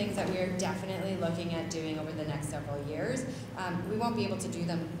be the things that we are definitely looking at doing over the next several years. We won't be able to do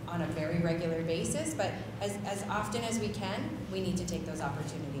them on a very regular basis, but as often as we can, we need to take those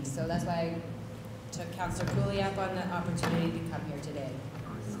opportunities. So that's why I took Councillor Pullia up on the opportunity to come here today.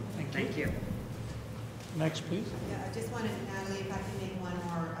 Awesome. Thank you. Next, please. Yeah, I just wanted, Natalie, if I can make one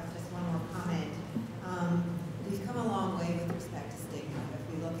more comment. We've come a long way with respect to stigma.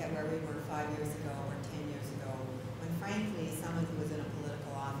 If we look at where we were 5 years ago or 10 years ago, when frankly someone who was in a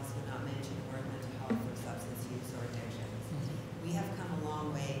political office would not mention the word mental health or substance use or addictions. We have come a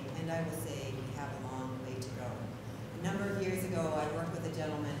long way, and I will say we have a long way to go. A number of years ago, I worked with a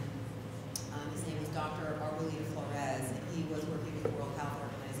gentleman, his name was Dr. Arbolito Flores, and he was working with the World Health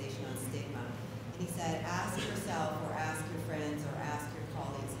Organization on stigma. And he said, ask yourself or ask your friends or ask your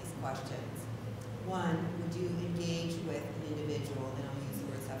colleagues these questions. One, would you engage with an individual, and I'll use the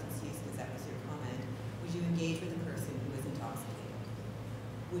word substance use because that was your comment, would you engage with a person who is intoxicated?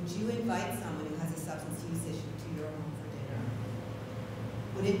 Would you invite someone who has a substance use issue to your home for dinner?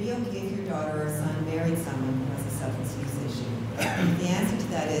 Would it be okay if your daughter or son married someone who has a substance use issue? If the answer to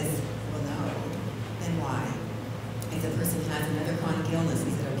that is, well, no, then why? If the person has another chronic illness,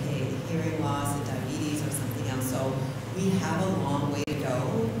 is it okay? The hearing loss, the diabetes, or something else? So we have a long way to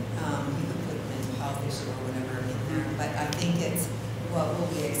go. You could put mental health issue or whatever in there, but I think it's what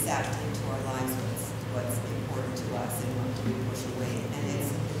will we accept into our lives, what's important to us.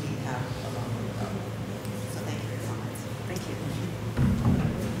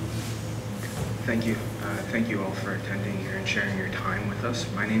 Thank you. Thank you all for attending here and sharing your time with us.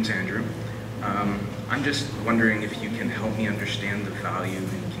 My name's Andrew. I'm just wondering if you can help me understand the value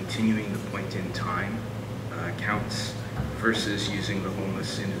in continuing the point-in-time counts versus using the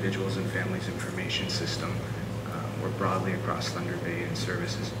Homeless Individuals and Families Information System more broadly across Thunder Bay and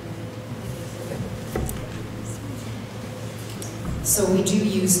services. So we do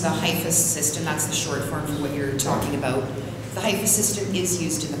use the HIFAS system, that's the short form for what you're talking about. The HIFAS system is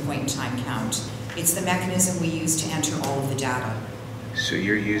used in the point-in-time count. It's the mechanism we use to enter all of the data. So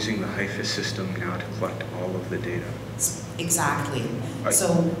you're using the HIFAS system now to collect all of the data? Exactly. So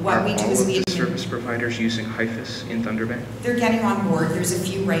what we do is we... Are all of the service providers using HIFAS in Thunder Bay? They're getting on board. There's a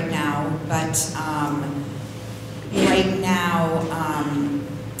few right now, but right now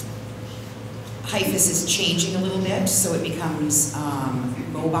HIFAS is changing a little bit, so it becomes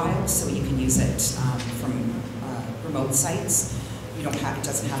mobile, so you can use it from remote sites. You don't have, it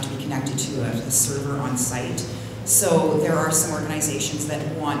doesn't have to be connected to a server on site. So there are some organizations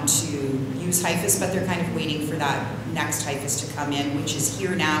that want to use HIFAS, but they're kind of waiting for that next HIFAS to come in, which is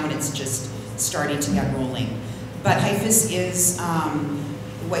here now, and it's just starting to get rolling. But HIFAS is,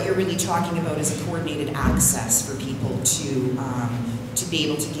 what you're really talking about is a coordinated access for people to be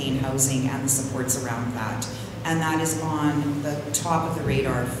able to gain housing and the supports around that. And that is on the top of the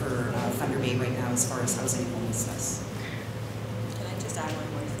radar for Thunder Bay right now as far as housing and homelessness. Can I just add one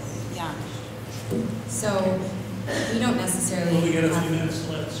more thing? Yeah. So we don't necessarily Well, we got a few minutes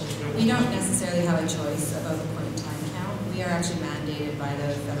left, so we don't necessarily have a choice about the point-in-time count. We are actually mandated by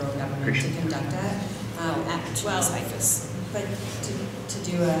the federal government to conduct that. But to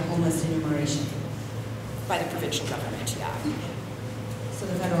do a homeless enumeration. By the provincial government, yeah. So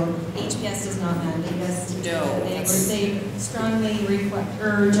the federal HPS does not mandate us to do No, that. They strongly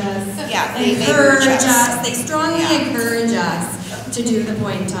urge us. Yeah, they urge us. They strongly encourage us to do the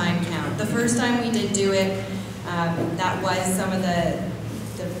point-in-time count. The first time we did do it, that was some of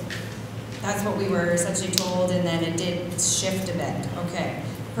that's what we were essentially told, and then it did shift a bit. Okay.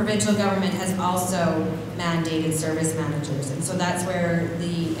 Provincial government has also mandated service managers, and so that's where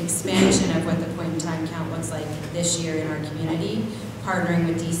the expansion of what the point-in-time count looks like this year in our community, partnering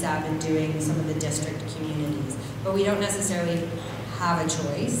with DSAB and doing some of the district communities. But we don't necessarily have a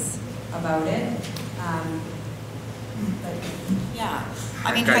choice about it. But yeah,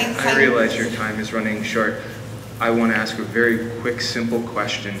 I mean, I realize your time is running short. I want to ask a very quick, simple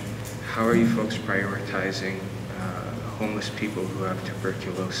question. How are you folks prioritizing homeless people who have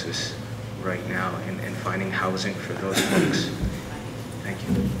tuberculosis right now and finding housing for those folks? Thank you.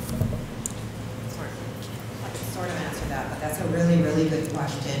 I can sort of answer that, but that's a really, really good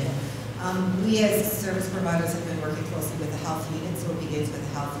question. We as service providers have been working closely with the health unit, so it begins with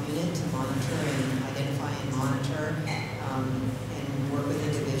the health unit to monitor and identify and monitor and work with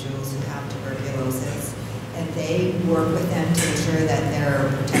individuals who have tuberculosis. And they work with them to ensure that they're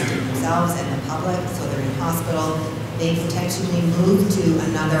protecting themselves and the public, so they're in hospital. They potentially move to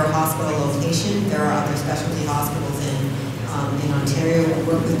another hospital location. There are other specialty hospitals in Ontario that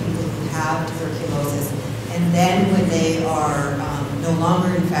work with people who have tuberculosis. And then when they are no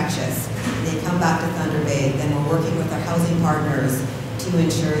longer infectious, they come back to Thunder Bay, then we're working with our housing partners to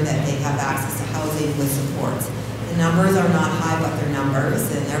ensure that they have access to housing with supports. The numbers are not high, but they're numbers,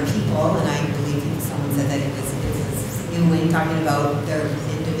 and they're people, and I believe someone said that it was you when talking about their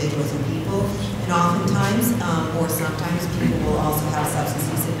individuals and people, and oftentimes, or sometimes, people will also have substance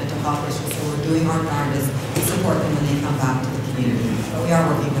use and mental health issues, so we're doing our darndest to support them when they come back to the community. But we are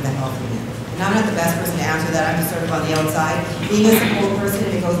working with the health unit. And I'm not the best person to answer that, I'm just sort of on the outside. Being a support person,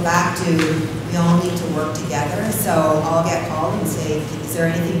 it goes back to we all need to work together, so I'll get called and say, is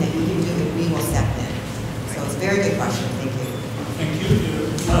there anything that you can do, and we will step in. So it's a very good question, thank you. Thank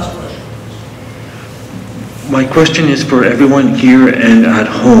you. Last question. My question is for everyone here and at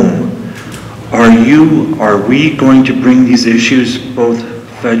home. Are we going to bring these issues both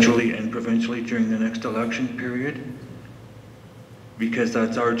federally and provincially during the next election period? Because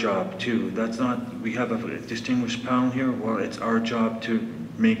that's our job too. That's not, we have a distinguished panel here, well, it's our job to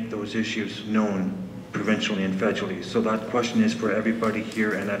make those issues known provincially and federally. So that question is for everybody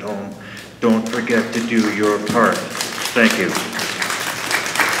here and at home. Don't forget to do your part. Thank you.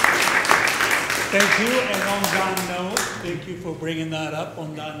 Thank you, and on that note, thank you for bringing that up.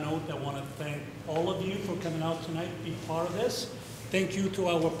 On that note, I want to thank all of you for coming out tonight to be part of this. Thank you to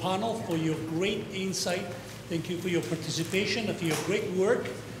our panel for your great insight. Thank you for your participation and for your great work.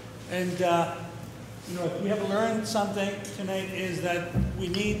 And you know, if we have learned something tonight is that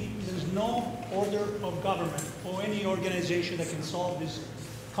there's no order of government or any organization that can solve this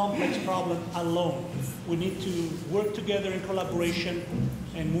complex problem alone. We need to work together in collaboration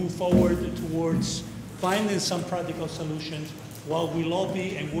and move forward towards finding some practical solutions while we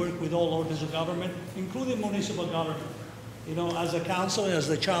lobby and work with all orders of government, including municipal government. You know, as a councillor, as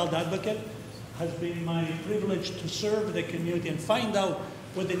the child advocate, has been my privilege to serve the community and find out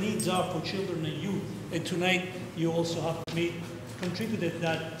what the needs are for children and youth. And tonight, you also have contributed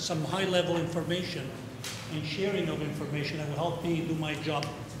that some high-level information and sharing of information that will help me do my job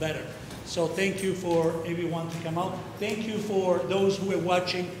better. So thank you for everyone to come out. Thank you for those who are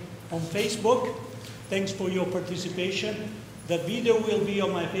watching on Facebook. Thanks for your participation. The video will be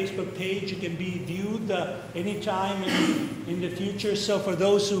on my Facebook page. It can be viewed anytime in the future. So for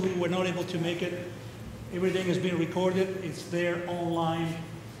those who were not able to make it, everything has been recorded. It's there online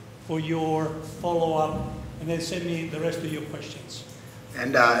for your follow-up, and then send me the rest of your questions.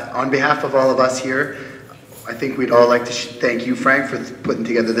 And on behalf of all of us here, I think we'd all like to thank you, Frank, for putting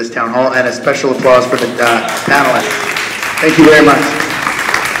together this town hall, and a special applause for the panelists. Thank you very much.